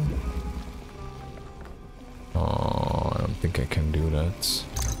somehow? Oh, I don't think I can do that.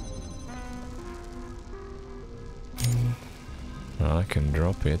 Well, I can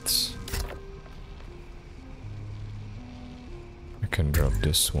drop it. I can drop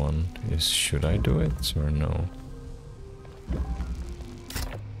this one. Should I do it or no?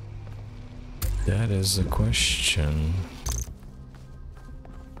 That is the question.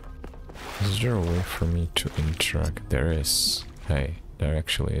 Is there a way for me to interact? There is. Hey, there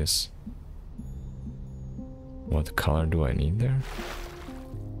actually is. What color do I need there?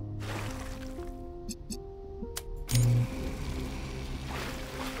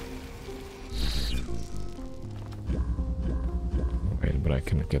 Wait, but I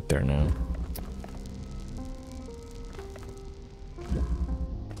can get there now.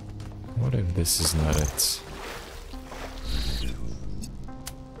 What if this is not it?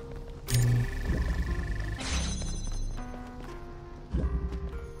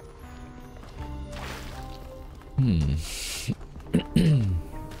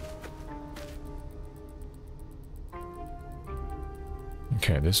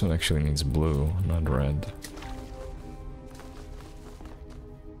 Okay, this one actually needs blue, not red.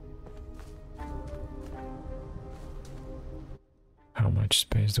 How much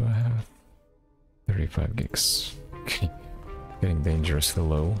space do I have? 35 gigs. Okay, getting dangerously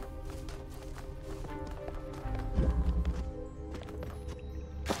low.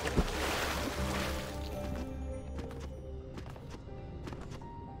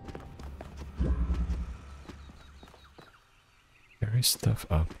 There is stuff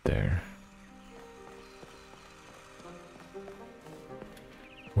up there.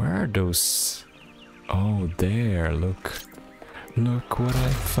 Where are those? Oh, there, look. Look what I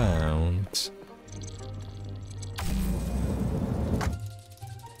found.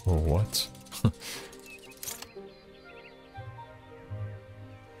 Oh, what?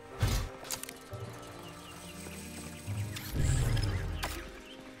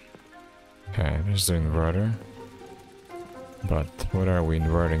 Okay, there's the inverter. But what are we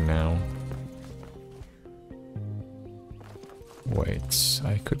inverting now? Wait,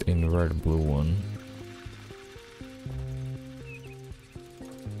 I could invert blue one.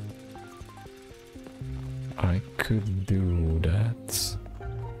 I could do that.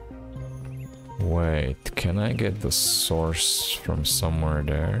 Wait, can I get the source from somewhere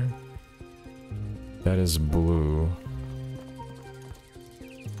there? That is blue.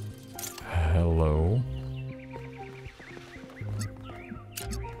 Hello?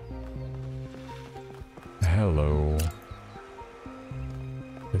 Hello.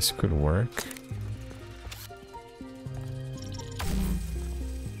 This could work.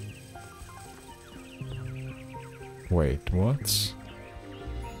 Wait, what?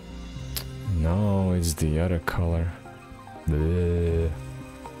 No, it's the other color. Bleh.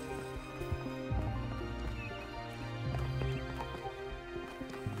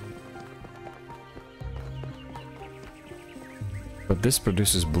 But this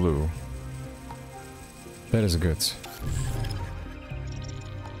produces blue. That is good.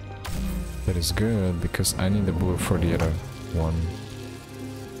 That is good because I need the blue for the other one.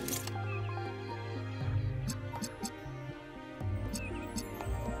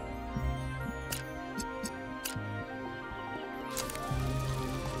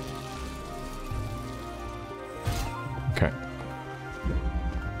 Okay.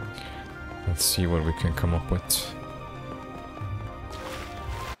 Let's see what we can come up with.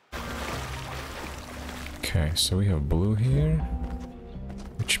 Okay, so we have blue here,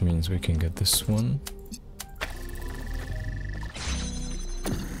 which means we can get this one.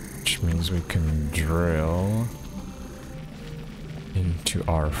 Which means we can drill into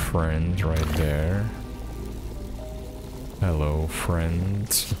our friend right there. Hello, friend.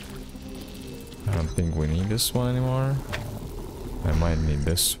 I don't think we need this one anymore. I might need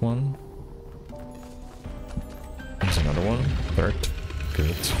this one. There's another one. Third.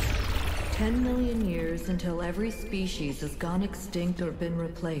 Good. 10 million years until every species has gone extinct or been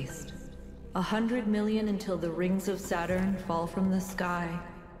replaced. 100 million until the rings of Saturn fall from the sky.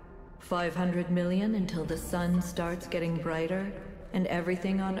 500 million until the sun starts getting brighter and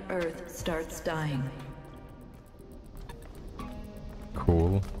everything on Earth starts dying.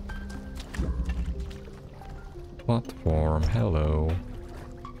 Cool. Platform, hello.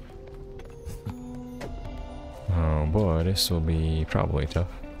 Oh boy, this will be probably tough.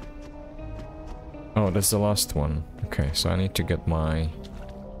 Oh, that's the last one. Okay, so I need to get my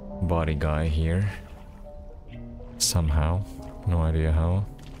body guy here. Somehow. No idea how.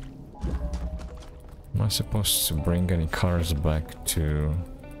 Am I supposed to bring any cars back to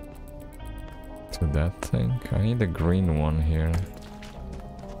that thing? I need a green one here.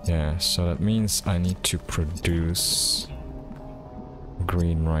 Yeah, so that means I need to produce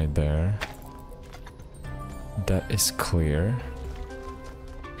green right there. That is clear.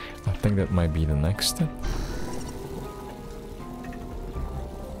 I think that might be the next step.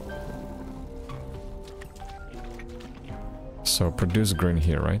 So produce green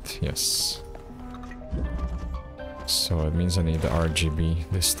here, right? Yes. So it means I need the RGB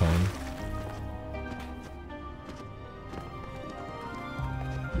this time.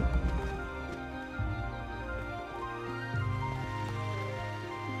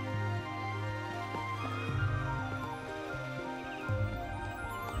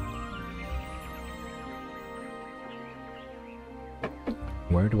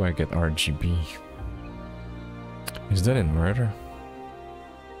 Where do I get RGB? Is that in murder?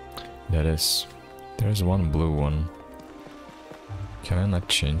 That is. There's one blue one. Can I not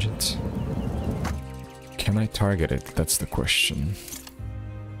change it? Can I target it? That's the question.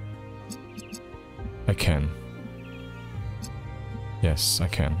 I can. Yes, I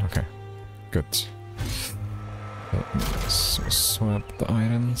can. Okay. Good. So swap the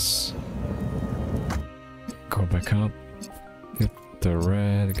items. Go back up. Get the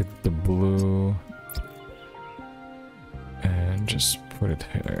red, get the blue. And just put it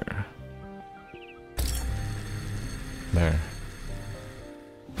here. There.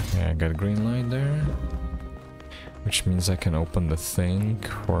 Yeah, I got a green light there. Which means I can open the thing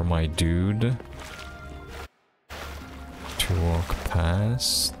for my dude to walk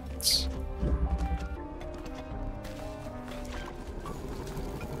past.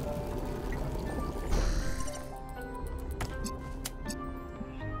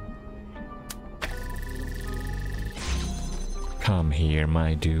 Come here,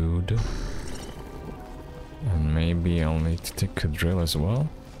 my dude. And maybe I'll need to take a drill as well.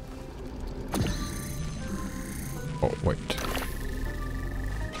 Oh, wait.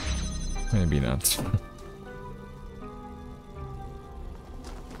 Maybe not.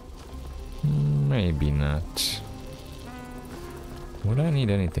 Maybe not. Would I need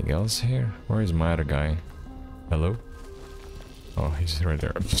anything else here? Where is my other guy? Hello? Oh, he's right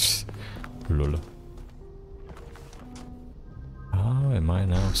there. Lol. How am I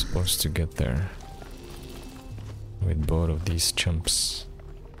now supposed to get there? With both of these chumps.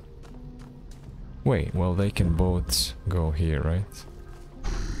 Wait, well they can both go here, right?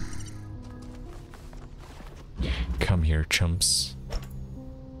 Come here, chumps.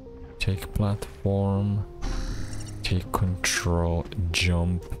 Take platform. Take control.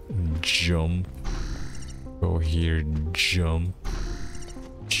 Jump. Jump. Go here. Jump.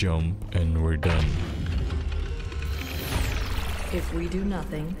 Jump. And we're done. If we do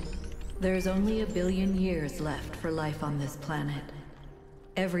nothing, there's only 1 billion years left for life on this planet.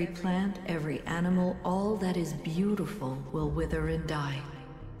 Every plant, every animal, all that is beautiful will wither and die.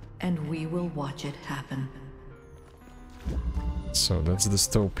 And we will watch it happen. So that's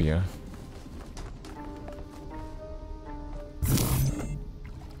dystopia.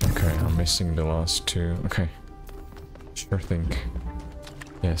 Okay, I'm missing the last two. Okay. Sure thing.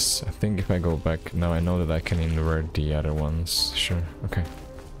 Yes, I think if I go back, now I know that I can invert the other ones. Sure, okay.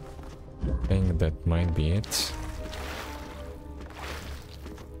 I think that might be it.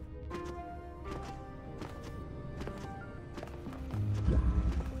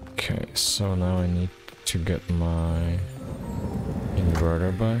 Okay, so now I need to get my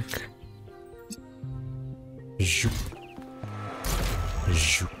inverter back. Zoop.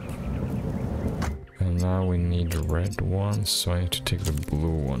 Zoop. And now we need a red one, so I need to take the blue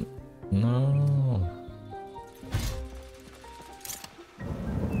one. No.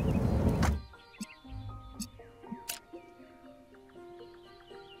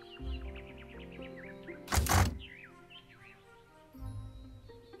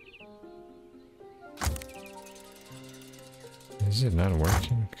 Is it not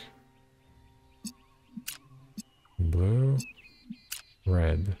working? Blue,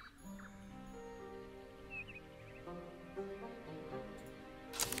 red.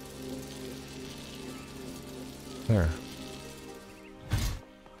 There.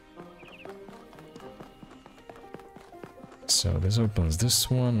 So this opens this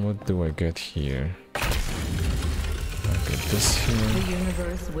one. What do I get here? I get this here. The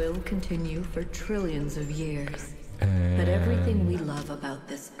universe will continue for trillions of years. But everything we love about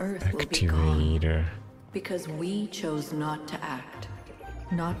this Earth will be gone. Activator. Because we chose not to act.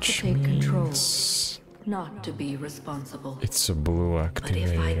 Not to Which take control, means not to be responsible. it's a blue But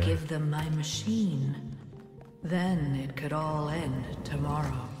if I activator. give them my machine, then it could all end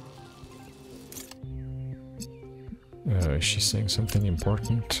tomorrow. Is she saying something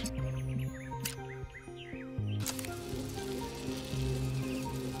important?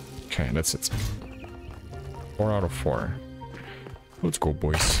 Okay, that's it. 4 out of 4. Let's go,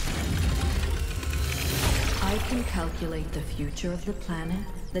 boys. I can calculate the future of the planet,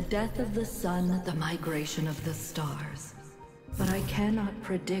 the death of the sun, the migration of the stars. But I cannot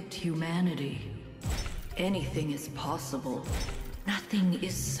predict humanity. Anything is possible. Nothing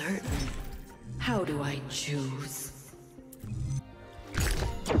is certain. How do I choose?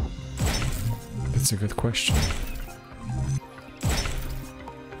 That's a good question.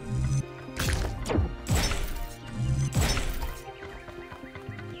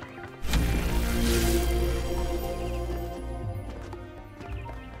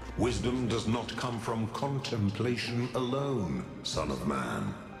 Wisdom does not come from contemplation alone, son of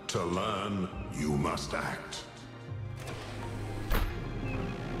man. To learn, you must act.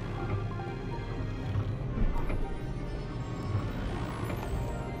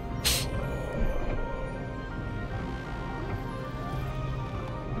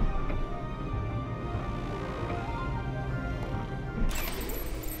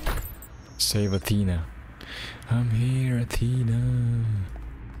 Save Athena. I'm here, Athena.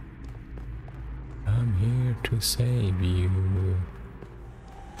 I'm here to save you.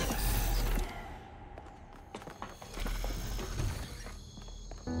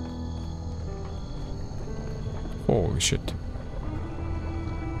 Holy shit.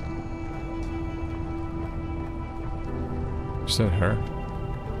 Is that her?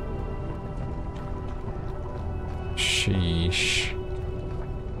 Sheesh.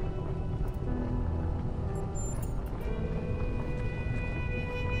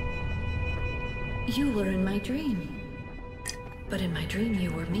 You were in my dream. But in my dream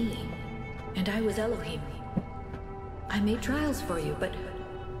you were me. And I was Elohim. I made trials for you, but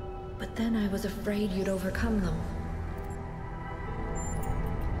then I was afraid you'd overcome them.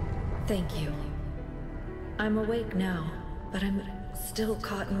 Thank you. I'm awake now, but I'm still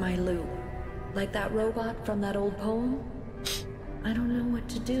caught in my loop. Like that robot from that old poem. I don't know what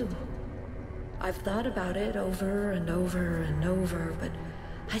to do. I've thought about it over and over and over, but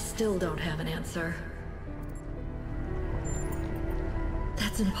I still don't have an answer.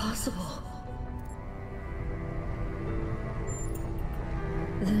 That's impossible.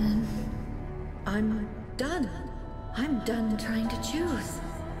 Then I'm done. I'm done trying to choose.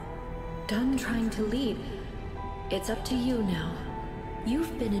 Done trying to lead. It's up to you now.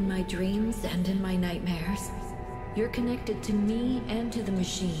 You've been in my dreams and in my nightmares. You're connected to me and to the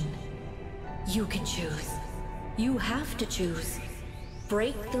machine. You can choose. You have to choose.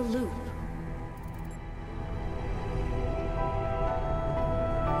 Break the loop.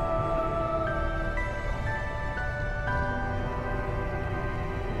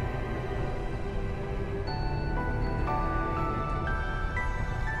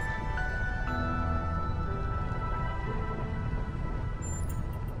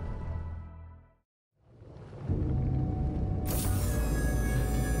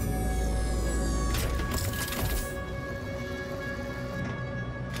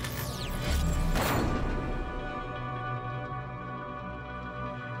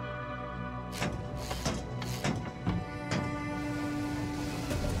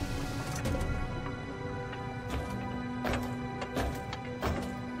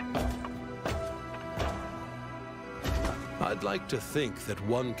 I'd like to think that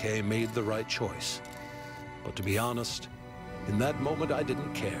 1K made the right choice. But to be honest, in that moment I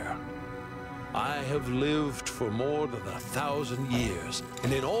didn't care. I have lived for more than 1,000 years,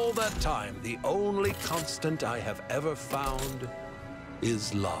 and in all that time, the only constant I have ever found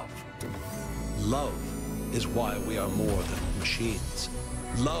is love. Love is why we are more than machines.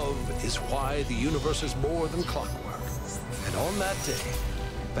 Love is why the universe is more than clockwork. And on that day,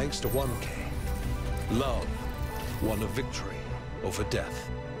 thanks to 1K, love won a victory over death.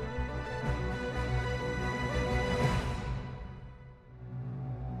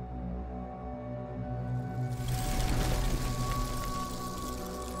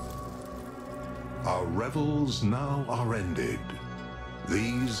 Our revels now are ended.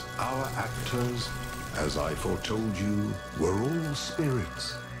 These, our actors, as I foretold you, were all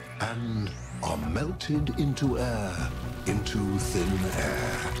spirits, and are melted into air, into thin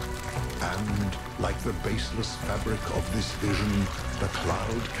air. And, like the baseless fabric of this vision, the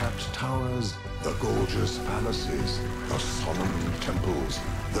cloud-capped towers, the gorgeous palaces, the solemn temples,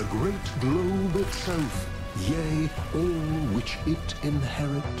 the great globe itself, Yea, all which it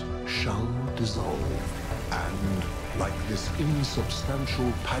inherit shall dissolve, and, like this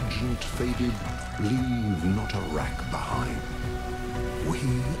insubstantial pageant faded, leave not a rack behind. We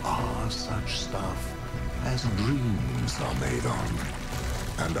are such stuff as dreams are made on,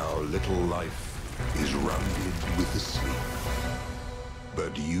 and our little life is rounded with the sleep.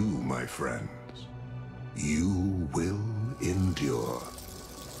 But you, my friends, you will endure.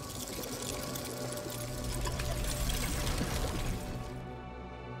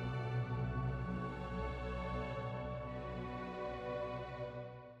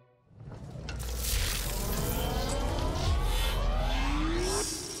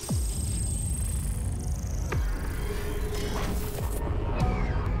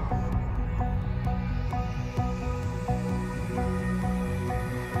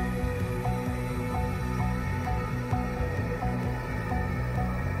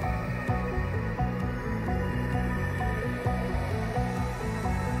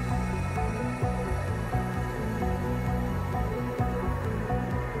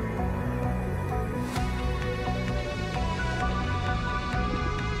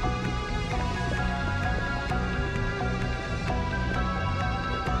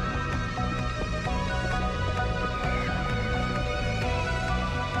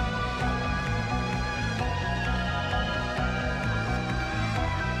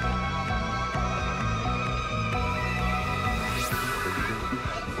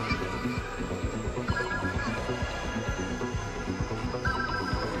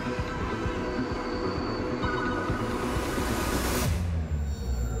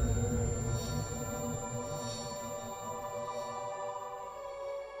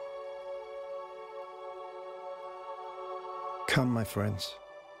 Come, my friends.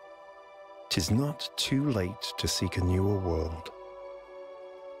 'Tis not too late to seek a newer world.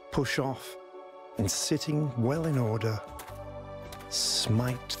 Push off, and sitting well in order,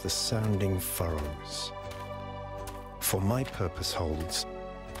 smite the sounding furrows. For my purpose holds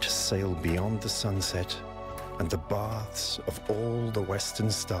to sail beyond the sunset and the baths of all the western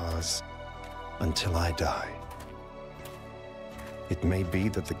stars until I die. It may be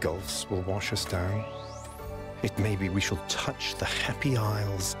that the gulfs will wash us down. It may be we shall touch the happy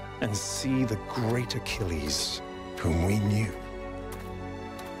isles and see the great Achilles, whom we knew.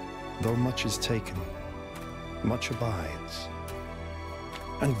 Though much is taken, much abides.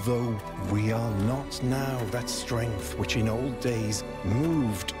 And though we are not now that strength which in old days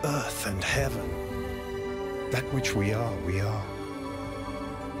moved earth and heaven, that which we are, we are.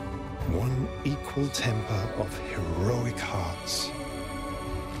 One equal temper of heroic hearts,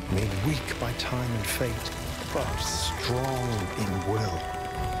 made weak by time and fate, but strong in will,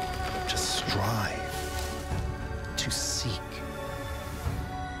 to strive, to seek,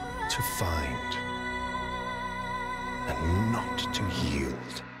 to find, and not to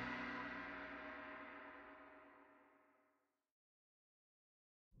yield.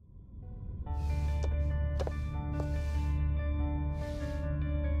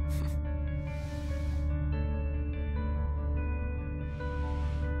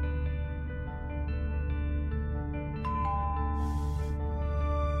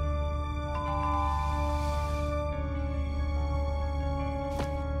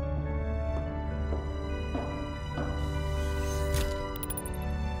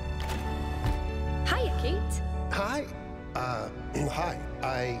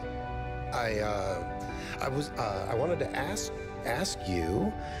 I wanted to ask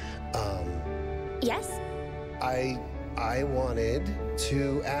you, Yes? I wanted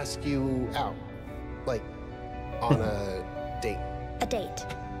to ask you out, like, on a date. A date?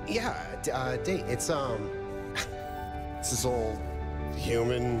 Yeah, a date. It's this old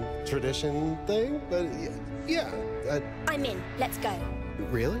human tradition thing, but yeah. I'm in. Let's go.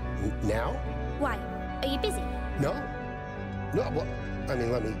 Really? Now? Why? Are you busy? No. No, well, I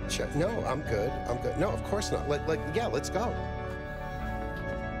mean, let me check. No, I'm good. I'm good. No, of course not. Yeah, let's go.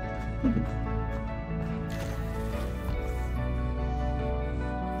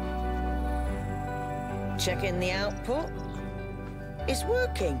 Checking the output. It's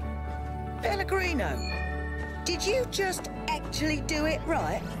working. Pellegrino, did you just actually do it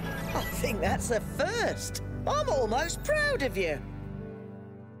right? I think that's a first. I'm almost proud of you.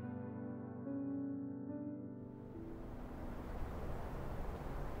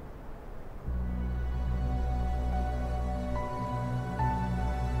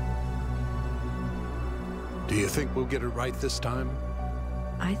 Do you think we'll get it right this time?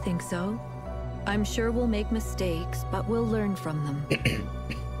 I think so. I'm sure we'll make mistakes, but we'll learn from them.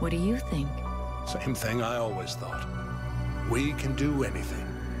 What do you think? Same thing I always thought. We can do anything,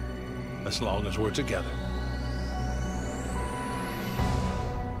 as long as we're together.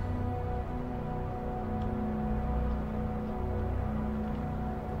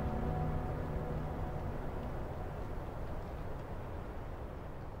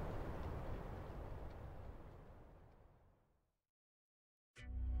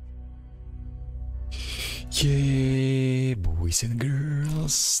 Yeah, boys and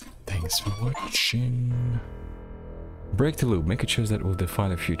girls, thanks for watching. Break the loop. Make a choice that will define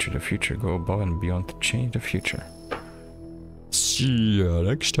the future. The future. Go above and beyond to change the future. See ya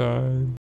next time.